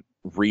can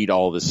read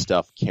all this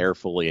stuff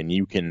carefully and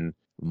you can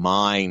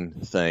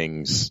mine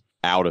things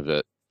out of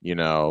it.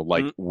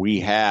 Like we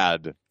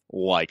had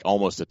like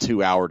almost a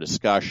 2-hour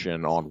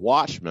discussion on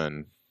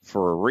Watchmen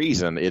for a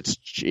reason.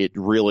 It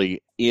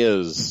really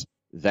is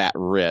that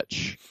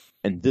rich,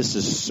 and this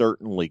is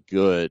certainly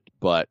good,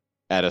 but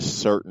at a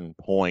certain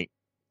point,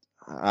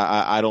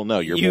 I don't know.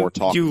 You're more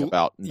talking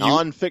about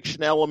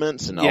nonfiction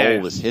elements, and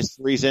all this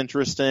history is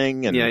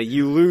interesting, and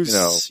you lose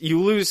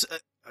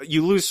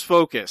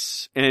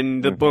focus,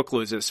 and the book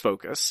loses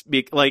focus.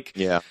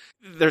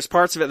 There's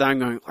parts of it that I'm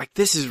going, like,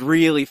 this is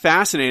really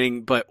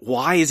fascinating, but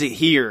why is it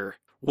here?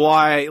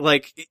 Why,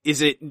 like,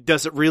 does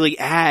it really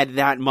add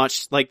that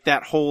much, like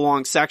that whole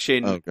long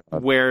section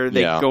where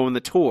they go on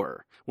the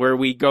tour, where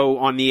we go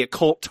on the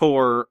occult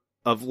tour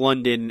of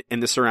London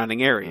and the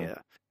surrounding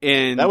area?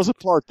 And that was a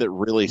part that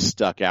really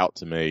stuck out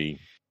to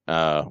me,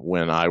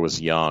 when I was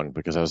young,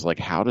 because I was like,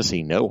 how does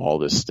he know all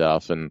this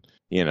stuff? And,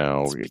 when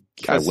I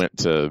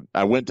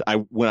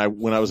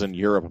was in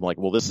Europe, I'm like,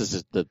 well, this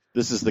is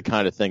the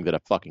kind of thing that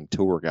a fucking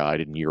tour guide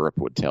in Europe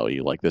would tell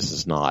you. Like,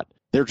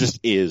 there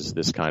just is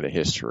this kind of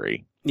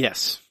history.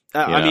 Yes.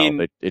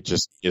 It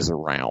just is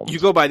around. You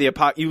go by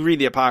you read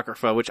the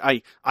Apocrypha, which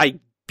I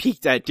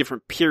peeked at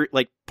different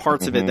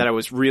parts of it that I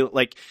was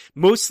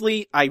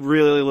mostly I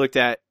really looked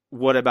at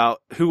what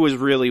about who was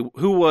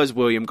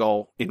William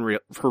Gull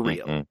for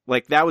real? Mm-hmm.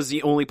 Like, that was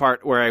the only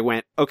part where I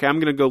went, okay, I'm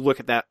going to go look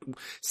at that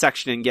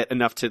section and get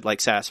enough to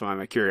like satisfy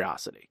my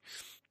curiosity.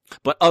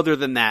 But other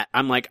than that,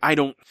 I'm like,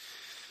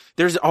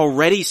 there's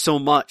already so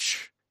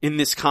much in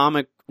this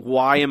comic.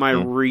 Why am I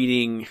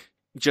reading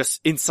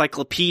just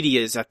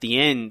encyclopedias at the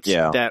end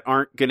that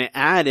aren't going to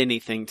add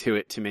anything to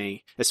it to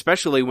me?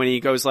 Especially when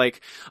he goes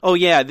like, oh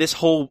yeah,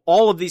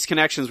 all of these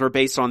connections were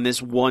based on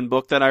this one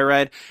book that I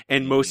read,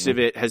 and most of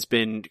it has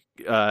been,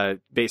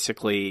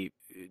 basically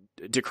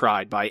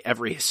decried by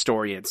every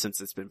historian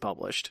since it's been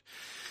published.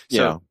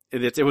 So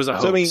it was a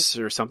hoax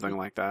or something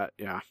like that.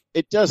 Yeah.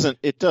 It doesn't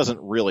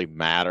really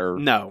matter.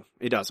 No,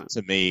 it doesn't.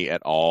 To me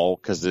at all,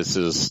 because this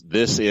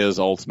is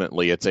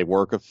ultimately, it's a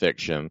work of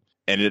fiction.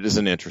 And it is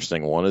an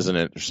interesting one, is an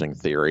interesting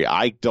theory.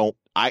 I don't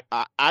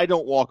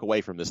walk away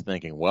from this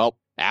thinking, well,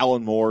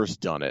 Alan Moore's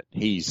done it.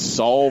 He's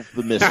solved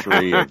the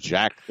mystery of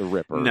Jack the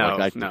Ripper.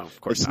 No, no, of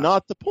course it's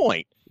not the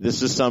point.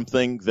 This is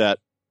something that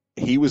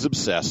he was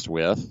obsessed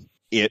with.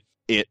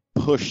 It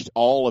pushed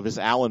all of his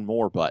Alan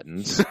Moore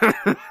buttons,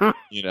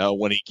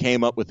 when he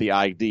came up with the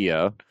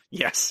idea.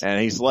 Yes.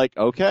 And he's like,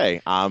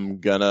 okay, I'm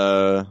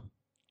gonna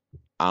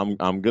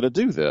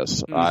do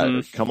this.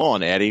 Mm-hmm. Come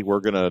on, Eddie. We're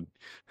gonna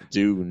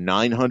do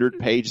 900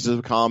 pages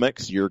of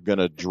comics. You're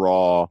gonna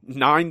draw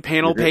 9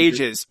 panel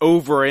pages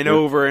over and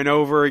over and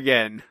over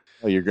again.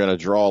 You're gonna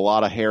draw a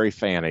lot of hairy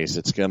fannies.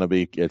 It's gonna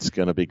be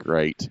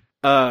great.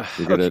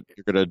 You're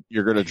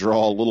gonna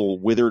draw little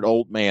withered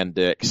old man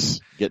dicks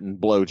getting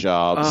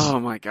blowjobs.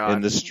 Oh my god!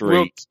 In the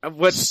street.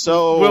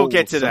 We'll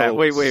get to that.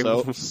 Wait.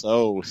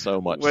 So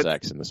much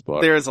sex in this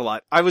book. There is a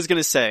lot. I was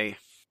gonna say,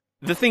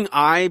 the thing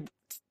I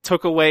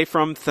took away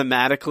from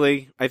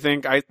thematically, I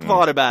think I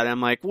thought about it.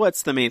 I'm like,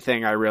 what's the main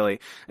thing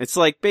it's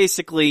like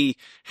basically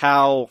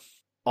how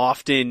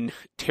often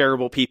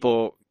terrible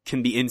people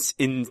can be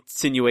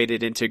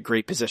insinuated into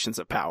great positions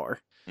of power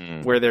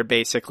where they're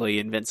basically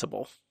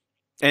invincible,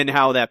 and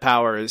how that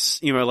power is,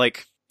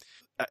 like,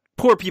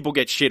 poor people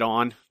get shit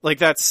on. Like,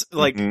 that's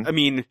like,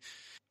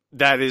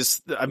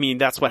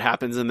 that's what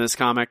happens in this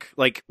comic.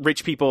 Like,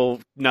 rich people,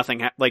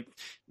 nothing, like,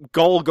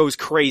 Gull goes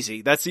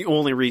crazy. That's the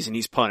only reason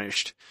he's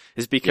punished,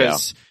 is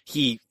because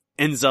he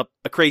ends up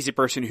a crazy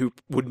person who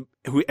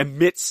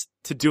admits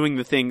to doing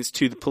the things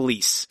to the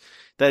police.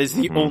 That is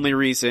the only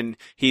reason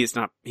he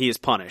is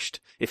punished.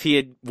 If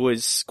he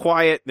was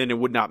quiet, then it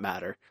would not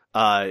matter.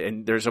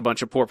 And there's a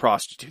bunch of poor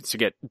prostitutes who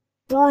get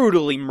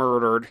brutally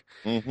murdered.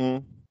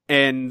 And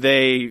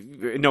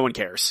no one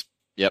cares.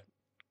 Yep.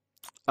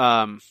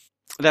 I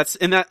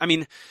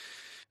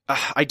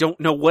don't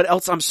know what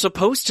else I'm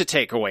supposed to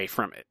take away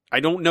from it. I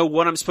don't know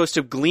what I'm supposed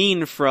to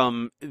glean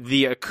from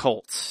the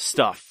occult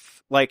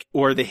stuff, like,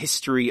 or the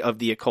history of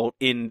the occult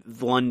in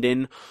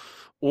London,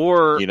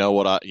 or you know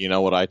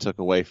what I took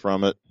away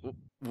from it?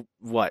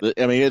 What?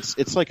 I mean,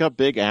 it's like a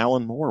big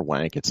Alan Moore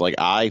wank. It's like,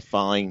 I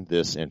find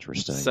this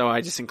interesting, so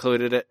I just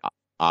included it.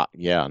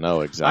 Yeah,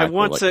 no, exactly. I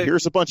want to.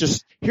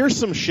 Here's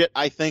some shit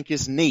I think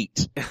is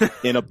neat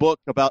in a book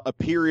about a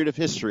period of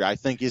history I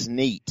think is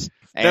neat.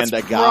 And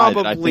a guy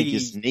that I think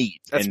is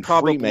neat. And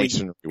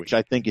Freemasonry, which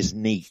I think is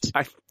neat.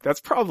 That's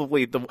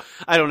probably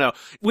I don't know.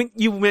 When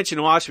you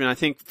mentioned Watchmen, I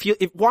think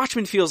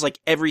Watchmen feels like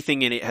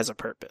everything in it has a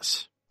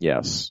purpose.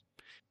 Yes.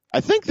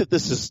 I think that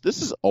this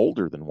is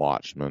older than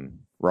Watchmen,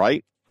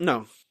 right?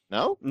 No.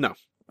 No? No.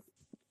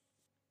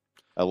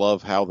 I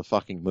love how the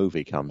fucking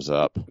movie comes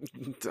up.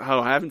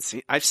 Oh,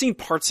 I've seen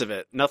parts of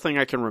it. Nothing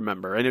I can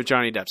remember. I know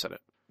Johnny Depp's in it.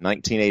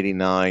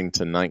 1989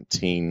 to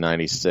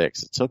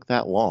 1996. It took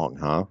that long,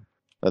 huh?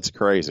 That's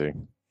crazy.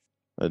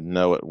 I didn't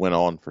know it went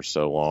on for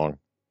so long.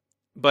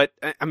 But,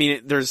 I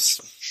mean,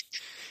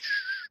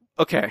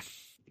 okay.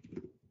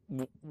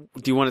 Do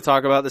you want to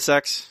talk about the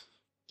sex?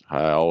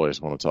 I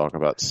always want to talk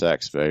about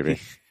sex, baby.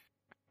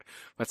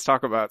 Let's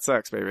talk about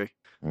sex, baby.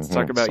 Let's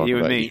talk about you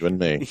and me. You and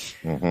me.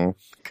 God.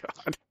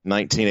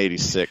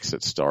 1986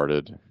 it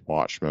started,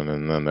 Watchmen,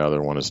 and then the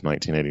other one is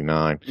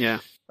 1989. Yeah.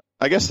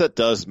 I guess that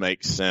does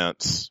make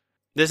sense.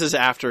 This is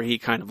after he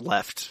kind of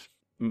left.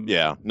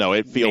 Yeah. No,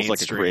 it feels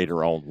like a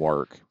creator-owned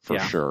work, for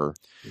sure.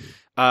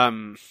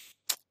 There's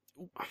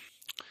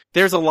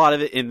a lot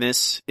of it in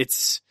this.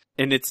 It's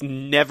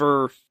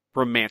never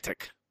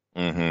romantic.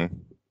 Mm-hmm.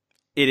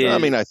 It is. I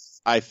mean,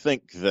 I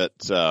think that,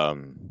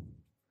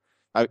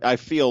 I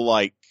feel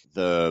like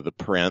the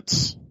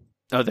Prince.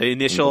 Oh, the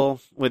initial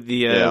with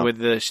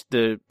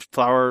the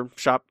flower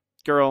shop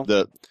girl.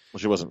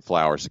 She wasn't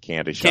flowers, the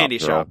candy shop. Candy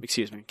girl. shop,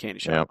 excuse me, candy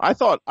shop.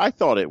 Yeah, I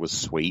thought it was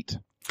sweet.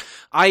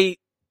 It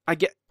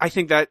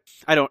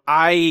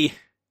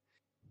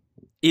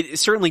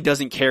certainly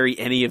doesn't carry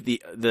any of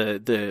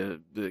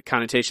the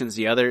connotations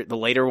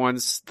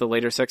the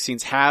later sex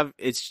scenes have.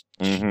 It's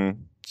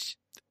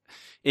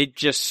it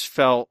just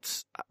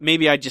felt,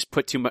 maybe I just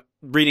put too much,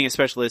 reading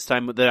especially this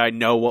time, that I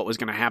know what was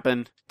going to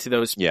happen to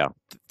those,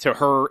 to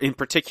her in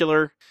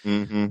particular.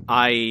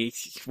 I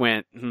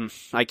went,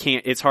 I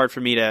can't, it's hard for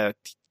me to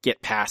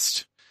get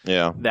past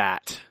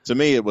that. To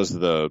me, it was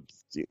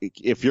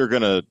if you're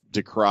going to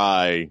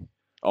decry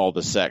all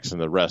the sex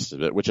and the rest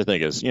of it, which I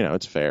think is,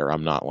 it's fair.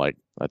 I'm not like,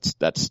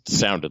 that's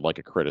sounded like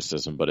a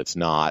criticism, but it's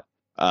not.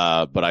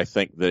 But I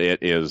think that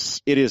it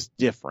is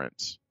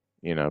different,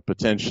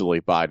 potentially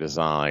by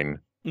design.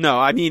 No,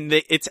 I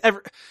mean,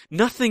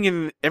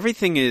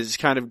 everything is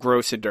kind of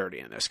gross and dirty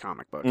in this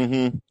comic book.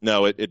 Mm-hmm.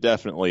 No, it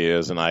definitely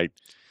is. And I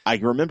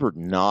remember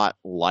not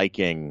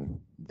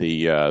liking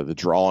the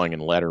drawing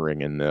and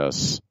lettering in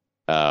this,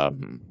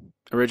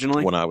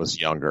 originally when I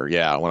was younger.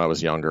 Yeah. When I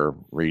was younger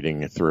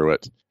reading through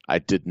it, I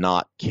did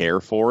not care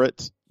for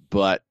it,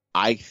 but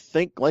I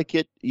think like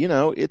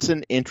it's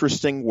an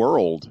interesting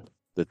world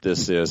that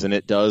this is. And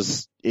it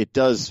does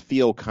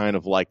feel kind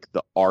of like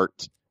the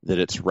art that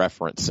it's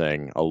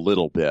referencing a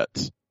little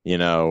bit.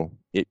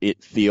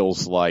 It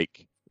feels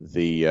like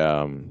the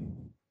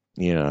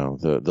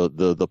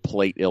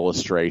plate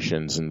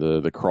illustrations and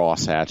the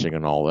cross hatching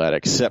and all that,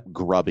 except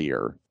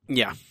grubbier.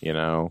 Yeah.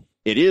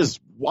 It is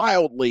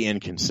wildly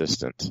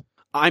inconsistent.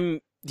 Do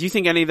you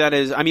think any of that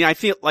is, I mean, I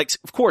feel like,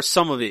 of course,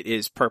 some of it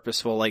is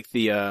purposeful, like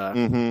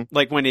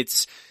like when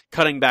it's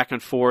cutting back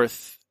and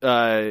forth,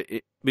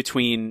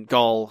 between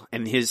Gull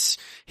and his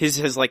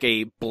has like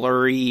a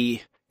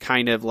blurry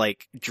kind of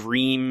like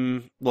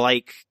dream,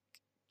 like,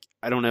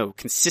 I don't know,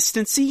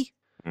 consistency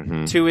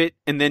to it.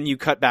 And then you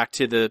cut back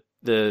to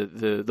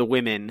the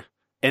women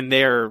and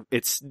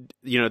it's,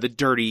 the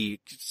dirty,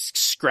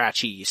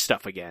 scratchy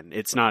stuff again.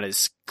 It's not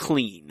as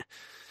clean.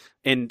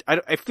 And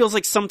it feels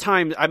like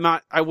sometimes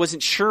I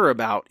wasn't sure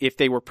about if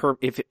they were,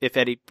 if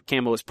Eddie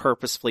Campbell was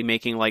purposefully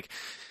making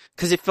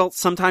cause it felt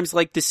sometimes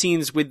like the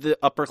scenes with the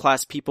upper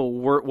class people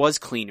was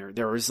cleaner.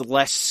 There was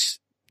less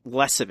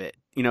of it.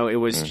 It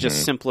was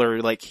just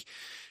simpler, like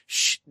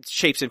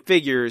shapes and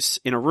figures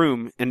in a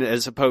room, and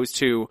as opposed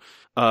to,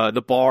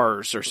 the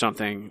bars or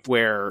something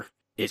where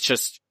it's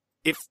just,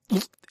 it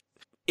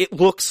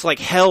looks like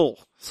hell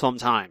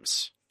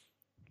sometimes.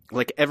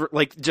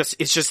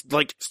 It's just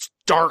like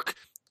dark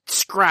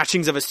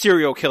scratchings of a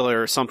serial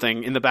killer or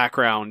something in the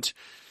background.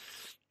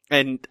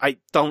 And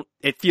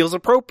it feels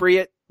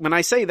appropriate when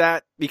I say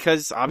that,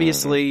 because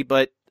obviously,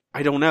 but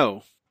I don't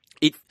know.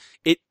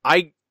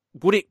 I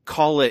wouldn't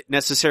call it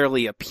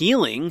necessarily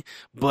appealing,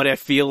 but I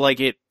feel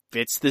like it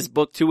fits this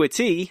book to a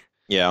T.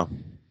 Yeah.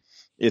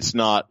 It's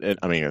not an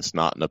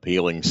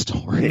appealing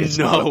story. It's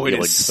no, not an appealing it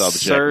is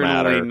subject certainly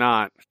matter.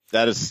 not.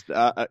 That is,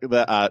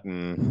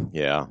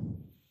 yeah.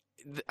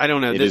 I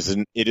don't know.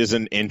 It is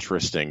an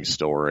interesting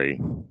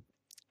story.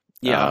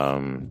 Yeah.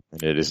 And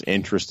it is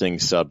interesting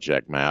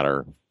subject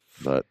matter,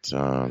 but,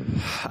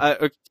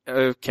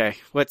 okay.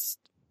 What's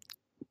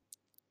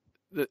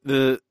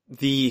the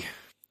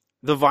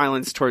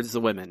violence towards the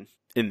women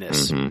in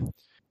this?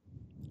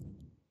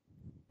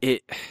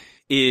 It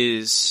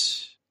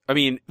is, I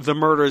mean, the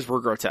murders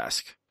were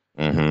grotesque.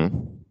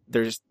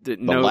 There's the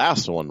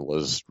last one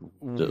was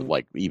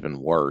like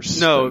even worse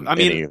than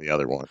any of the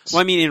other ones.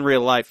 Well, I mean, in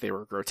real life they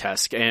were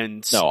grotesque,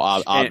 and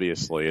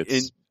obviously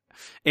it's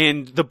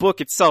and the book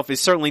itself is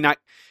certainly not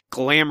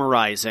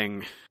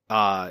glamorizing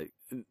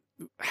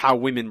how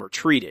women were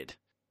treated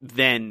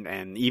then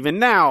and even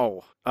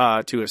now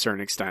to a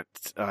certain extent.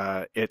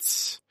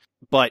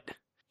 But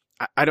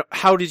I don't.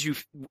 How did you?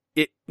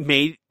 It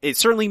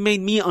certainly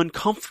made me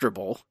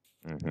uncomfortable.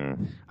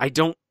 I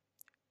don't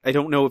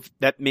know if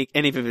that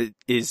any of it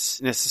is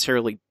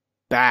necessarily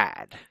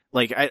bad.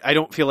 Like, I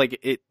don't feel like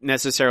it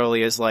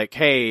necessarily is like,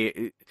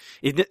 hey,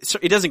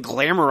 it doesn't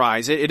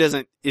glamorize it. It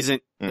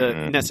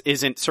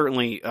isn't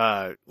certainly,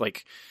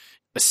 like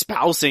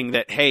espousing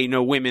that, hey,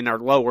 no, women are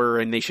lower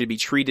and they should be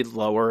treated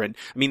lower. And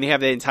I mean, they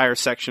have the entire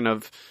section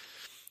of,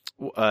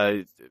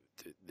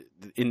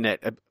 in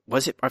that,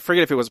 was it, I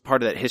forget if it was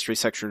part of that history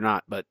section or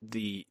not, but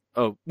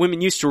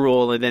women used to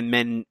rule and then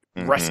men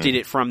wrested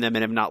it from them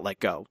and have not let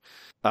go.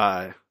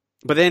 But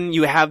then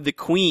you have the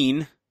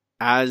queen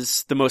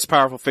as the most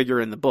powerful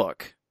figure in the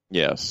book.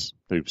 Yes,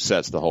 who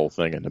sets the whole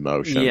thing into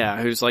motion. Yeah,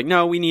 who's like,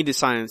 no, we need to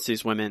silence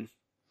these women.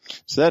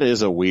 So that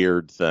is a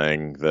weird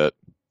thing that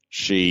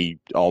she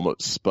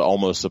almost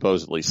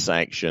supposedly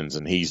sanctions,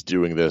 and he's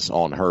doing this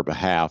on her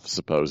behalf,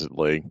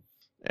 supposedly.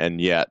 And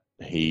yet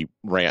he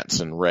rants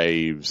and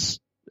raves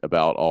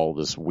about all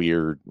this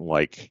weird,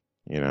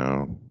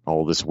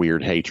 all this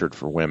weird hatred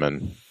for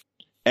women.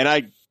 And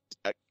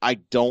I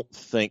don't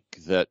think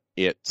that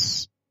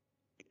it's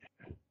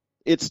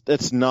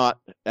not,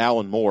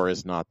 Alan Moore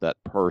is not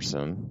that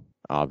person,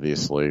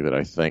 obviously, that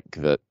I think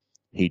that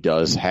he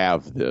does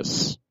have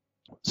this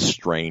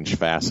strange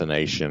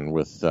fascination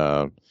with,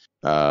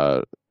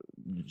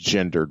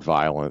 gendered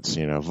violence,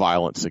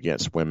 violence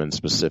against women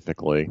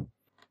specifically.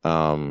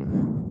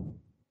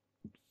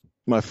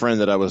 My friend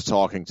that I was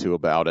talking to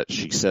about it,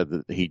 she said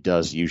that he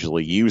does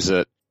usually use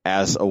it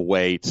as a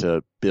way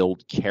to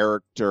build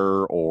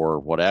character or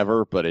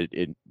whatever, but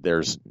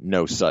there's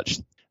no such.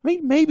 I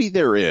mean, maybe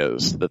there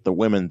is, that the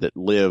women that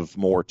live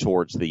more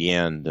towards the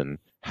end and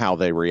how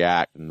they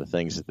react and the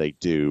things that they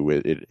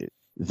do,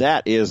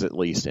 that is at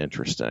least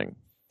interesting,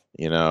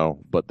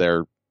 but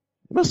it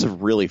must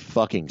have really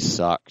fucking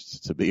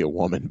sucked to be a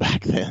woman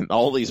back then.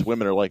 All these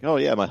women are like, oh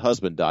yeah, my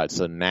husband died,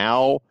 so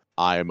now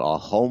I'm a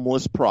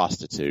homeless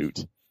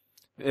prostitute.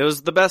 It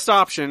was the best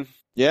option.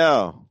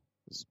 Yeah.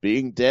 It's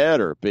being dead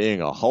or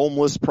being a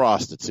homeless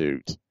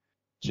prostitute.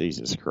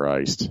 Jesus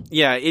Christ.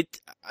 Yeah,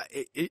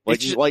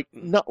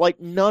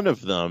 None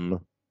of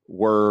them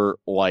were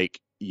like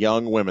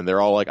young women. They're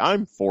all like,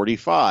 I'm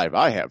 45.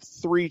 I have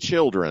 3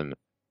 children.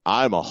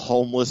 I'm a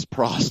homeless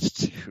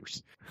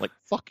prostitute. Like,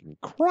 fucking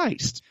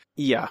Christ.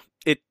 Yeah,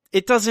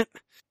 it doesn't.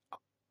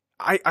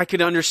 I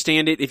could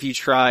understand it if you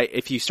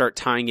start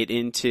tying it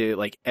into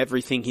like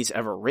everything he's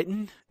ever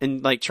written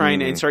and like trying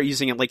to and start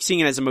using it, like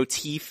seeing it as a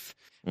motif.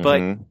 But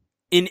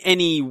in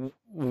any,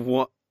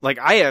 like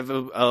I have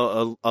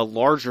a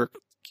larger,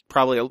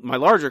 probably my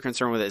larger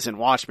concern with it is in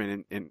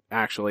Watchmen and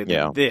actually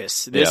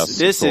this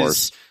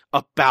is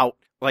about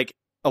like,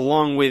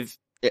 along with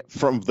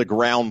from the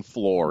ground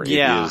floor. It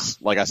is,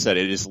 like I said,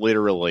 it is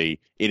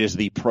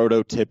the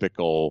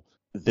prototypical,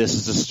 this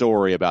is a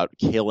story about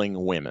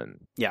killing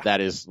women. Yeah.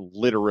 That is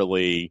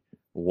literally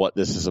what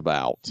this is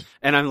about.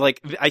 And I'm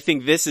like, I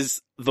think this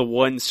is the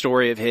one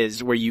story of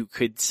his where you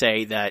could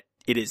say that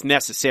it is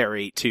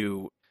necessary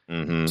to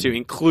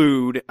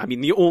include. I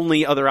mean, the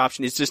only other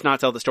option is just not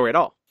tell the story at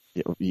all.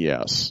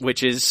 Yes.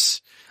 Which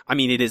is, I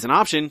mean, it is an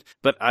option,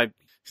 but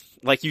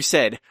like you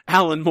said,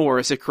 Alan Moore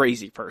is a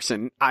crazy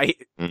person. I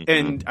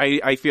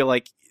feel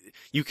like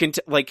you can,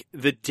 like,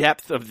 the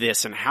depth of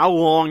this and how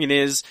long it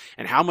is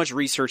and how much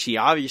research he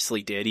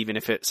obviously did, even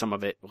if some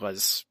of it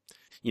was,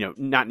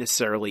 not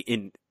necessarily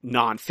in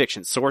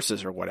nonfiction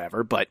sources or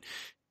whatever, but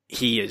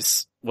he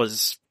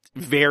was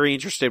very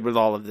interested with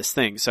all of this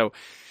thing. So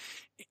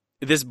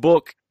this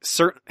book,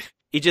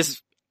 it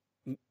just,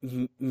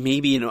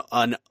 maybe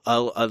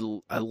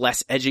a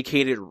less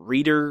educated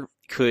reader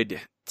could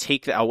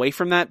take that away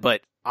from that,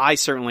 but I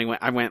certainly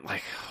went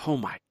like, oh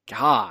my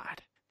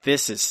God,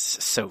 this is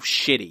so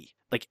shitty.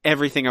 Like,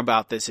 everything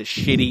about this is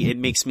shitty. It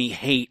makes me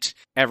hate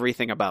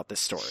everything about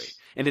this story.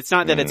 And it's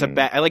not that it's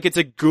it's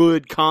a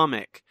good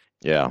comic.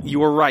 Yeah.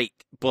 You were right,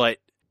 but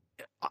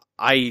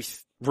I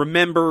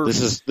remember...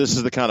 This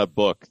is the kind of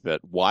book that,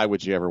 why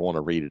would you ever want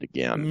to read it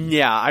again?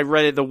 Yeah, I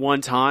read it the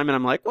one time and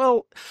I'm like,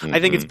 well, I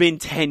think it's been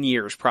 10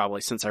 years probably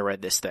since I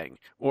read this thing.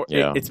 Or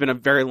it's been a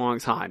very long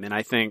time, and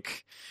I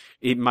think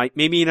it might,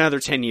 maybe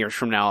another 10 years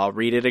from now I'll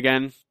read it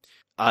again.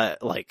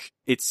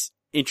 It's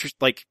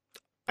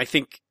I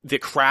think the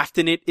craft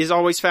in it is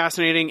always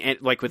fascinating,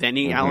 and like with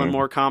any Alan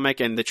Moore comic,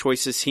 and the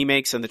choices he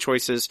makes and the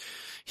choices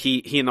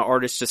he and the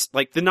artist, just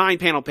like the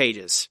 9-panel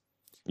pages.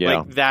 Yeah.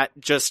 Like that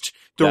jumped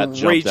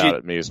out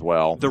at me as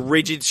well. The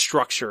rigid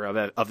structure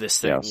of this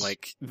thing. Yes.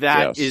 Like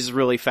that is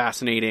really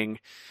fascinating.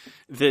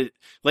 It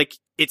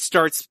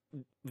starts,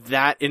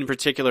 that in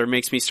particular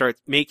makes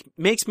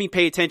me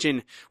pay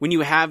attention when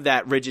you have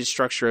that rigid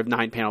structure of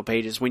 9-panel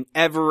pages.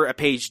 Whenever a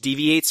page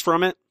deviates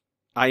from it,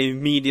 I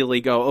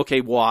immediately go,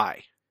 okay,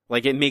 why?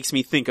 Like, it makes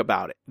me think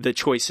about it, the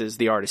choices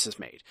the artist has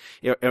made,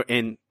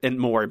 and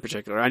Moore in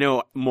particular. I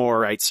know Moore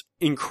writes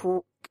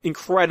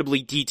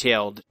incredibly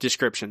detailed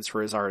descriptions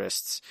for his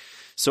artists,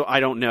 so I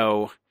don't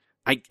know.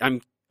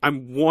 I'm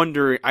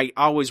wondering. I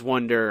always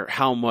wonder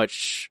how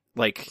much,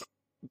 like,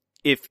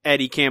 if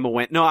Eddie Campbell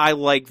went, no, I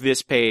like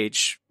this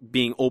page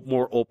being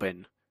more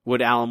open.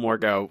 Would Alan Moore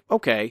go,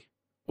 okay,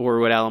 or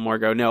would Alan Moore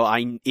go, no,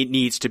 it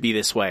needs to be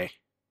this way?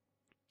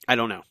 I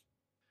don't know.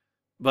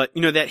 But,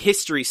 that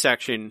history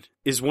section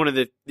is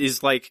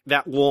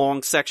that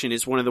long section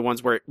is one of the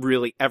ones where it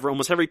really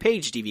almost every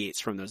page deviates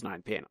from those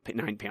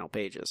 9-panel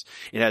pages.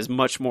 It has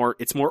much more,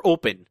 it's more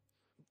open.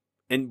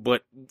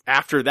 But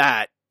after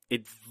that,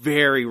 it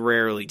very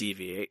rarely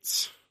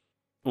deviates.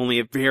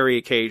 Only very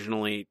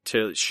occasionally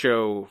to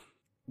show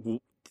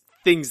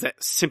things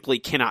that simply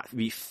cannot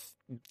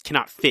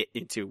fit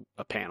into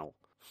a panel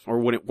or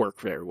wouldn't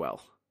work very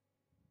well.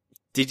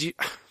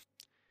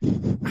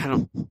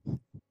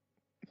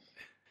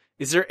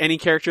 Is there any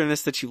character in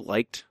this that you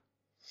liked?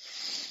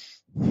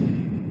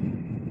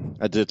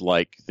 I did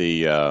like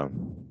I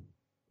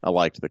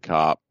liked the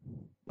cop.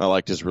 I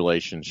liked his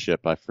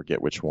relationship. I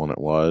forget which one it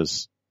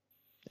was.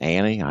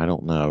 Annie? I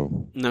don't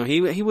know. No,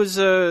 he was,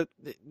 it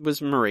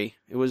was Marie.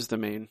 It was the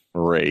main.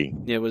 Marie.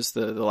 It was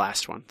the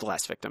last one, the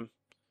last victim.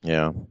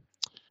 Yeah.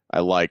 I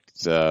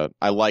liked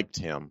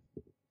him.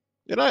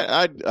 And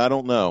I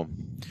don't know.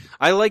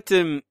 I liked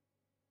him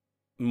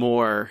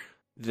more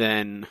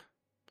than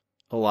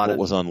what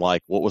was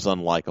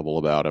unlikable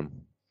about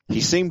him? He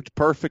seemed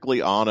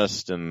perfectly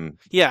honest and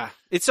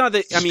it's not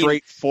that,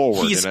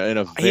 straightforward in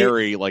a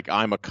very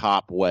I'm a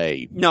cop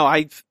way. No,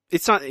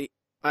 it's not.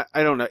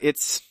 I don't know.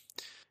 It's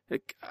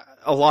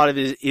a lot of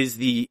it is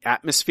the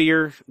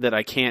atmosphere that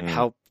I can't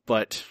help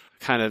but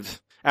kind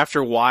of, after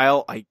a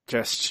while, I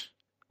just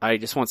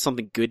want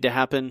something good to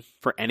happen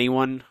for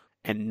anyone,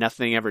 and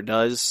nothing ever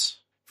does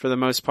for the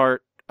most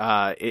part.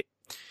 At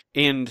the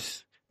end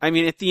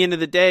of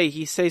the day,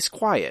 he stays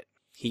quiet.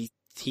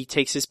 He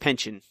takes his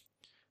pension,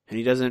 and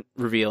he doesn't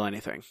reveal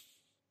anything.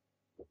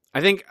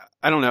 I think,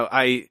 I don't know,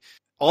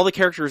 all the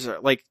characters are,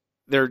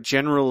 they're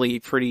generally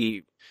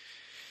pretty,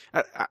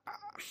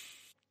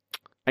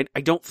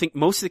 I don't think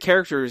most of the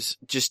characters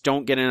just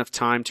don't get enough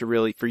time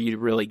for you to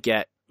really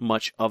get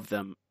much of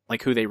them,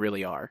 like who they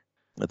really are.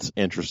 It's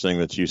interesting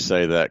that you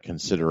say that,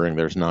 considering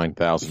there's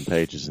 9,000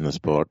 pages in this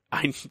book.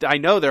 I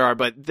know there are,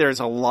 but there's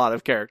a lot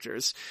of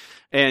characters.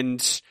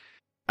 And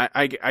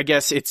I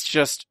guess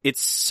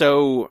it's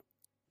so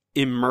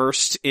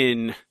immersed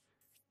in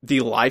the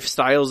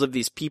lifestyles of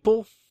these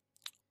people.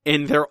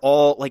 And they're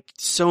all like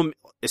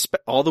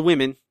all the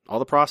women, all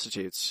the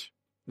prostitutes,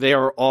 they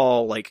are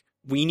all like,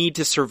 we need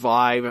to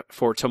survive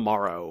for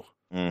tomorrow.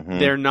 Mm-hmm.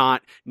 They're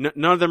not,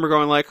 none of them are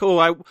going like, oh,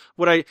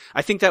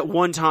 I think that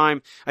one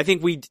time,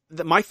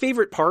 my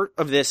favorite part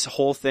of this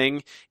whole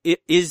thing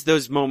is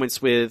those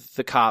moments with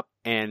the cop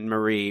and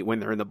Marie when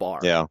they're in the bar.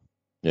 Yeah.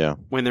 Yeah.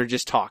 When they're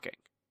just talking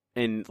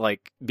and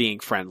like being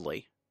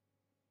friendly.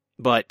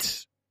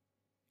 But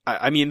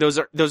I mean, those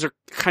are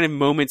kind of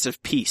moments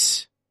of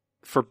peace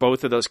for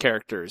both of those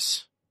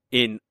characters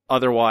in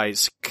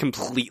otherwise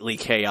completely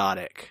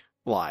chaotic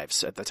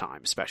lives at the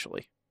time,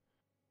 especially.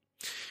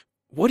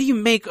 What do you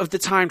make of the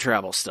time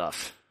travel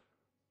stuff?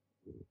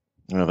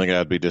 I think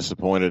I'd be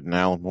disappointed in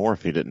Alan Moore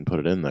if he didn't put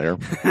it in there.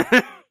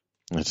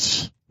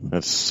 That's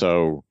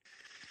so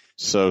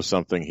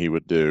something he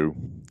would do.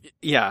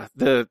 Yeah,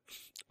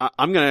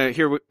 I'm gonna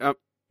here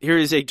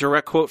is a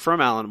direct quote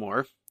from Alan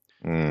Moore.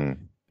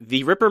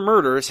 The Ripper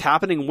murders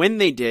happening when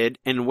they did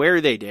and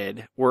where they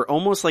did were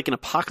almost like an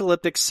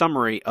apocalyptic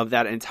summary of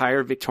that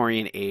entire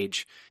Victorian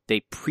age. They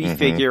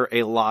prefigure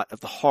a lot of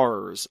the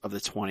horrors of the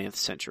 20th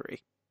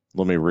century.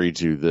 Let me read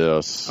you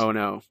this. Oh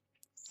no.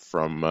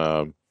 From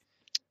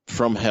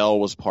Hell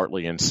was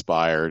partly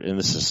inspired, and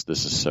this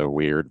is so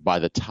weird, by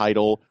the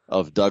title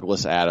of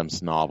Douglas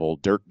Adams' novel,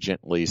 Dirk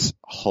Gently's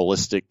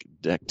Holistic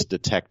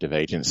Detective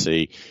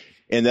Agency,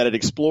 in that it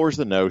explores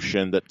the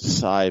notion that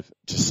to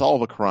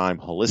solve a crime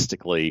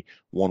holistically,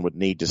 one would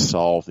need to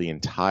solve the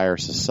entire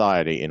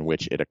society in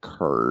which it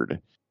occurred.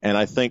 And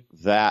I think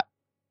that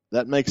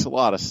makes a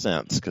lot of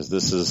sense, because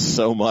this is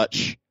so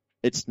much,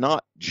 it's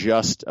not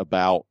just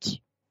about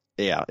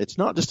Jack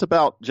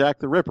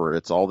the Ripper.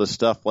 It's all this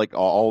stuff, like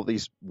all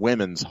these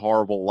women's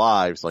horrible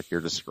lives like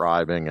you're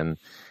describing, and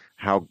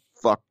how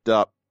fucked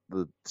up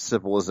the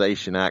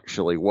civilization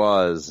actually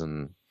was,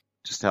 and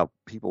just how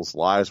people's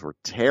lives were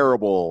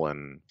terrible,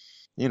 and,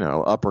 you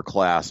know, upper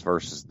class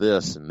versus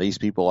this, and these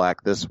people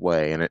act this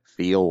way, and it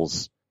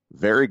feels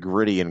very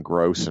gritty and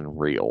gross and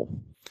real.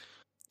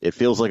 It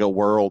feels like a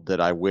world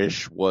that I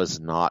wish was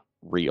not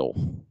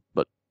real,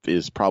 but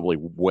is probably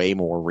way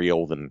more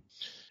real than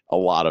a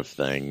lot of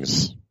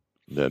things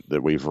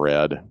that we've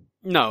read.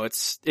 No,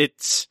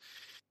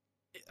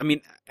 I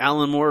mean,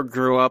 Alan Moore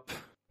grew up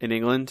in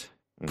England.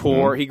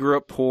 Poor. He grew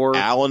up poor.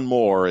 Alan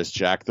Moore is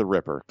Jack the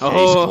Ripper. Case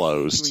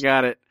closed. We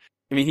got it.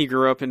 I mean, he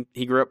grew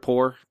up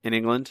poor in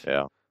England.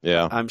 Yeah.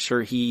 Yeah. I'm sure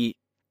reading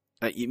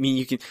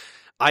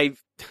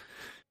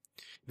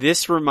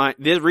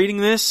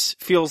this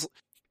feels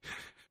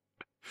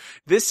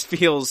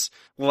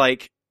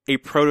like a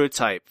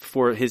prototype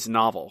for his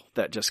novel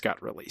that just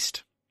got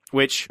released,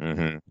 which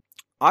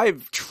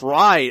I'm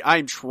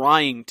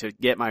trying to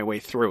get my way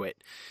through it.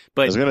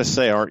 But I was going to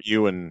say, aren't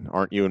you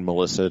and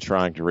Melissa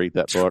trying to read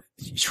that book?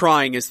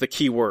 Trying is the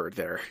key word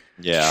there.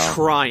 Yeah.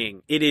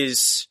 Trying. It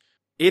is,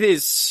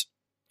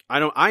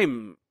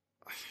 I'm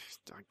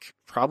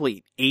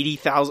probably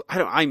 80,000.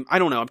 I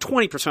don't know. I'm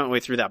 20% of the way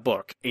through that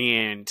book,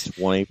 and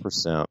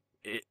 20%.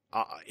 It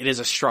is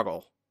a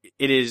struggle.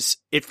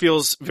 It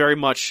feels very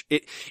much,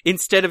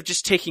 instead of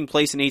just taking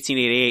place in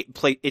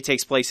 1888, it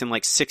takes place in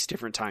like 6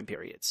 different time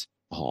periods.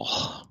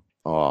 Oh.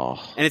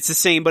 And it's the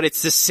same, but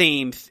it's the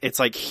same. It's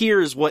like,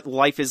 here's what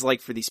life is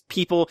like for these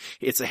people.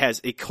 It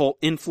has a cult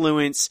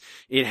influence.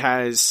 It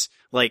has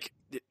like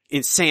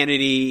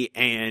insanity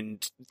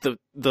and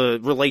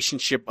the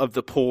relationship of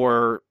the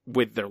poor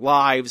with their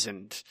lives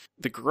and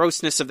the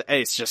grossness of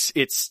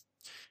it's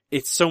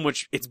so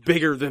much, it's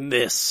bigger than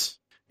this.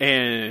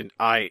 And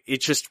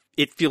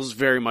it feels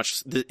very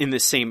much in the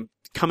same,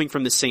 coming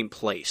from the same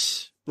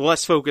place.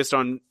 Less focused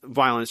on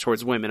violence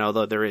towards women,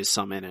 although there is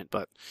some in it,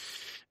 but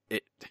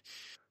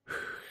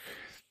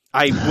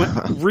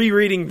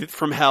rereading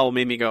From Hell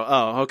made me go,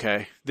 oh,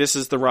 okay, this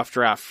is the rough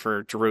draft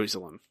for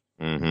Jerusalem.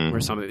 Or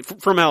something.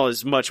 From Hell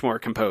is much more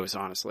composed,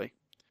 honestly.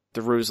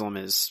 Jerusalem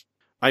is,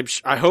 I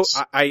hope,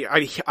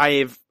 I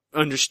have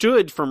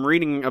understood from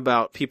reading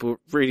people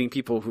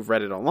who've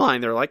read it online,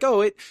 they're like,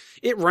 oh,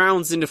 it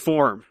rounds into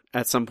form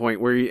at some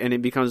point and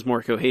it becomes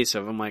more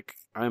cohesive. I'm like,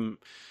 I'm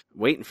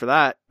waiting for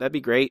that. That'd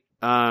be great.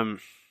 Do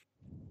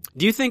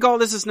you think all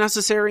this is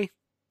necessary?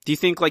 Do you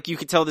think like you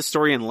could tell this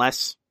story in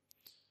less?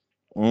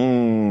 I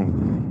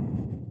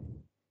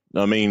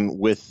mean,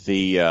 with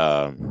the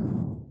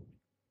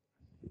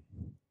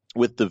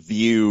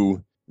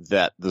view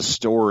that the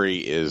story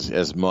is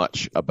as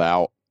much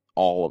about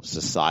all of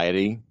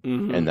society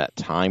and that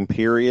time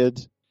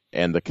period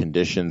and the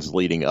conditions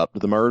leading up to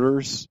the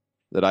murders,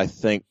 that I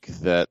think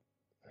that,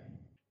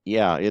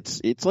 yeah,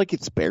 it's like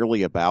it's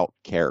barely about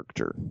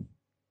character.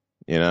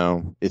 You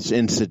know, it's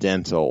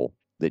incidental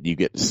that you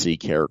get to see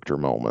character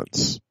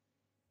moments.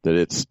 That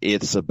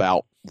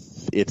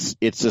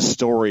it's a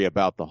story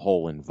about the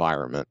whole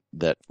environment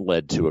that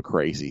led to a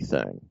crazy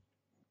thing.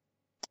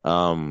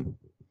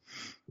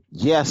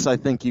 Yes, I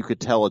think you could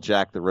tell a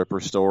Jack the Ripper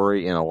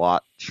story in a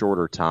lot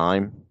shorter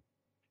time.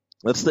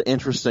 That's the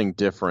interesting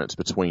difference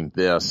between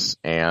this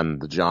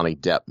and the Johnny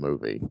Depp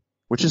movie,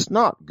 which is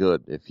not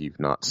good if you've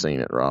not seen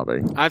it,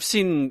 Robbie. I've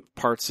seen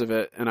parts of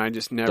it, and I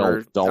just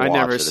never. Don't I watch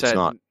never it. said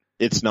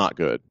It's not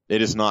good.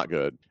 It is not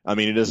good. I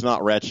mean, it is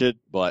not wretched,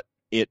 but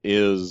it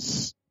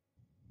is.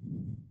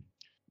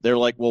 They're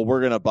like, well,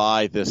 we're going to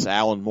buy this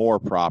Alan Moore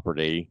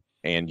property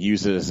and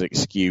use it as an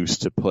excuse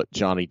to put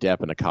Johnny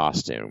Depp in a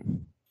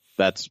costume.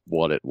 That's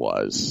what it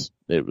was.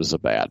 It was a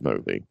bad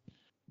movie.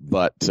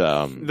 But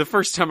the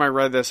first time I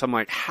read this, I'm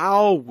like,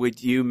 how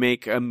would you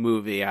make a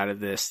movie out of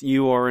this?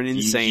 You are an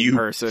insane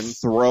person.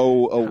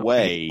 Throw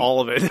away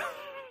all of it.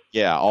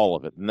 Yeah, all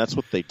of it. And that's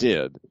what they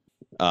did.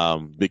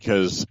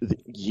 Because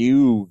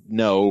you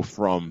know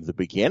from the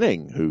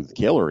beginning who the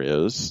killer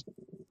is.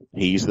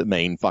 He's the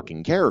main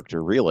fucking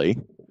character, really.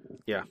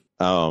 Yeah.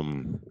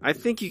 I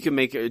think you can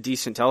make a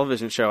decent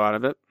television show out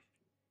of it.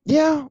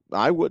 Yeah,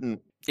 I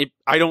wouldn't.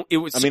 I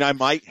mean, I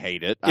might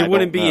hate it. It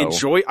wouldn't be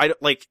enjoy.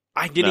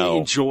 I didn't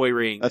enjoy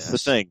reading That's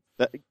this. the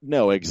thing.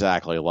 No,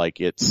 exactly. Like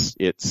it's.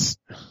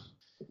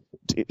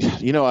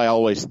 You know, I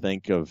always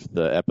think of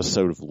the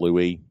episode of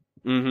Louie.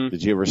 Mm-hmm.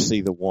 Did you ever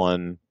see the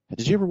one?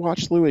 Did you ever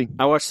watch Louie?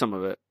 I watched some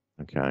of it.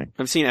 Okay.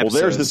 I've seen episodes.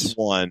 Well, there's this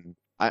one.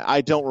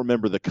 I don't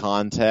remember the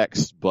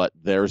context, but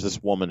there's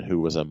this woman who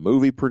was a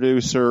movie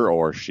producer,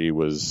 or she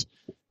was,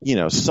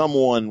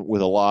 someone with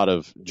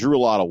drew a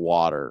lot of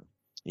water,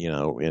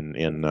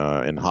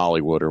 in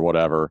Hollywood or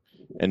whatever.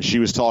 And she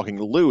was talking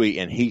to Louis,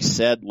 and he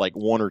said like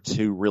one or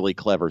two really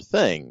clever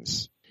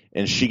things.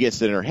 And she gets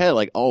it in her head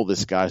like, oh,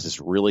 this guy's this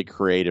really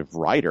creative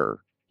writer,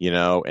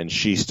 and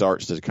she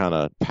starts to kind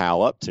of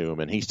pal up to him,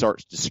 and he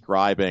starts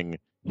describing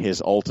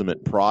his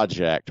ultimate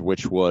project,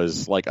 which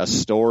was like a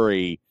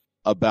story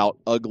about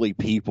ugly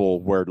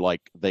people where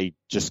like they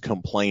just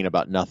complain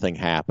about nothing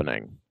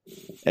happening.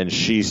 And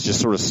she's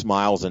just sort of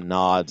smiles and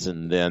nods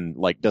and then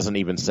like doesn't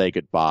even say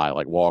goodbye,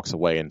 like walks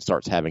away and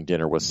starts having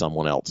dinner with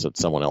someone else at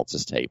someone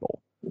else's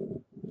table.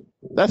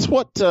 That's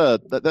what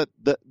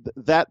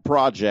that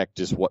project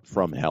is what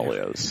From Hell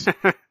is.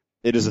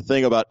 It is a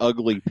thing about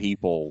ugly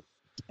people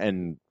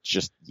and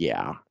just,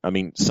 yeah. I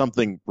mean,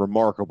 something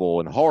remarkable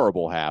and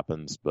horrible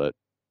happens, but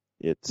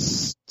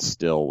it's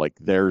still like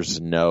there's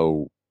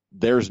no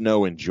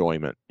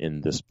enjoyment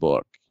in this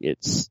book.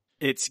 It's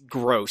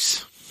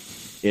gross.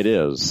 It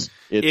is.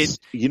 It's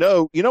you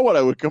know what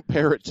I would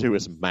compare it to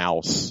is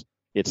Mouse.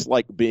 It's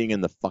like being in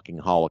the fucking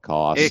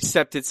Holocaust.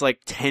 Except it's like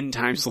 10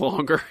 times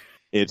longer.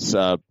 It's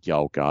oh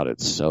god,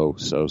 it's so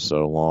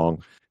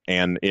long.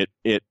 And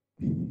it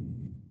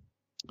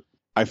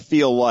I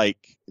feel like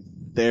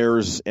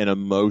there's an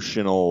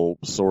emotional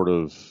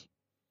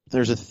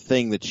there's a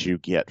thing that you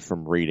get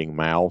from reading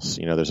Mouse.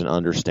 There's an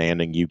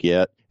understanding you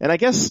get. And I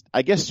guess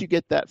you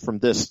get that from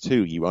this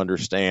too. You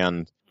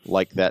understand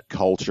like that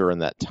culture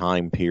and that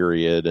time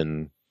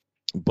period.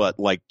 But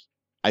like,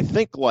 I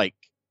think like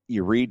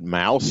you read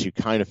Mouse, you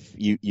kind of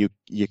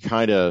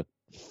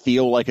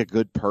feel like a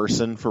good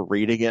person for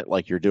reading it.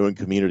 Like you're doing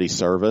community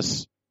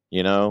service.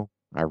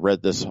 I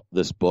read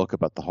this book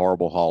about the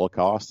horrible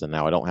Holocaust and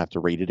now I don't have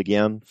to read it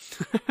again.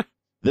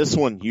 This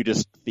one, you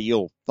just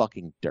feel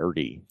fucking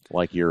dirty.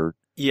 Like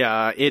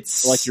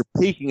it's like you're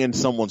peeking in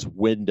someone's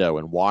window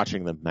and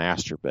watching them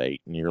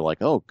masturbate, and you're like,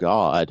 "Oh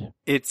God!"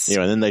 And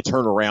then they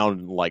turn around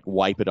and like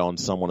wipe it on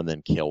someone and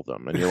then kill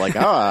them, and you're like,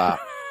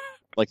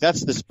 like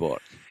that's this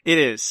book. It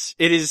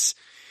is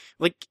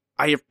like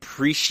I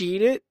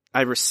appreciate it,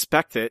 I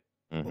respect it.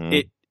 Mm-hmm.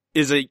 It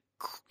is a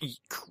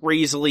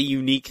crazily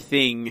unique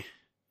thing,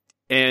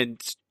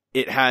 and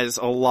it has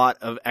a lot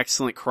of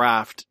excellent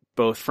craft.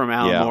 Both from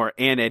Alan Moore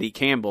and Eddie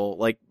Campbell,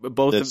 like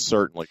that's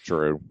certainly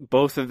true.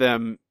 Both of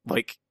them,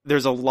 like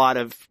there's a lot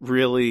of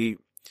really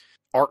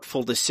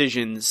artful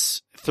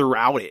decisions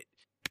throughout it.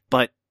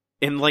 But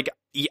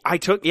I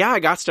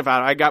got stuff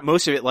out. I got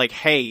most of it. Like,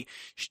 hey,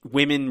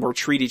 women were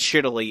treated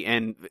shittily,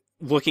 and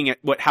looking at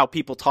how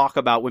people talk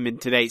about women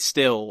today,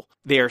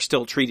 they are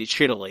still treated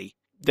shittily.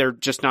 They're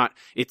just not.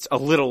 It's a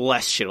little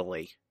less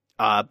shittily.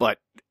 But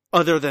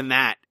other than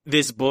that,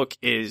 this book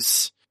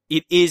is.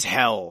 It is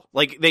hell.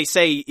 Like they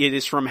say it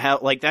is from hell.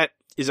 Like that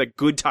is a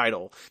good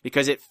title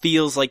because it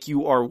feels like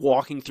you are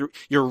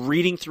you're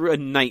reading through a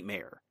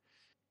nightmare.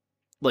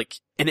 Like,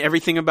 and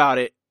everything about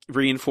it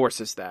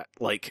reinforces that.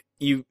 Like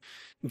the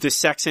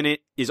sex in it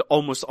is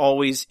almost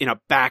always in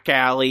a back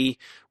alley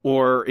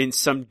or in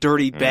some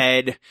dirty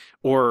bed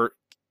or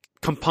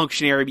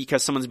compunctionary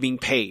because someone's being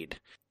paid.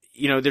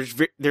 There's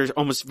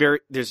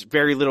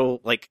very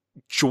little like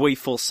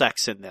joyful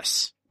sex in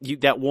this.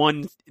 That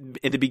one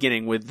in the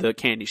beginning with the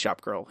candy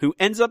shop girl who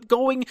ends up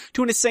going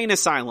to an insane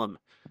asylum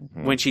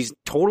when she's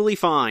totally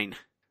fine.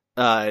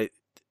 The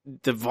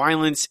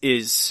violence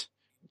is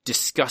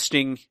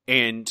disgusting,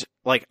 and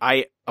like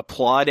I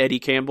applaud Eddie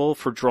Campbell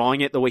for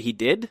drawing it the way he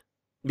did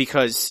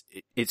because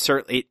it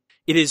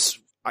is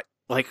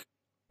like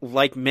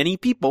like many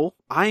people,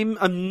 I'm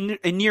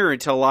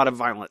inured to a lot of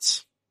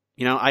violence.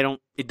 You know,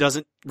 it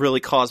doesn't really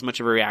cause much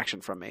of a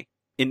reaction from me.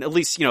 In at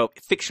least,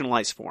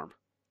 fictionalized form.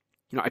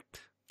 I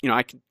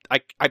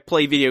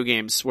play video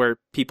games where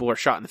people are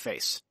shot in the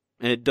face,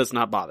 and it does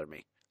not bother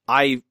me.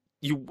 And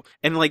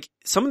like,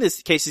 some of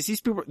these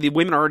cases, the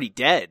women are already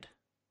dead,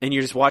 and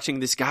you're just watching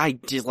this guy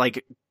just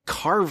like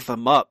carve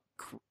them up,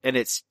 and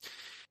it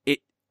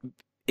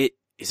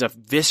is a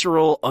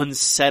visceral,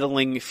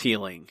 unsettling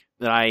feeling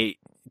that I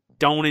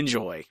don't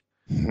enjoy.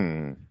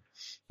 Yeah,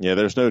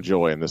 there's no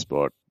joy in this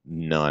book.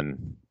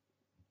 None.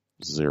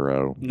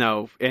 Zero.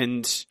 No,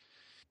 and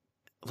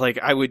like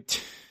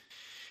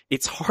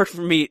it's hard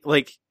for me,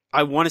 like,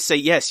 I want to say,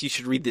 yes, you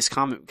should read this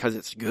comic because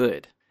it's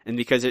good. And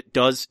because it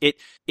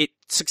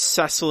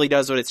successfully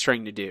does what it's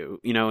trying to do,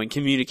 in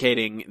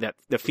communicating that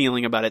the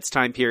feeling about its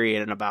time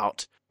period and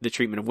about the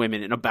treatment of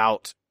women and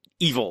about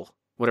evil,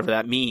 whatever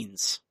that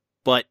means.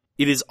 But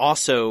it is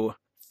also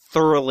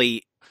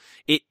thoroughly,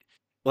 it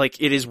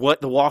is what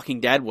The Walking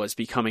Dead was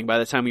becoming by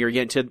the time we were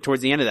getting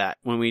towards the end of that,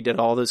 when we did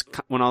all those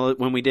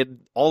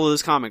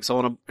comics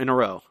all in a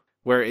row,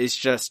 where it's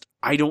just,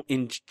 I don't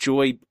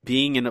enjoy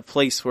being in a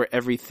place where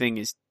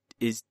everything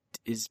is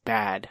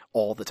bad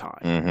all the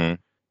time. Mm-hmm.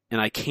 And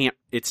I can't,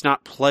 it's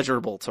not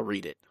pleasurable to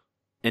read it.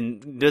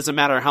 And it doesn't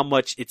matter how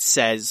much it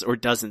says or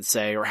doesn't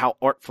say or how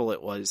artful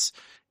it was.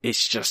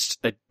 It's just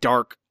a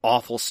dark,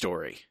 awful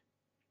story.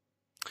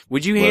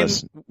 Would you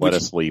let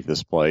us leave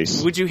this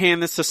place? Would you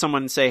hand this to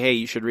someone and say, hey,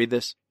 you should read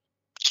this?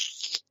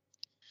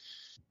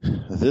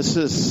 This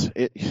is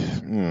it.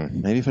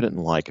 Maybe if I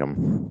didn't like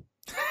them.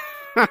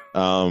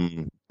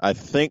 I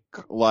think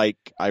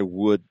like I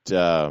would,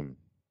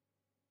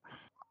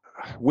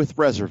 with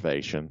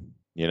reservation,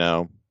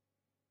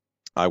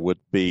 I would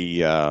be,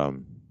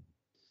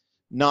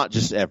 not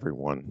just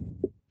everyone,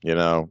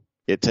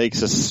 it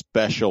takes a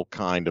special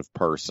kind of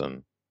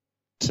person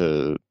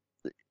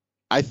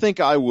I think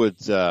I would,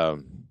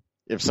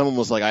 if someone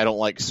was like, I don't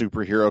like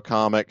superhero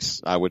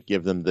comics, I would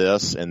give them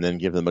this and then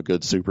give them a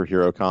good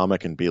superhero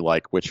comic and be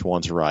like, which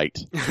one's right?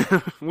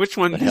 Which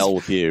one? The hell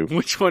with you.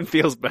 Which one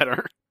feels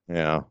better?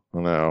 Yeah, I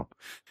know.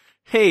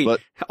 Hey,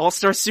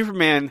 All-Star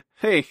Superman.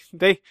 Hey,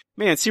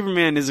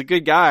 Superman is a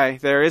good guy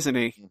there, isn't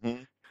he?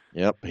 Mm-hmm.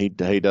 Yep, he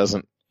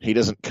doesn't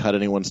cut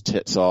anyone's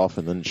tits off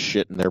and then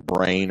shit in their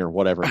brain or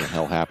whatever the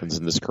hell happens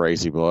in this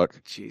crazy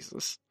book.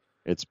 Jesus.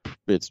 It's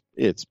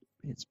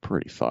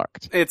pretty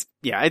fucked. It's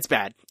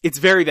bad. It's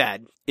very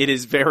bad. It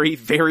is very,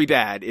 very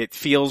bad. It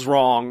feels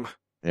wrong.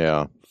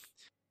 Yeah.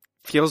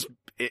 There's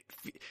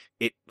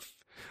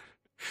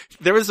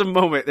a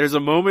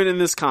moment in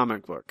this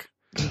comic book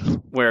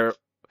where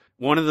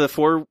one of the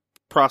 4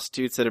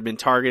 prostitutes that have been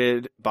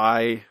targeted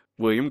by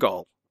William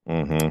Gull,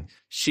 mm-hmm.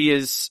 she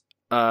is,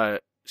 the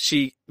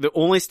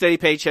only steady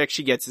paycheck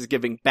she gets is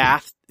giving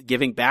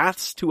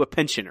baths to a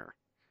pensioner.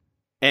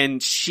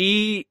 And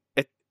she,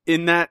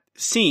 in that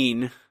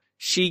scene,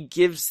 she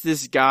gives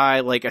this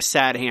guy like a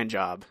sad hand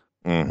job.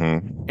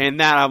 Mm-hmm. And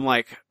that I'm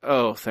like,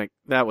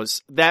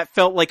 that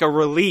felt like a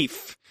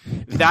relief.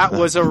 That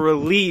was a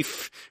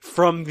relief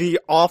from the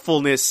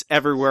awfulness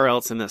everywhere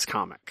else in this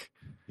comic.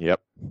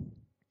 Yep.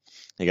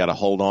 You gotta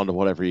hold on to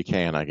whatever you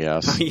can, I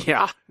guess.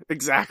 Yeah,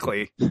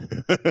 exactly.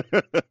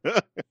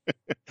 It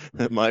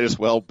might as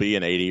well be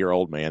an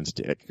 80-year-old man's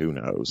dick. Who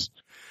knows?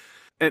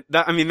 And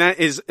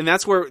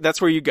that's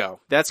where you go.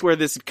 That's where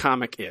this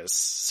comic is.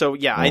 So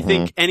yeah, I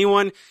think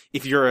anyone,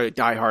 if you're a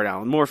diehard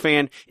Alan Moore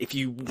fan, if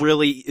you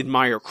really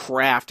admire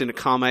craft in a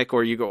comic,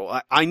 or you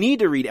go, I need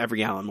to read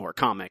every Alan Moore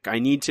comic. I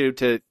need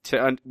to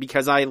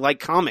because I like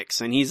comics,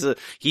 and he's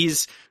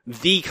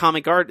the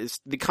comic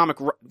artist, the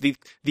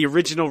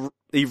original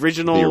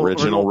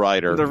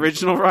writer. The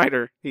original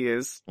writer, he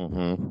is.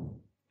 Mm-hmm.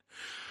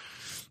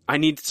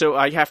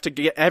 I have to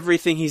get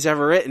everything he's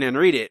ever written and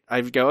read it.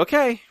 I go,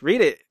 okay, read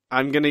it.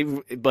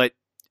 But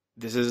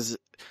this is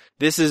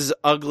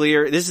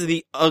uglier. This is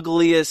the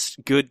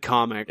ugliest good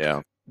comic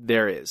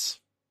there is.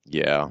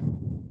 Yeah.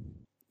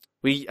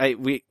 We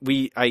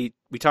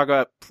talk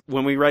about,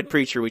 when we read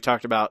Preacher, we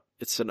talked about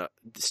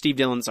Steve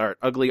Dillon's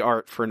ugly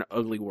art for an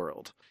ugly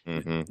world.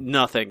 Mm-hmm.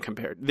 Nothing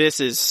compared.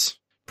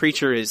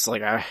 Preacher is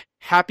like a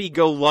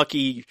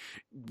happy-go-lucky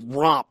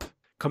romp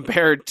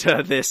compared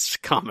to this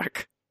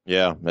comic.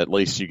 Yeah, at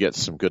least you get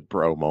some good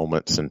bro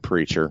moments in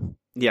Preacher.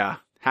 Yeah.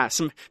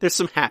 There's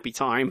some happy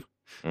time.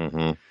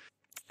 Mm-hmm.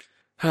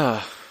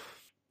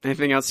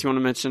 Anything else you want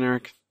to mention,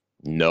 Eric?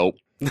 Nope.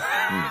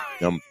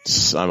 I'm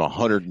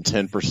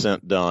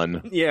 110%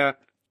 done. Yeah.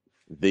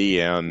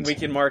 The end. We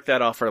can mark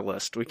that off our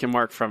list. We can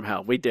mark From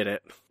Hell. We did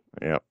it.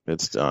 Yep,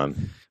 it's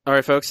done. All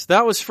right, folks.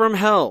 That was From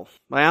Hell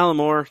by Alan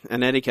Moore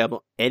and Eddie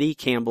Campbell.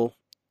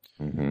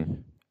 Mm-hmm.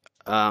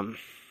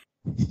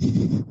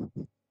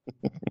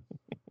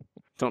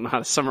 Don't know how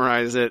to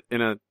summarize it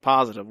in a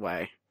positive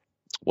way.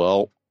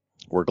 Well,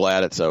 we're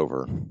glad it's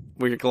over.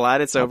 We're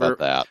glad it's over. How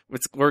about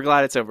that? We're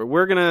glad it's over.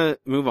 We're gonna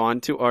move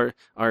on to our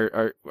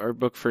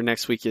book for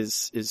next week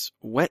is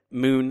Wet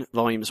Moon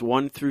Volumes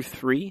 1 through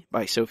 3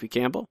 by Sophie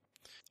Campbell.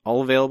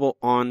 All available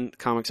on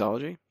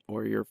Comixology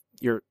or your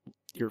your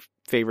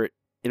favorite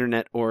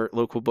internet or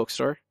local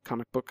bookstore,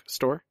 comic book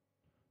store.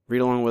 Read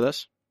along with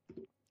us.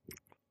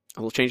 A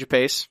little change of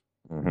pace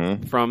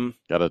from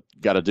gotta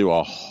do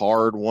a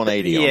hard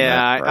 180 on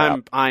that. Yeah,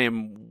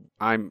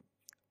 I'm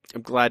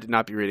glad to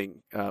not be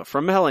reading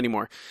from hell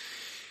anymore.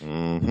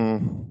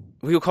 Mm-hmm.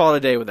 We will call it a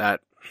day with that.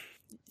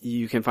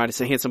 You can find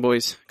us at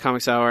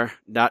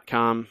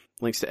handsomeboyscomicshour.com.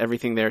 Links to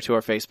everything there, to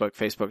our Facebook,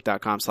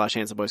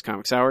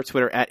 facebook.com/handsomeboyscomicshour,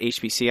 Twitter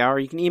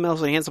 @HBChour. You can email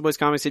us at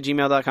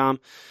handsomeboyscomics@gmail.com.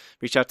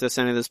 Reach out to us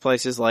at any of those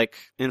places, like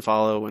and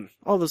follow and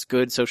all those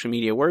good social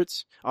media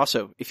words.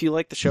 Also, if you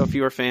like the show, if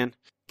you're a fan,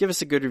 give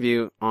us a good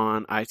review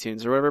on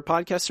iTunes or whatever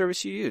podcast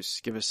service you use.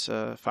 Give us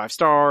 5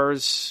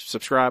 stars,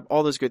 subscribe,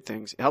 all those good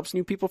things. It helps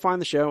new people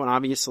find the show, and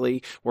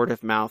obviously word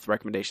of mouth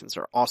recommendations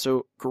are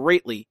also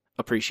greatly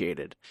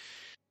appreciated.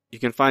 You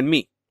can find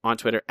me on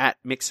Twitter at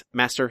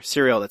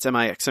MixMasterCerial. That's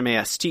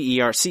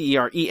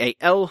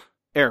MixMasterCereal.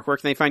 Eric, where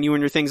can they find you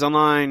and your things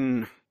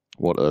online?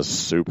 What a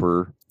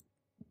super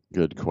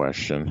good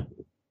question.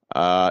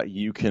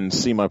 You can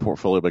see my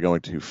portfolio by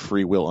going to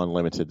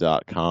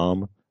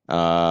freewillunlimited.com.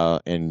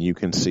 And you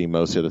can see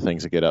most of the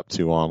things I get up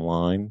to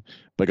online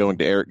by going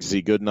to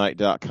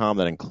ericzgoodnight.com.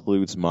 That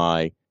includes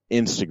my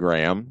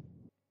Instagram,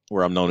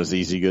 where I'm known as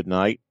Easy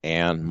Goodnight,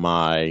 and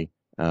my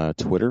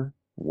Twitter,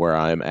 where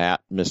I'm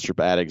at Mr.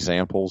 Bad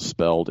Example,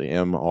 spelled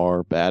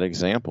Mr. Bad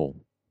Example.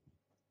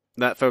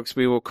 That, folks,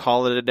 we will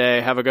call it a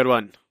day. Have a good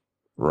one.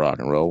 Rock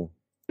and roll.